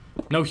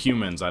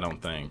humans, I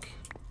don't think.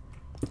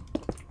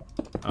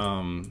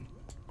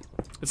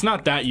 It's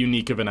not that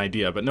unique of an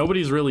idea, but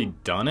nobody's really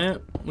done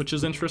it, which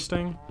is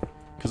interesting,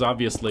 because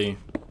obviously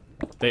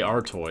they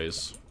are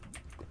toys.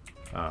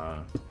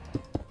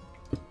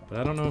 But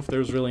I don't know if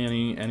there's really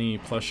any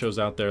plus shows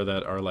out there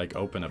that are like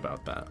open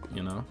about that,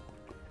 you know?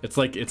 It's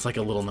like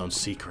a little known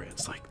secret.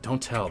 It's like,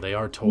 don't tell, they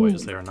are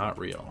toys, they are not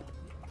real.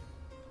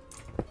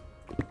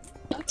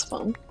 That's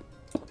fun.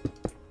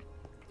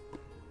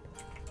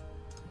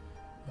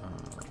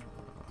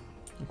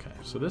 Okay,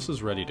 so this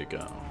is ready to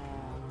go.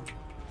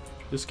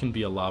 This can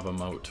be a lava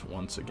moat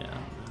once again.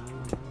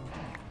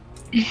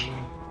 I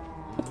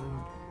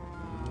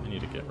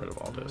need to get rid of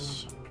all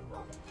this.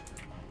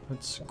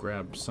 Let's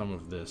grab some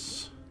of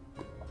this.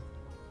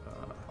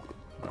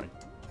 Alright.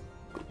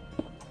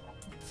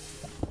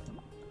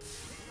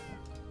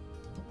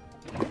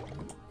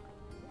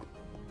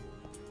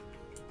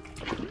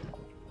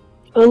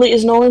 Lily,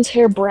 is Nolan's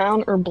hair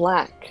brown or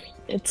black?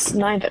 It's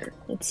neither.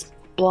 It's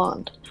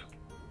blonde.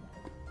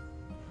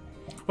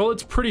 Well,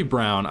 it's pretty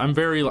brown.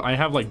 I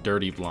have like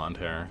dirty blonde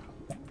hair.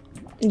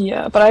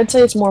 Yeah, but I'd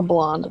say it's more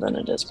blonde than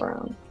it is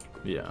brown.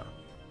 Yeah.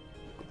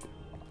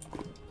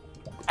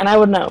 And I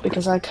would know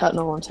because I cut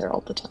Nolan's hair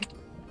all the time.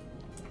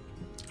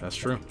 That's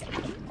true.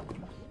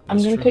 I'm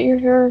gonna cut your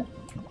hair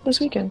this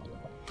weekend.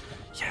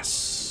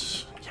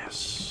 Yes.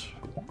 Yes.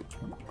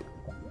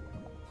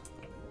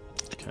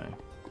 Okay.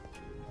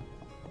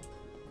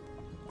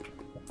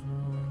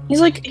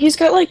 He's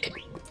got like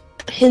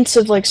hints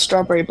of like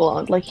strawberry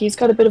blonde. Like he's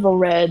got a bit of a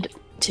red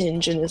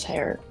tinge in his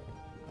hair.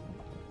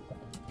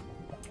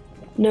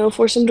 No,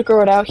 force him to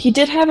grow it out. He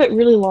did have it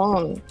really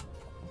long.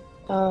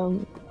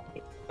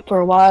 For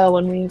a while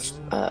when we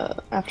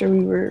after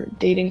we were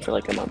dating for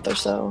like a month or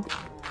so.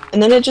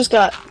 And then it just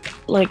got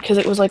like, because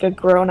it was like a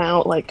grown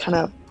out like kind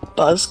of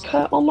buzz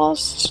cut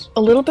almost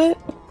a little bit.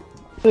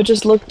 It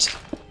just looked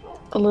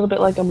a little bit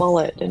like a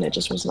mullet and it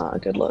just was not a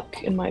good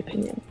look in my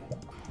opinion.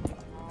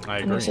 I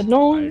agree. And I said,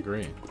 no, I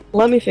agree.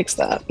 Let me fix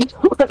that.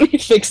 Let me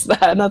fix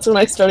that. And that's when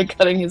I started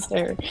cutting his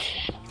hair.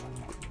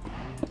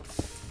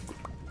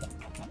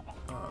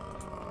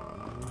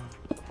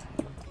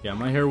 Yeah,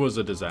 my hair was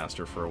a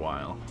disaster for a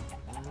while.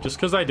 Just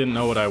because I didn't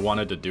know what I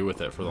wanted to do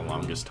with it for the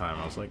longest time.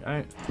 I was like,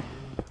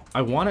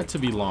 I want it to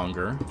be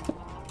longer,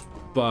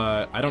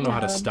 but I don't know how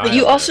to style it. But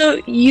you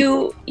also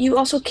you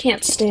also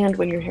can't stand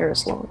when your hair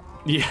is long.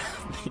 Yeah,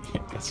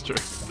 that's true.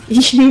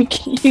 You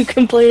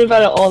complain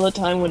about it all the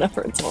time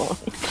whenever it's long.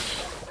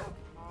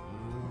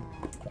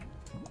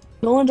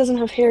 Nolan doesn't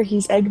have hair,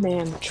 he's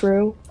Eggman,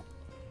 true?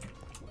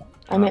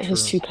 I meant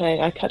his toupee,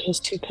 I cut his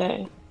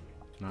toupee.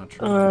 Not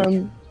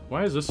true.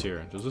 Why is this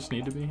here? Does this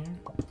need to be here?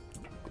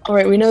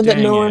 Alright, we know that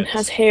Nolan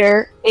has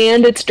hair,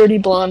 and it's dirty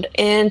blonde,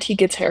 and he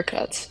gets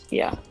haircuts.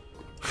 Yeah.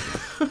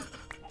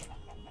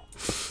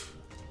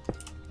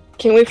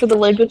 Can't wait for the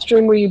LEGO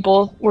stream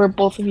where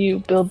both of you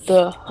build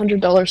the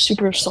 $100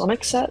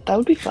 Supersonic set. That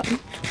would be fun.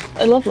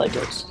 I love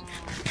Legos.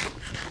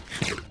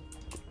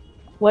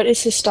 What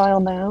is his style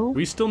now?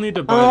 We still need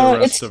to buy the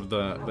rest of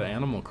the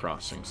Animal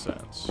Crossing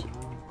sets.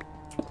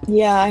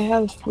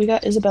 Yeah, we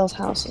got Isabel's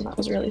house and that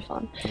was really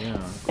fun.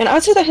 Yeah. And I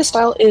would say that his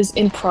style is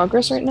in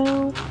progress right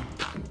now.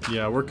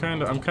 Yeah, we're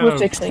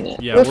fixing it.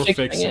 Yeah, we're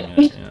fixing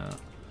it, yeah.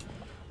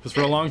 Because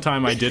for a long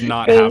time I did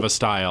not have a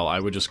style.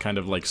 I would just kind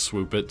of like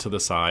swoop it to the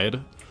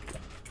side.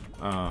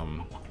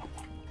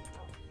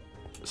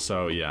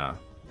 So yeah.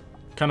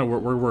 Kind of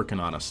we're working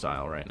on a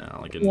style right now,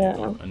 like a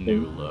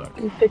new look.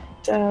 We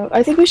picked out,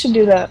 I think we should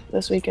do that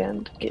this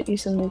weekend. Get you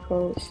some new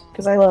clothes.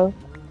 Because I love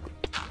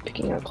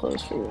picking out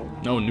clothes for you.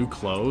 No, new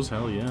clothes?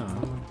 Hell yeah.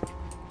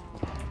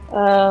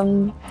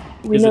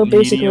 We know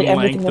basically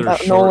everything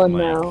about Nolan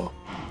now.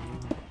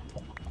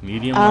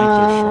 Medium length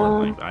or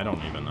short length? I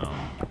don't even know.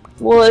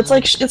 Well, it's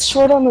like it's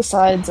short on the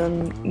sides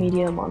and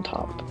medium on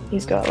top.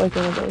 He's got like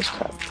one of those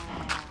cuts.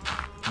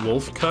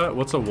 Wolf cut?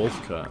 What's a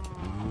wolf cut?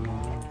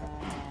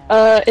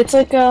 It's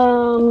like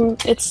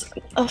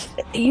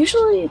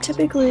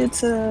typically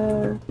it's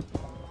a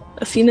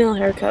female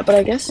haircut, but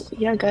I guess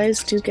yeah,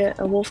 guys do get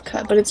a wolf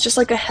cut, but it's just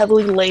like a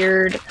heavily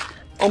layered,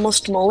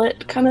 almost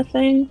mullet kind of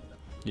thing.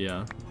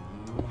 Yeah.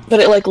 But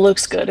it like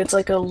looks good. It's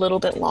like a little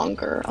bit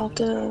longer. I'll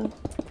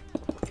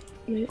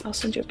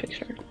send you a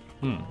picture.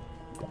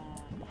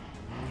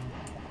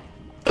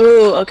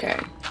 Oh, okay.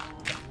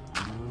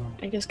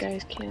 I guess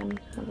guys can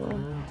have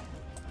a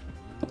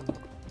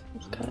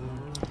cut.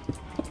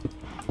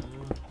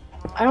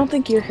 I don't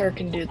think your hair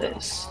can do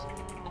this.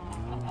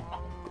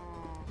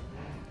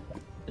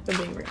 If I'm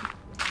being real.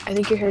 I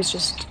think your hair is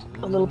just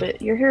a little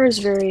bit. Your hair is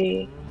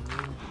very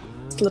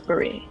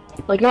slippery.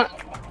 Like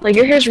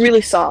your hair is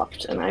really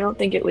soft, and I don't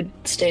think it would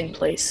stay in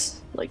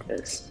place like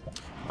this.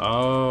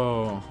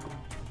 Oh.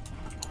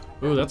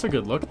 Ooh, that's a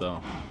good look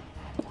though.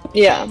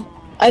 Yeah,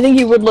 I think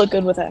you would look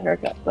good with that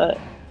haircut, but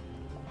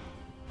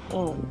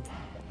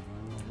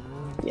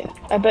yeah,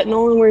 I bet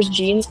Nolan wears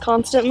jeans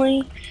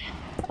constantly.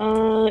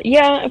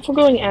 Yeah, if we're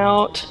going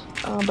out,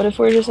 but if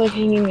we're just like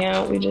hanging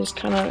out, we just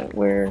kind of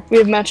we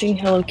have matching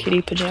Hello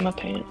Kitty pajama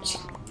pants,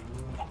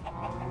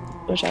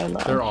 which I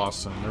love. They're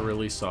awesome. They're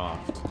really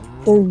soft.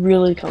 They're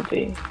really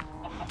comfy.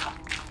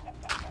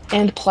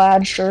 And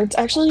plaid shirts.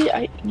 Actually,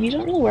 you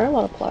don't really wear a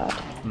lot of plaid.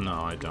 No,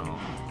 I don't.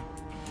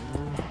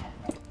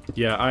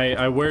 Yeah,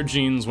 I wear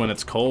jeans when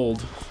it's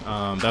cold.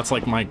 That's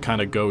like my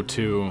kind of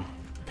go-to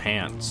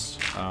pants,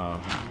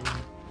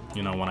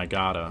 you know, when I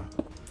gotta.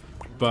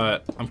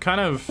 But I'm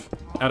kind of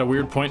at a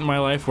weird point in my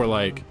life where,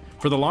 like,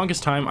 for the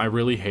longest time, I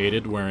really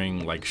hated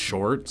wearing, like,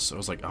 shorts. I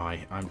was like, oh,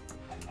 I'm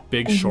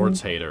big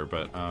shorts hater,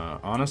 but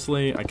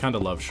honestly, I kind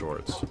of love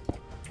shorts.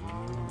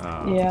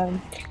 Yeah.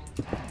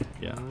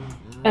 Yeah.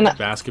 And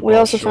basketball we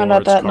also shorts, found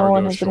out that no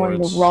one has shorts, been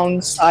wearing the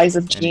wrong size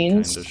of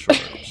jeans. Kind of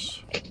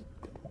shorts.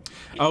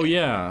 Oh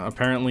yeah,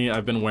 apparently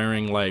I've been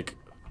wearing like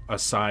a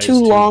size too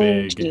long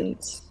big.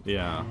 jeans.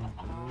 Yeah.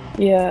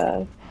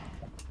 Yeah.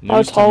 News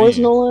How tall is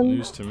Nolan?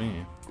 News to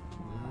me.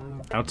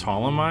 How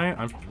tall am I?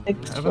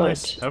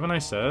 Haven't I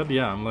said?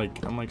 Yeah, I'm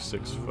like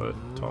 6 foot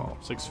tall,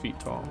 6 feet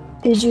tall.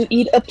 Did you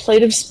eat a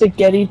plate of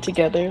spaghetti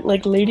together,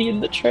 like Lady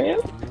and the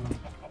Tramp?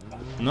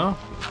 No.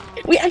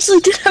 We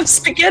actually did have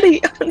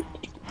spaghetti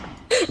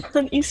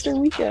on Easter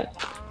weekend.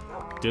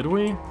 Did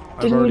we? Did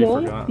I've already we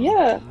not? forgotten.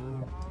 Yeah.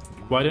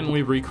 Why didn't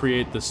we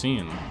recreate the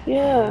scene?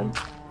 Yeah.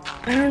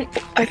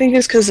 I think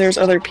it's because there's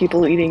other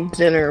people eating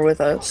dinner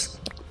with us.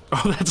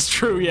 Oh, that's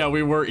true. Yeah,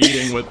 we were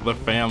eating with the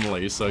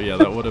family, so yeah,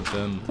 that would have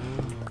been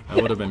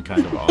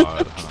kind of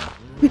odd. Huh?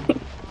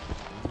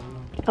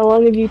 How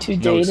long have you two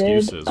dated? No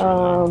excuses,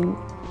 really.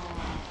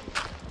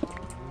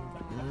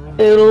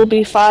 It'll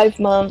be 5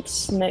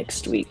 months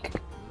next week.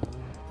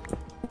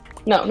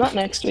 No, not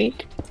next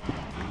week.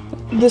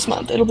 This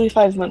month. It'll be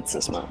 5 months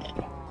this month.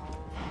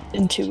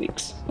 In 2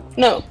 weeks.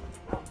 No.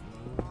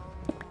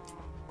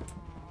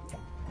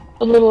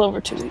 A little over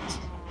 2 weeks.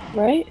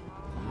 Right?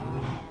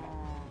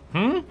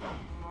 Hmm?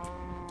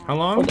 How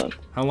long? Hold on.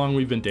 How long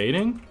we've been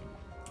dating?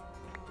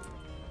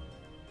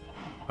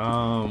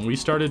 We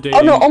started dating.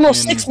 Oh no,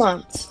 almost 6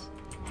 months.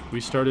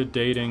 We started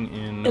dating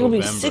in It'll November.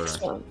 be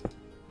 6 months.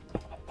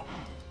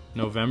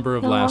 November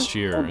of last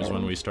year is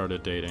when we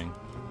started dating.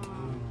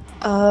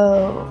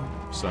 Oh.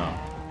 So.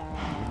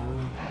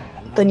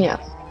 Then yeah,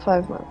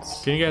 5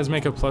 months. Can you guys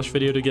make a plush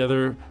video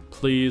together,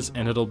 please?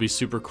 And it'll be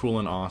super cool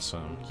and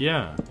awesome.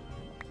 Yeah.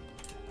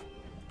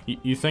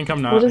 You think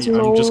I'm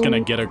just gonna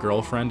get a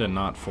girlfriend and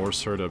not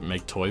force her to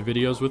make toy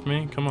videos with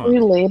me? Come on. Free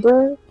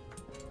labor?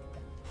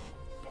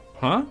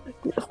 Huh?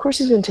 Of course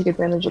he's gonna take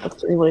advantage of the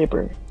free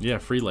labor. Yeah,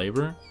 free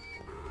labor?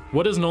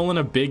 What is Nolan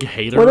a big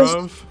hater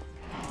of?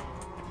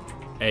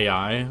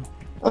 AI?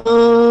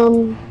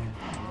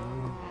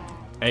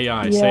 AI,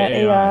 yeah,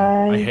 say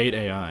AI. I hate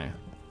AI.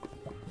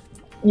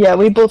 Yeah,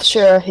 we both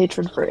share a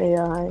hatred for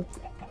AI.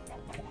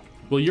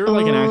 Well, you're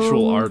like an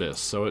actual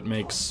artist, so it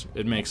makes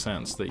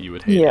sense that you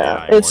would hate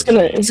AI. Yeah, it's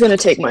gonna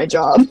take my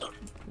job.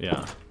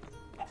 Yeah.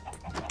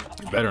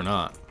 You better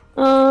not.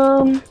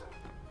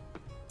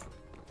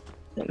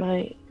 It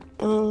might.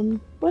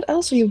 What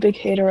else are you a big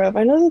hater of?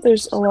 I know that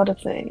there's a lot of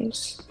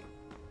things.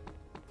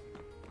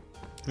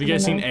 Have you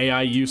guys seen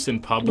AI use in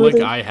public?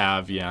 Really? I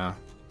have, yeah.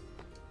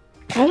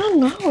 I don't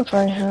know if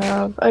I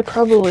have. I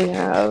probably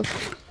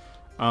have.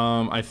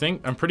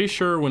 I'm pretty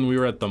sure when we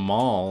were at the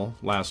mall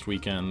last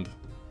weekend,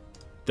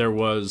 there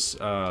was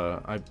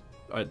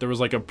there was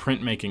like a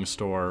printmaking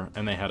store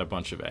and they had a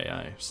bunch of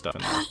AI stuff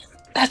in there.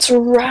 That's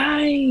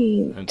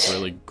right. It's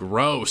really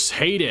gross.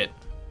 Hate it.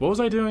 What was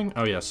I doing?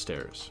 Oh yeah,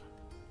 stairs.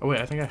 Oh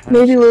wait, I think I had.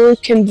 Maybe Lily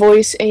can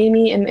voice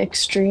Amy in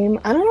Extreme.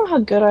 I don't know how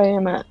good I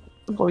am at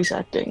voice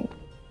acting.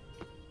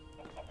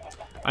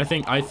 I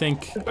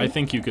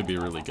think you could be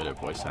really good at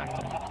voice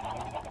acting.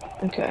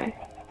 Okay.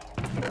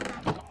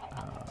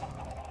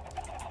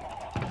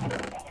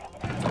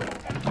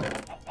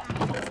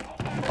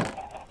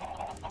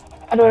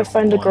 How do I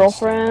find a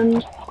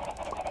girlfriend?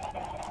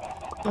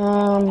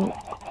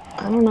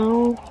 I don't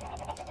know.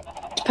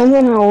 Depends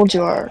on how old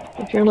you are.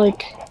 If you're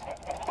like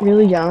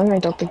really young, I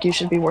don't think you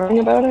should be worrying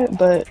about it,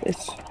 but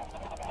if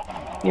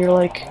you're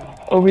like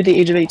over the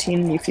age of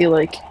 18 and you feel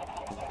like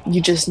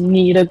you just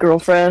need a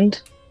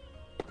girlfriend,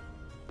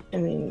 I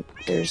mean,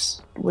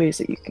 there's ways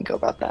that you can go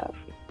about that.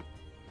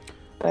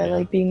 By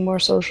like being more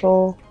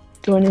social,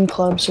 joining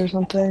clubs or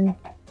something.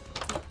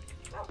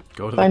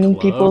 Go to finding the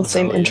club? people with the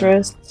same Hell yeah.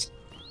 interests.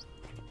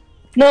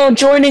 No,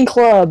 joining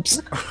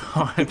clubs!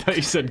 I thought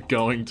you said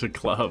going to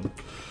club.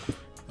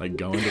 Like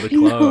going to the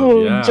club.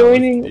 No, yeah.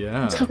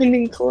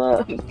 joining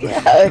club.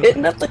 Yeah,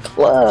 hitting up the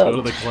club. Go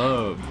to the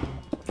club.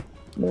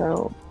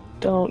 No,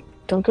 don't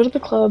go to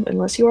the club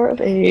unless you are of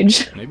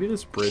age. Maybe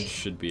this bridge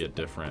should be a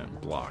different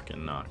block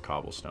and not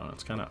cobblestone.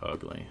 It's kind of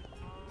ugly.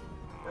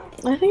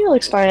 I think it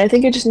looks fine. I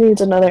think it just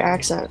needs another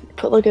accent.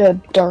 Put like a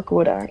dark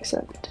wood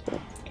accent.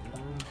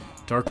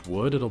 Dark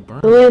wood? It'll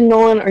burn. Lily and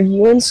Nolan, are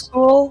you in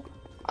school?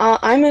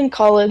 I'm in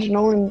college.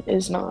 Nolan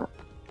is not.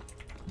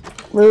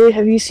 Lily,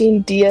 have you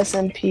seen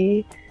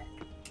DSMP?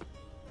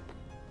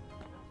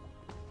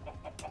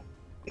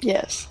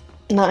 Yes.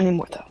 Not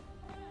anymore, though.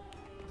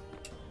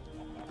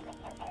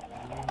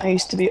 I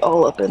used to be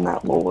all up in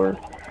that lore.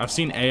 I've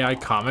seen AI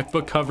comic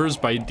book covers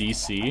by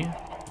DC.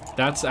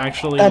 That's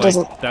actually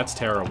that's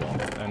terrible,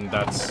 and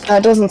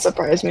that doesn't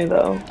surprise me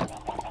though.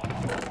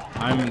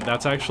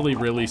 That's actually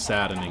really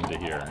saddening to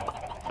hear.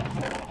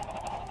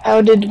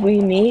 How did we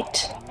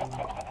meet?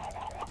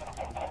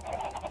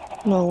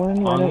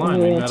 Nolan, online.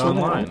 We met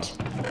online.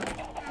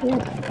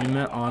 Yeah. We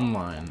met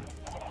online.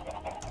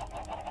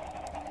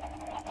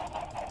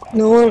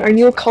 Nolan, are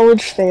you a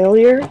college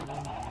failure?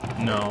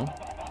 No.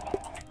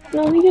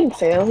 No, he didn't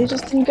fail. He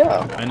just didn't go.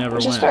 I never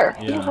went. Which is fair.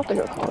 Yeah. You don't have to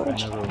go to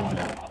college. I never went.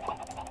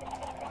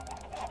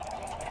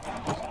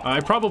 I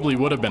probably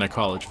would have been a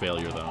college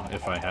failure, though,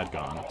 if I had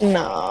gone.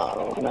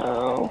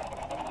 No.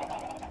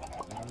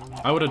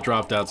 I would have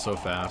dropped out so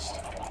fast.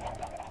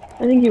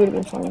 I think you would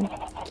have been fine.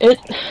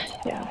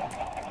 Yeah.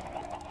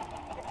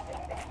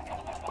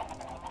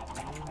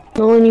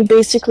 Nolan, you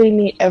basically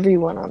meet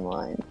everyone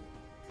online.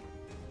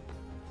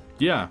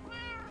 Yeah.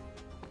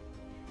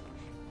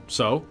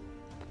 So?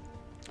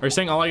 Are you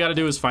saying all I gotta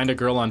do is find a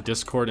girl on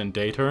Discord and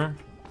date her?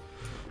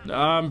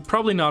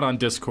 Probably not on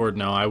Discord,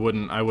 no. I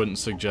wouldn't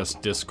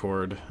suggest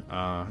Discord,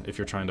 if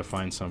you're trying to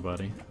find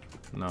somebody.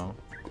 No.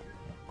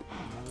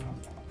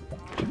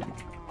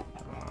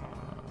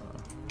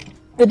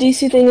 The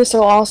DC thing is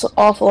so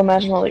awful.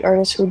 Imagine all the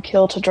artists who would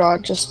kill to draw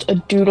just a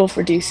doodle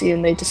for DC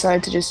and they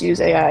decide to just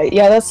use AI.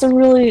 Yeah, that's the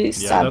really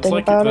sad thing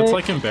about it. That's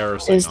like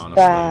embarrassing, honestly.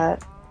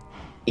 That,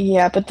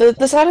 yeah, but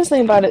the saddest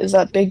thing about it is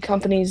that big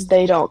companies,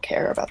 they don't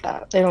care about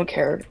that. They don't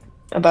care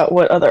about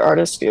what other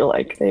artists feel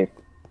like.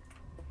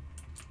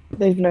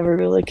 They've never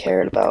really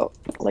cared about,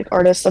 like,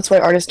 artists. That's why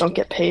artists don't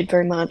get paid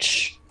very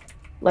much.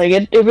 Like,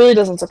 it really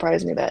doesn't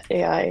surprise me that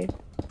AI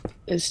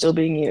is still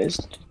being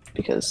used,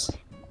 because,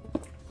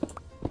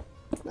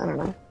 I don't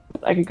know.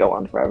 I could go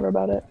on forever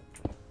about it.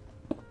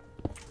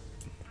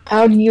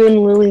 How do you and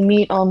Lily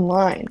meet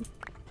online?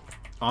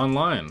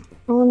 Online?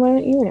 Well, why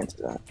don't you answer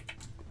that?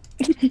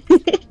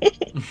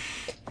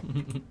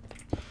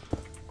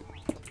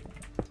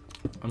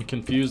 I'm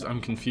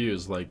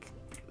confused. Like,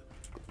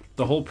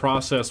 the whole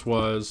process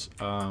was,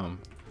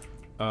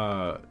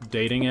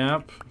 dating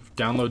app,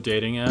 download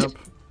dating app,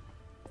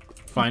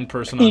 find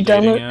person on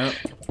dating app,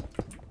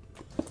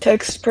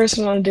 text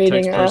person on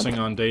dating app, text person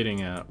on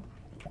dating app,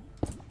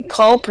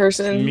 call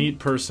person, meet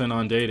person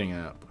on dating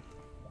app,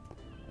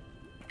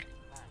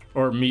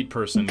 or meet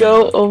person.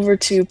 Go over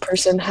to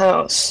person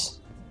house.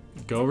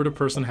 Go over to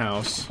person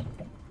house.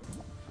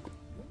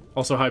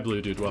 Also, hi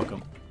Blue Dude,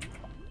 welcome.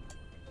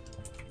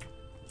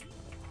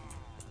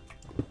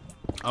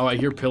 Oh, I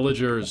hear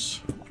pillagers.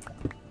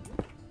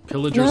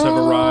 Pillagers have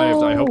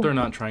arrived. I hope they're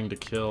not trying to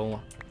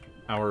kill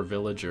our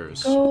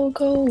villagers. Go.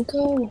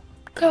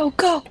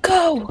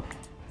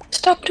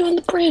 Stop doing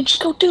the bridge.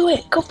 Go do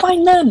it. Go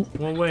find them.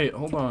 Well, wait,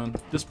 hold on.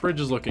 This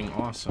bridge is looking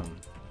awesome.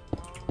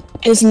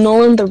 Is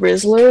Nolan the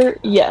Rizzler?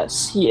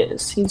 Yes, he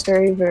is. He's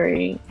very,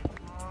 very,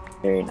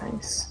 very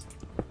nice.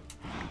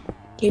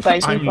 He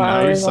buys me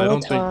flowers all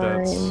the time. I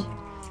don't think that's...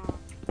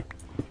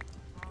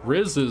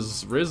 Riz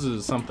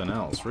is something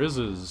else. Riz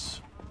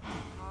is...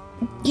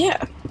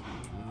 Yeah.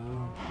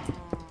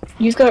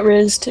 You've got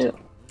Riz too.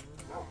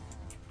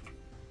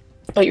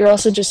 But you're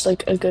also just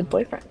like a good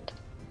boyfriend.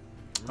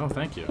 Oh,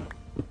 thank you.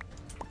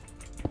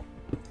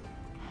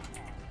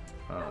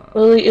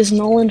 Lily, is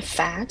Nolan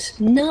fat?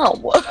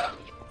 No.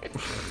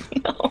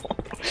 No.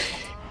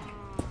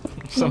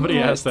 Somebody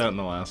asked that in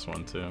the last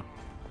one too.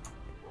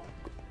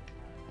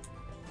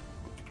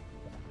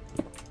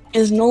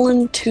 Is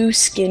Nolan too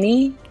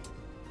skinny?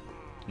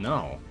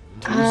 No.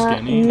 Too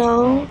skinny?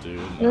 No. Oh,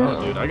 dude.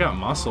 No, dude. I got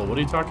muscle. What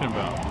are you talking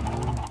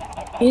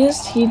about?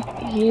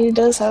 He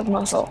does have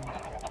muscle.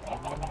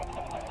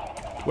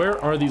 Where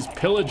are these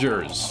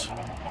pillagers?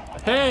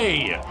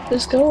 Hey!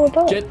 Just go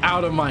above. Get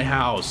out of my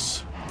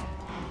house.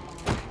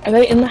 Are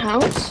they in the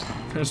house?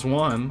 There's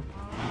one.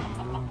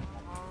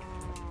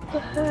 What the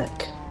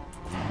heck?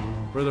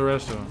 Where are the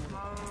rest of them?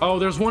 Oh,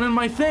 there's one in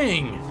my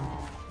thing!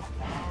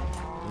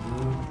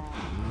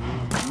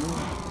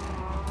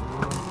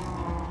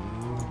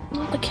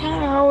 Not the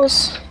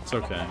cows. It's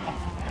okay.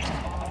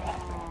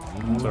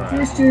 It's alright.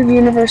 First year of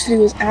university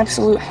was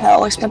absolute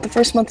hell. I spent the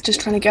first month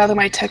just trying to gather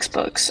my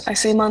textbooks. I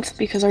say month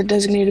because our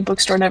designated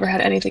bookstore never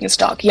had anything in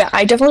stock. Yeah,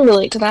 I definitely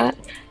relate to that.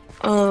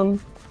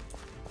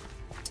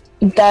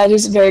 That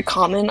is very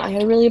common. I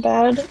had a really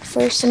bad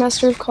first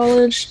semester of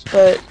college,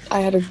 but I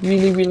had a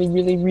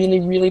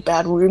really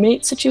bad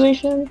roommate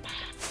situation.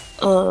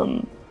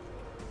 And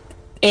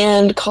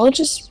college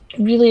is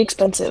really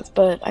expensive,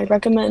 but I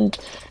recommend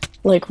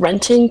like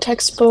renting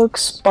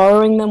textbooks,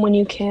 borrowing them when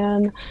you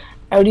can.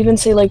 I would even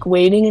say like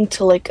waiting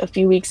until like a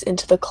few weeks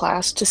into the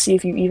class to see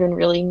if you even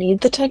really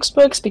need the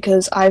textbooks,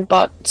 because I've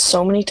bought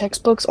so many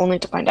textbooks only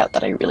to find out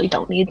that I really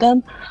don't need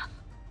them.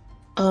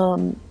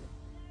 Um,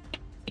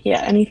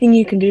 yeah, anything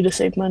you can do to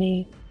save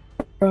money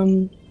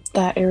from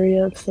that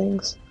area of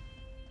things.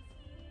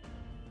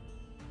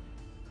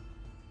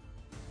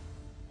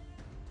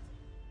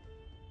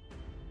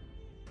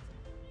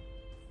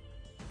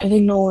 I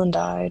think Nolan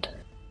died.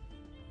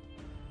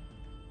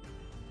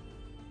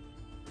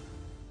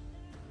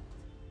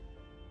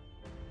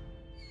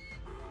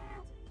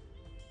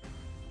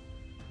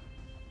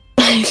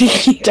 I think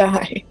he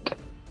died.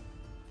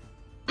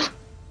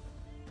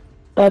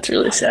 That's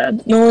really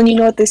sad. Nolan, you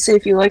know what they say,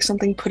 if you like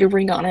something, put a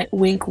ring on it.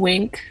 Wink,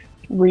 wink.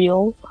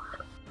 Real.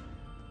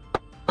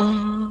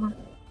 Uh,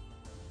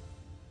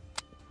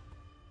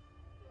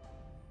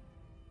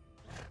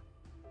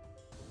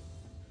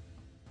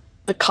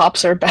 the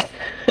cops are back.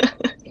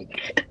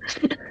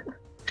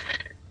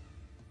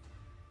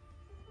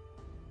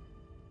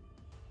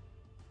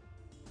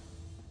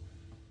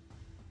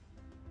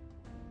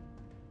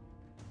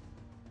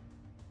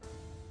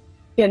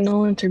 Get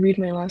Nolan to read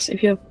my last.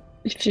 If your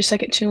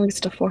second channel gets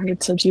to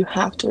 400 subs, you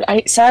have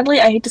to. Sadly,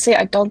 I hate to say,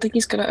 I don't think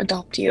he's gonna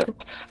adopt you.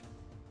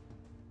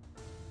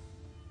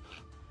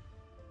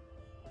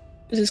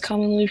 This is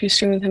commonly if you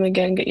stream with him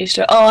again, get used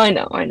to it. Oh, I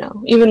know, I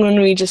know. Even when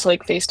we just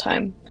like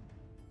FaceTime,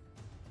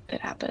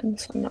 it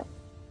happens. I'm not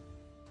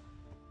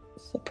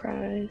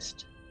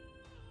surprised.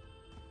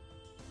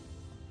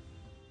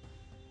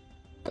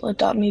 He'll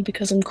adopt me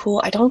because I'm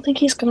cool. I don't think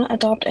he's gonna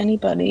adopt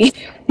anybody.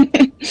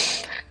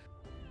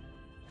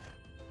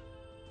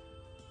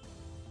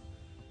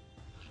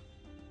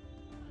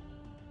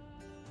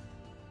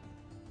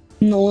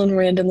 Nolan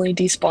randomly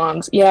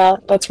despawns. Yeah,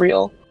 that's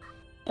real.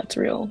 That's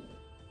real.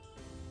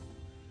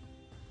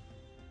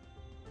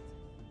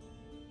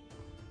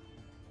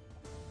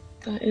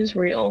 That is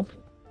real.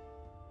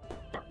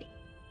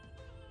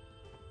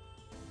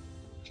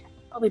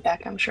 I'll be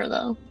back, I'm sure,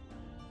 though.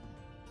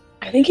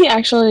 I think he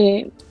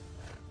actually...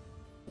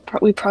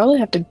 we probably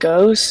have to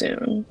go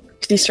soon,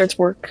 because he starts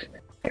work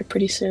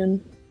pretty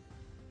soon.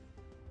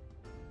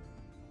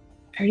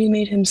 I already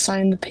made him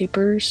sign the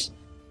papers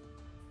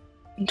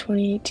in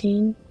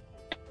 2018.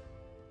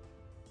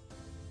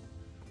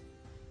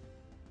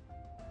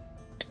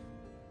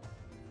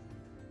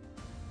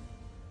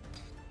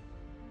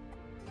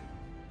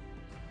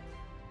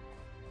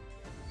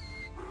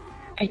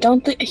 I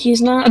don't think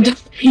he's not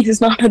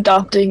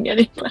adopting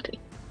anybody.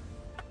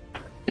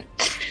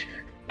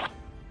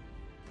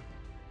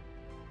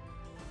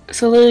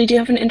 So Lily, do you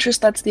have an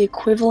interest that's the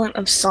equivalent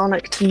of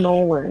Sonic to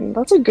Nolan?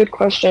 That's a good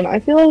question. I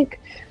feel like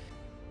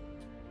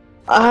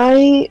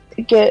I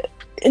get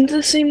into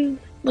the same,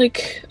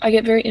 like, I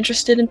get very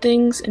interested in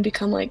things and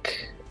become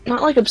like,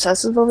 not like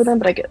obsessive over them,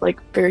 but I get like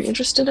very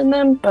interested in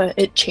them, but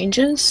it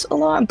changes a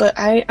lot. But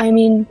I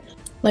mean,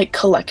 like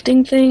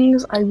collecting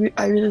things, I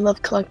really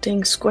love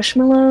collecting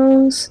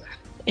Squishmallows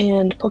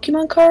and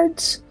Pokemon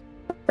cards.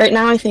 Right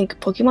now I think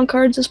Pokemon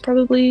cards is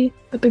probably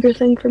a bigger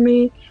thing for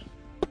me.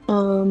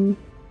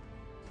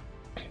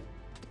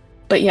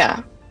 But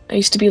yeah, I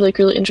used to be like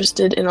really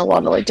interested in a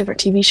lot of like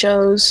different TV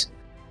shows.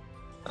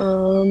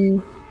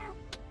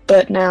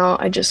 But now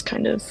I just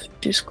kind of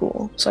do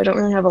school, so I don't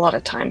really have a lot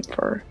of time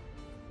for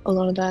a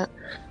lot of that.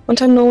 One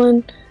time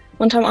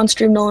on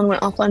stream, Nolan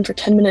went offline for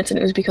 10 minutes, and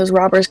it was because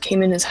robbers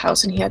came in his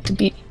house and he had to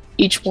beat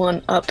each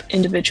one up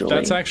individually.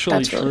 That's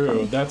actually true.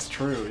 Really That's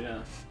true, yeah.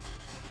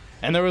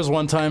 And there was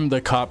one time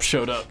the cops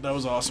showed up. That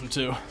was awesome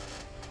too.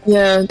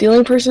 Yeah, the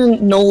only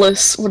person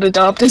Nolus would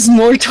adopt is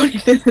more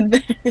 25th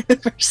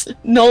anniversary.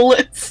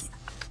 Nolus.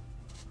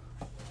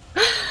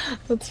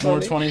 That's funny. More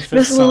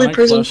 25th Sonic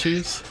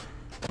plushies.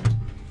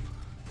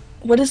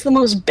 What is the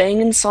most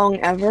banging song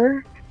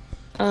ever?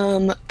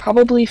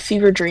 Probably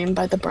Fever Dream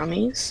by the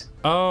Brummies.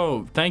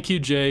 Oh, thank you,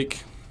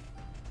 Jake.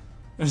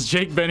 Has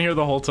Jake been here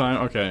the whole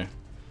time? Okay.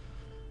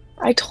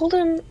 I told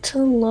him to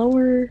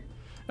lower...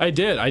 I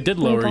did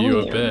lower you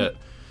a bit.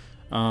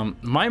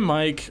 My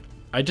mic,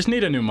 I just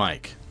need a new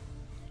mic.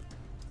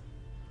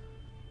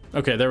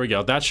 Okay, there we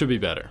go. That should be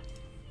better.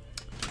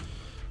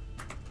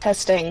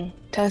 Testing.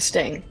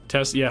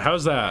 Yeah,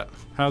 how's that?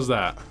 How's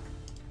that?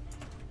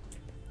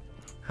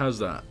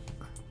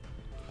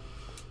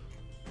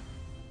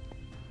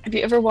 Have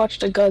you ever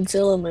watched a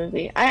Godzilla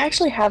movie? I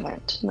actually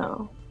haven't,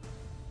 no.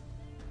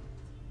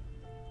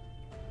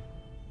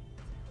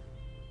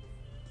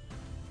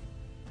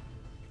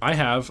 I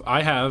have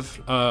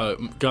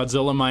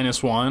Godzilla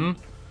 -1.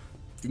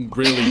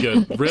 Really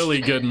good,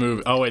 really good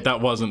movie. Oh wait, that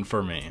wasn't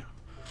for me.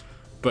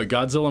 But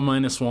Godzilla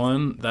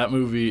 -1, that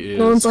movie is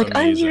No one's like,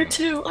 amazing.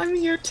 I'm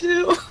here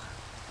too.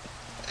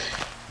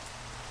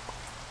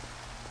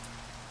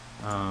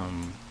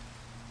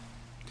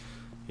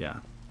 Yeah.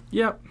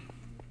 Yep.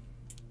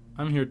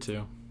 I'm here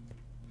too.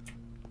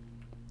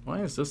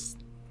 Why is this?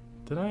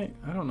 I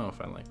don't know if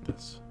I like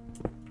this.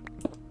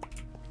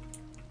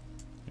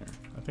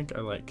 I think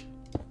I like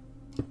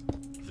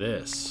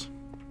this.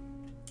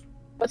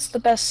 What's the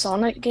best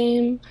Sonic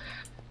game?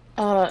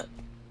 Sega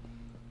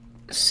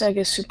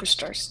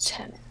Superstars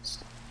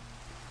Tennis.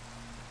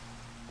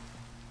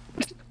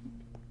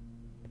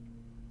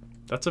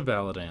 That's a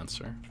valid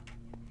answer.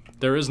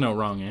 There is no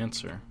wrong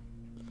answer.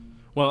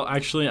 Well,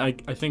 actually, I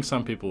think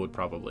some people would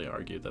probably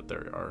argue that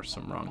there are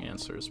some wrong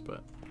answers,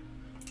 but...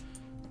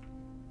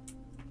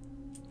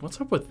 What's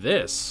up with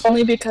this?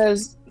 Only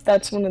because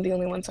that's one of the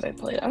only ones that I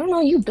played. I don't know,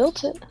 you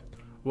built it.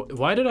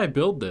 Why did I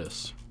build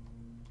this?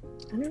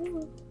 I don't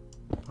know.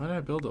 Why did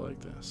I build it like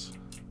this?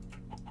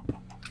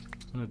 I'm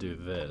gonna do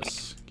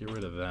this. Get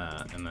rid of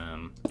that, and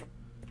then...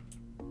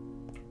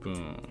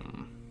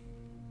 Boom.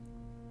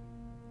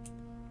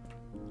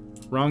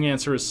 Wrong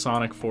answer is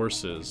Sonic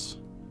Forces.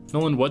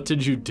 Nolan, what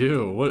did you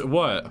do?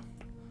 What?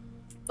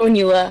 When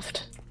you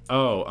left.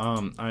 Oh,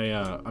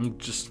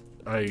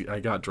 I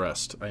got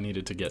dressed. I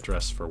needed to get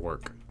dressed for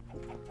work.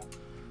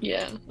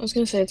 Yeah, I was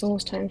gonna say it's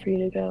almost time for you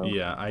to go.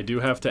 Yeah, I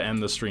do have to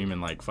end the stream in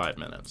like 5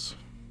 minutes.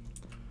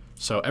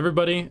 So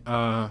everybody,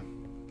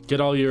 get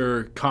all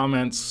your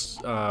comments,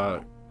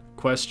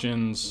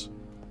 questions,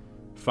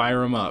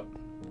 fire them up.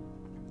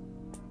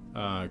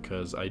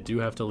 Cause I do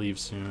have to leave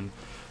soon.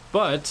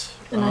 But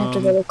and I have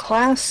to go to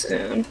class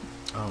soon.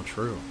 Oh,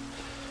 true.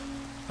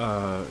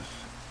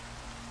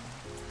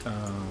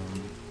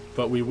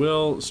 But we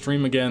will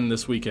stream again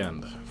this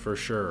weekend for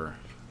sure.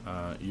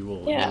 You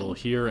will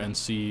hear and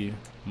see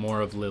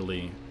more of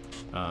Lily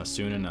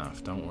soon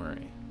enough. Don't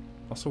worry.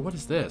 Also, what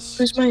is this?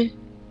 Who's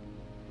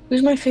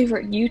my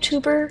favorite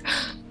YouTuber?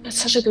 That's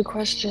such a good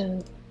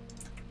question.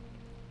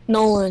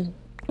 Nolan.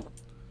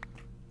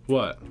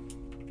 What?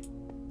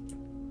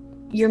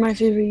 You're my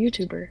favorite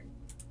YouTuber.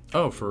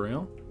 Oh, for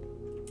real?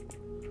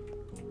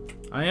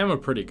 I am a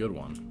pretty good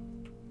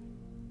one.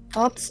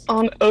 Thoughts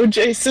on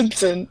O.J.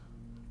 Simpson?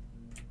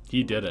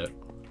 He did it.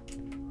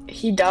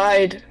 He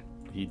died.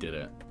 He did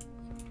it.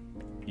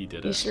 He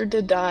did it. He sure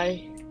did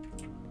die.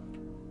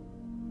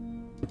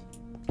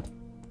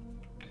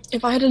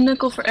 If I had a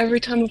nickel for every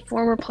time a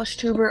former plush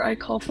tuber I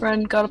call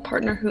friend got a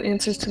partner who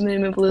answers to the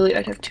name of Lily,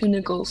 I'd have 2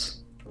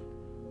 nickels.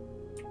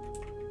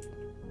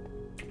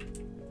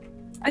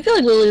 I feel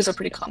like Lily is a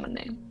pretty common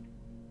name.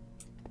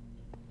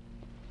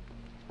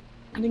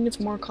 I think it's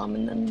more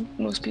common than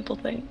most people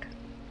think.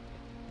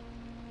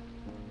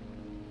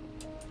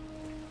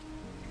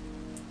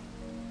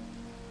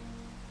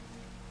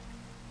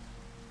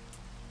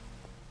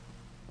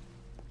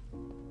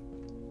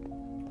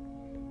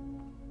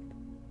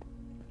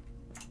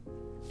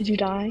 Did you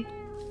die?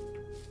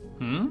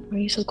 Hmm? Why are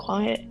you so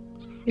quiet?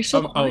 You're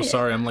so quiet. Oh,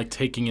 sorry. I'm like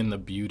taking in the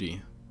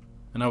beauty.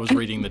 And I was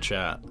reading the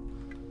chat.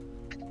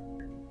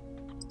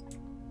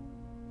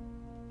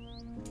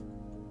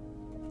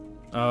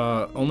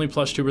 Only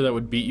plush tuber that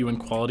would beat you in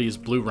quality is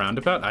Blue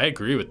Roundabout? I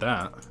agree with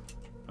that.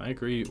 I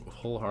agree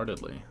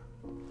wholeheartedly.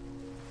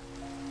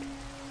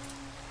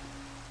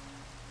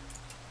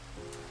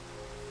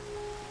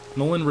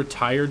 Nolan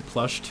retired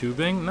plush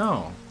tubing?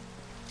 No.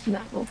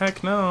 No.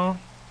 Heck no.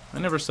 I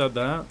never said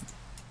that.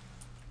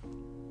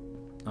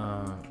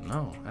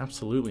 No,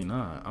 absolutely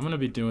not. I'm gonna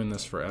be doing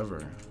this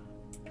forever.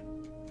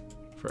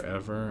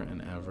 Forever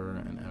and ever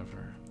and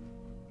ever.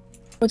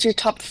 What's your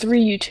top 3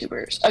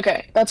 YouTubers?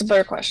 Okay, that's a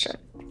better question.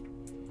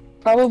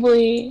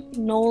 Probably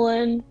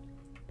Nolan,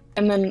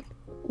 and then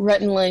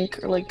Rhett and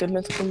Link, or like Good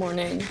Mythical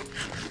Morning,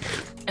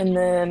 and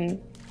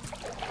then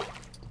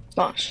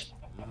Smosh.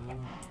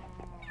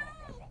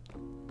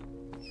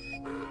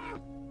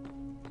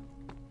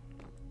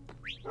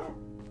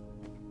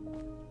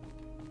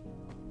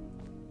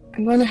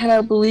 I'm going to head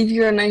out. Believe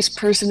you're a nice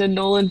person, and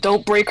Nolan,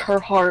 don't break her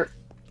heart.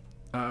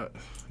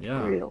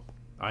 Yeah. Real.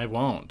 I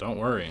won't. Don't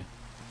worry.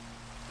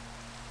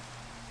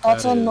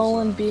 Thoughts on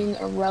Nolan being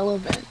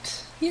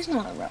irrelevant? He's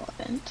not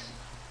irrelevant.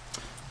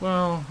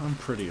 Well, I'm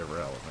pretty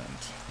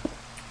irrelevant.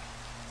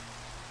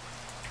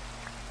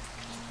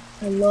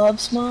 I love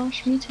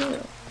Smosh. Me too.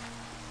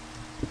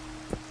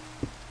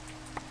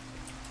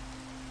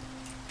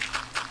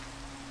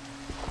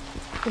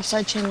 Your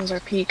side channels are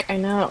peak. I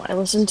know. I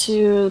listen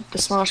to the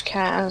Smosh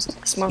cast,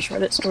 Smosh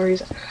Reddit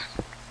stories,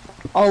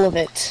 all of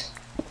it.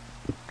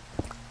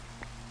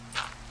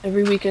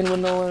 Every weekend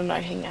when Nolan and I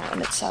hang out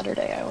and it's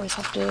Saturday, I always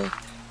have to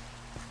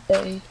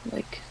say,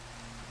 like,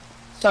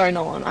 sorry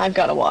Nolan, I've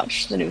got to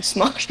watch the new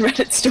Smosh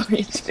Reddit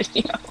stories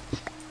video.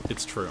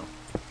 It's true.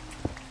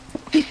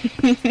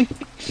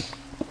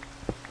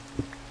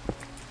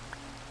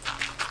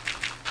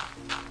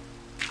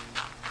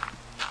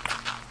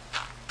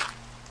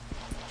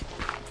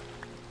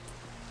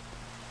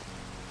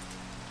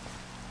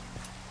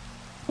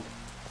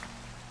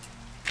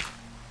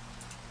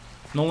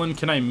 Nolan,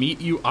 can I meet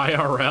you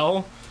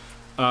IRL?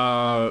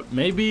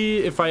 Maybe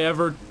if I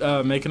ever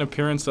make an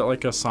appearance at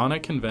like a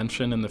Sonic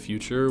convention in the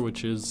future,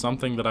 which is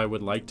something that I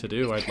would like to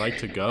do. I'd like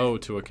to go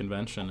to a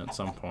convention at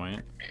some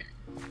point.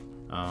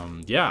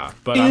 Yeah,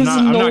 but I'm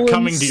not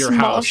coming to your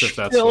house if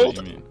that's what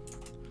you mean.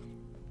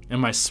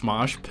 Am I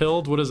smosh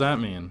pilled? What does that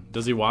mean?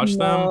 Does he watch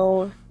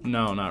No. them?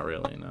 No, not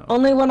really, no.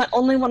 Only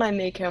when I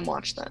make him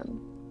watch them.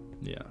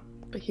 Yeah.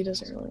 But he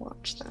doesn't really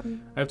watch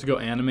them. I have to go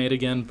animate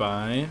again.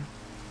 Bye.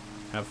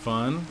 Have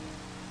fun.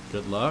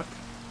 Good luck.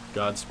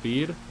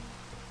 Godspeed.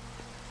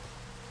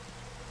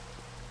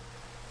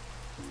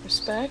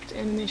 Respect.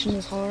 Animation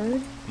is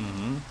hard.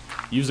 Mm-hmm.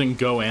 Using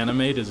Go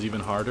Animate is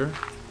even harder.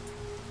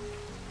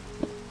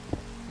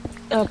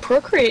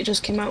 Procreate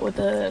just came out with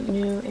a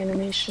new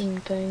animation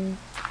thing.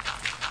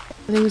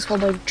 I think it's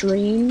called like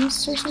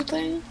Dreams or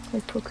something,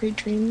 like Procreate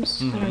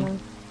Dreams. I don't know.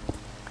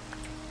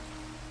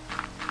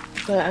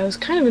 But I was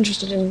kind of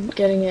interested in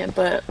getting it,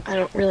 but I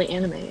don't really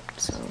animate,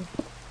 so.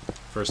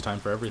 First time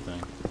for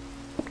everything.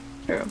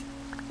 True.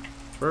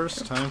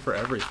 First time for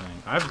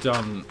everything. I've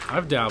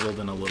dabbled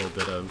in a little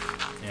bit of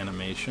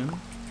animation.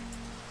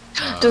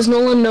 Does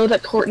Nolan know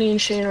that Courtney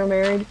and Shane are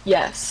married?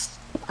 Yes.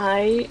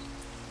 I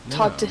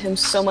talked to him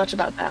so much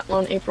about that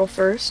on April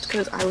 1st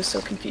because I was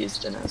so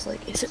confused and I was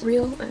like, is it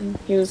real? And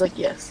he was like,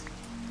 yes.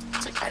 I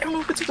was like, I don't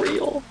know if it's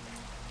real.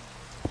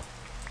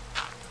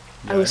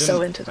 Yeah, I was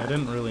so into that. I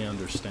didn't really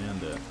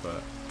understand it,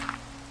 but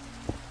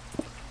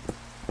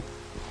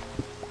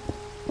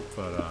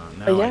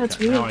now, yeah, it's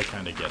real. Now I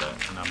kind of get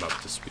it, and I'm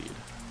up to speed.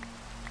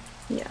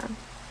 Yeah.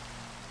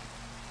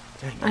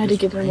 Dang, I had to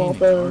give him all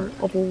the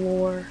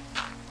lore.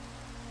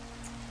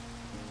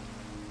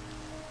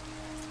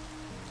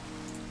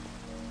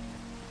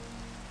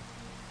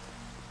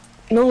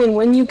 Nolan,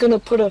 when you gonna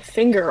put a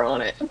finger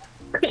on it?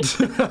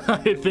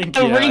 I think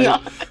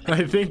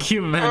I think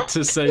you meant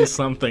to say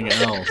something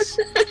else.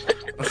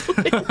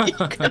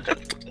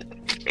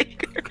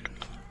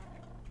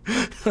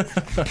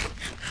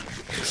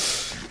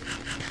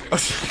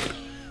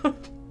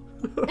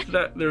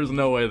 There's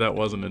no way that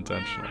wasn't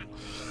intentional.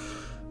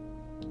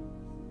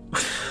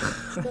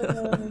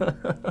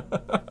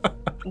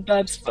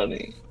 That's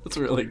funny. That's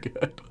really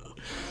good.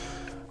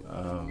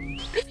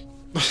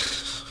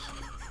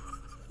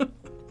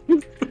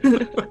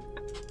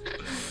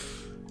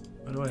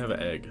 Why do I have an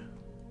egg?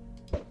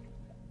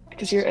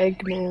 Because you're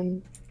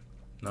Eggman.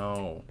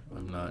 No,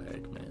 I'm not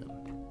Eggman.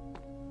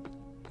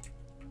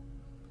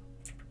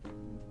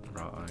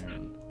 Raw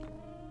iron.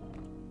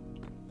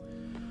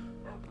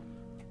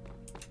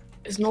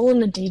 Is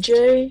Nolan a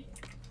DJ?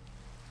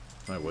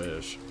 I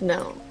wish.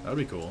 No. That'd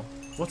be cool.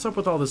 What's up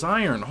with all this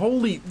iron?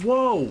 Holy,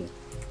 whoa!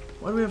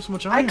 Why do we have so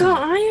much iron? I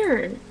got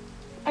iron!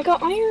 I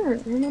got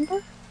iron,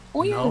 remember?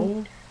 Iron.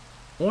 No.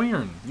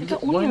 Iron.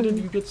 Why did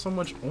you get so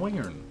much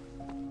iron?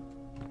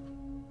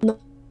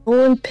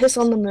 Nolan, piss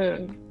on the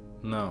moon.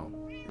 No.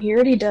 He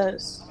already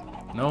does.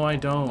 No, I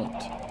don't.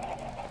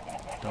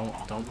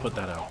 Don't put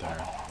that out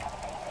there.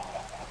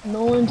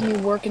 Nolan, do you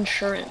work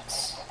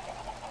insurance?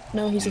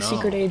 No, he's a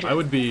secret agent. I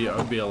would be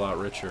a lot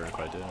richer if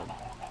I did.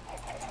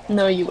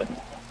 No, you wouldn't.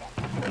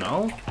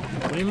 No?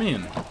 What do you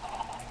mean?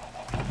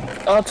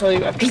 I'll tell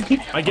you after.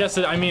 I guess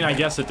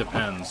it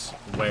depends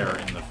where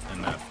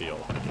in that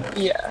field, I guess.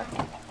 Yeah.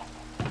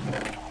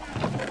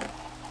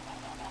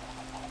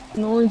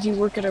 Nolan, do you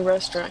work at a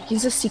restaurant?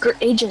 He's a secret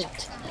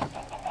agent.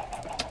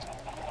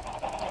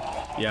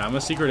 Yeah, I'm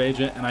a secret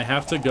agent, and I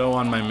have to go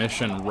on my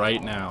mission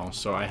right now,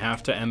 so I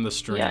have to end the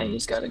stream. Yeah,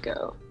 he's gotta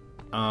go.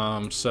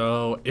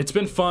 So it's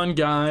been fun,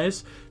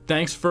 guys.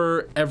 Thanks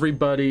for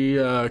everybody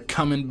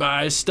coming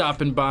by,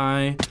 stopping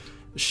by,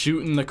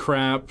 shooting the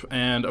crap,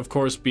 and of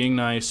course being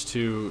nice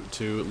to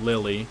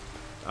Lily.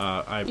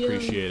 I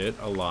appreciate it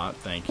a lot.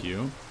 Thank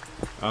you.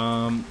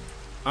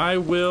 I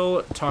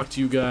will talk to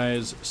you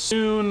guys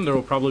soon. There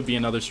will probably be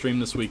another stream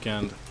this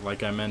weekend,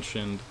 like I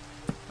mentioned.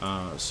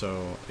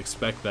 So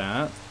expect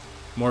that.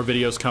 More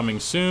videos coming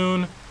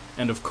soon,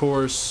 and of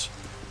course,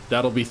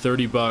 that'll be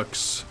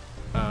 $30.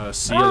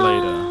 See you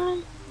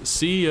later.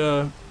 See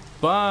ya.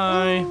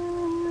 Bye.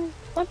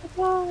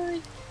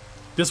 Bye.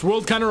 This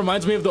world kind of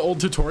reminds me of the old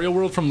tutorial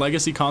world from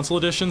Legacy Console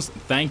Editions.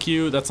 Thank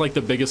you. That's like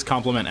the biggest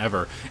compliment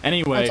ever.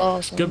 Anyway,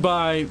 awesome.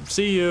 Goodbye.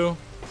 See you.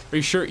 Are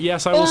you sure?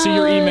 Yes, I will see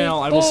your email.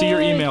 I will see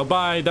your email.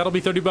 Bye. That'll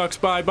be $30.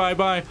 Bye. Bye.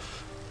 Bye.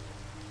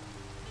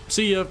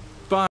 See ya.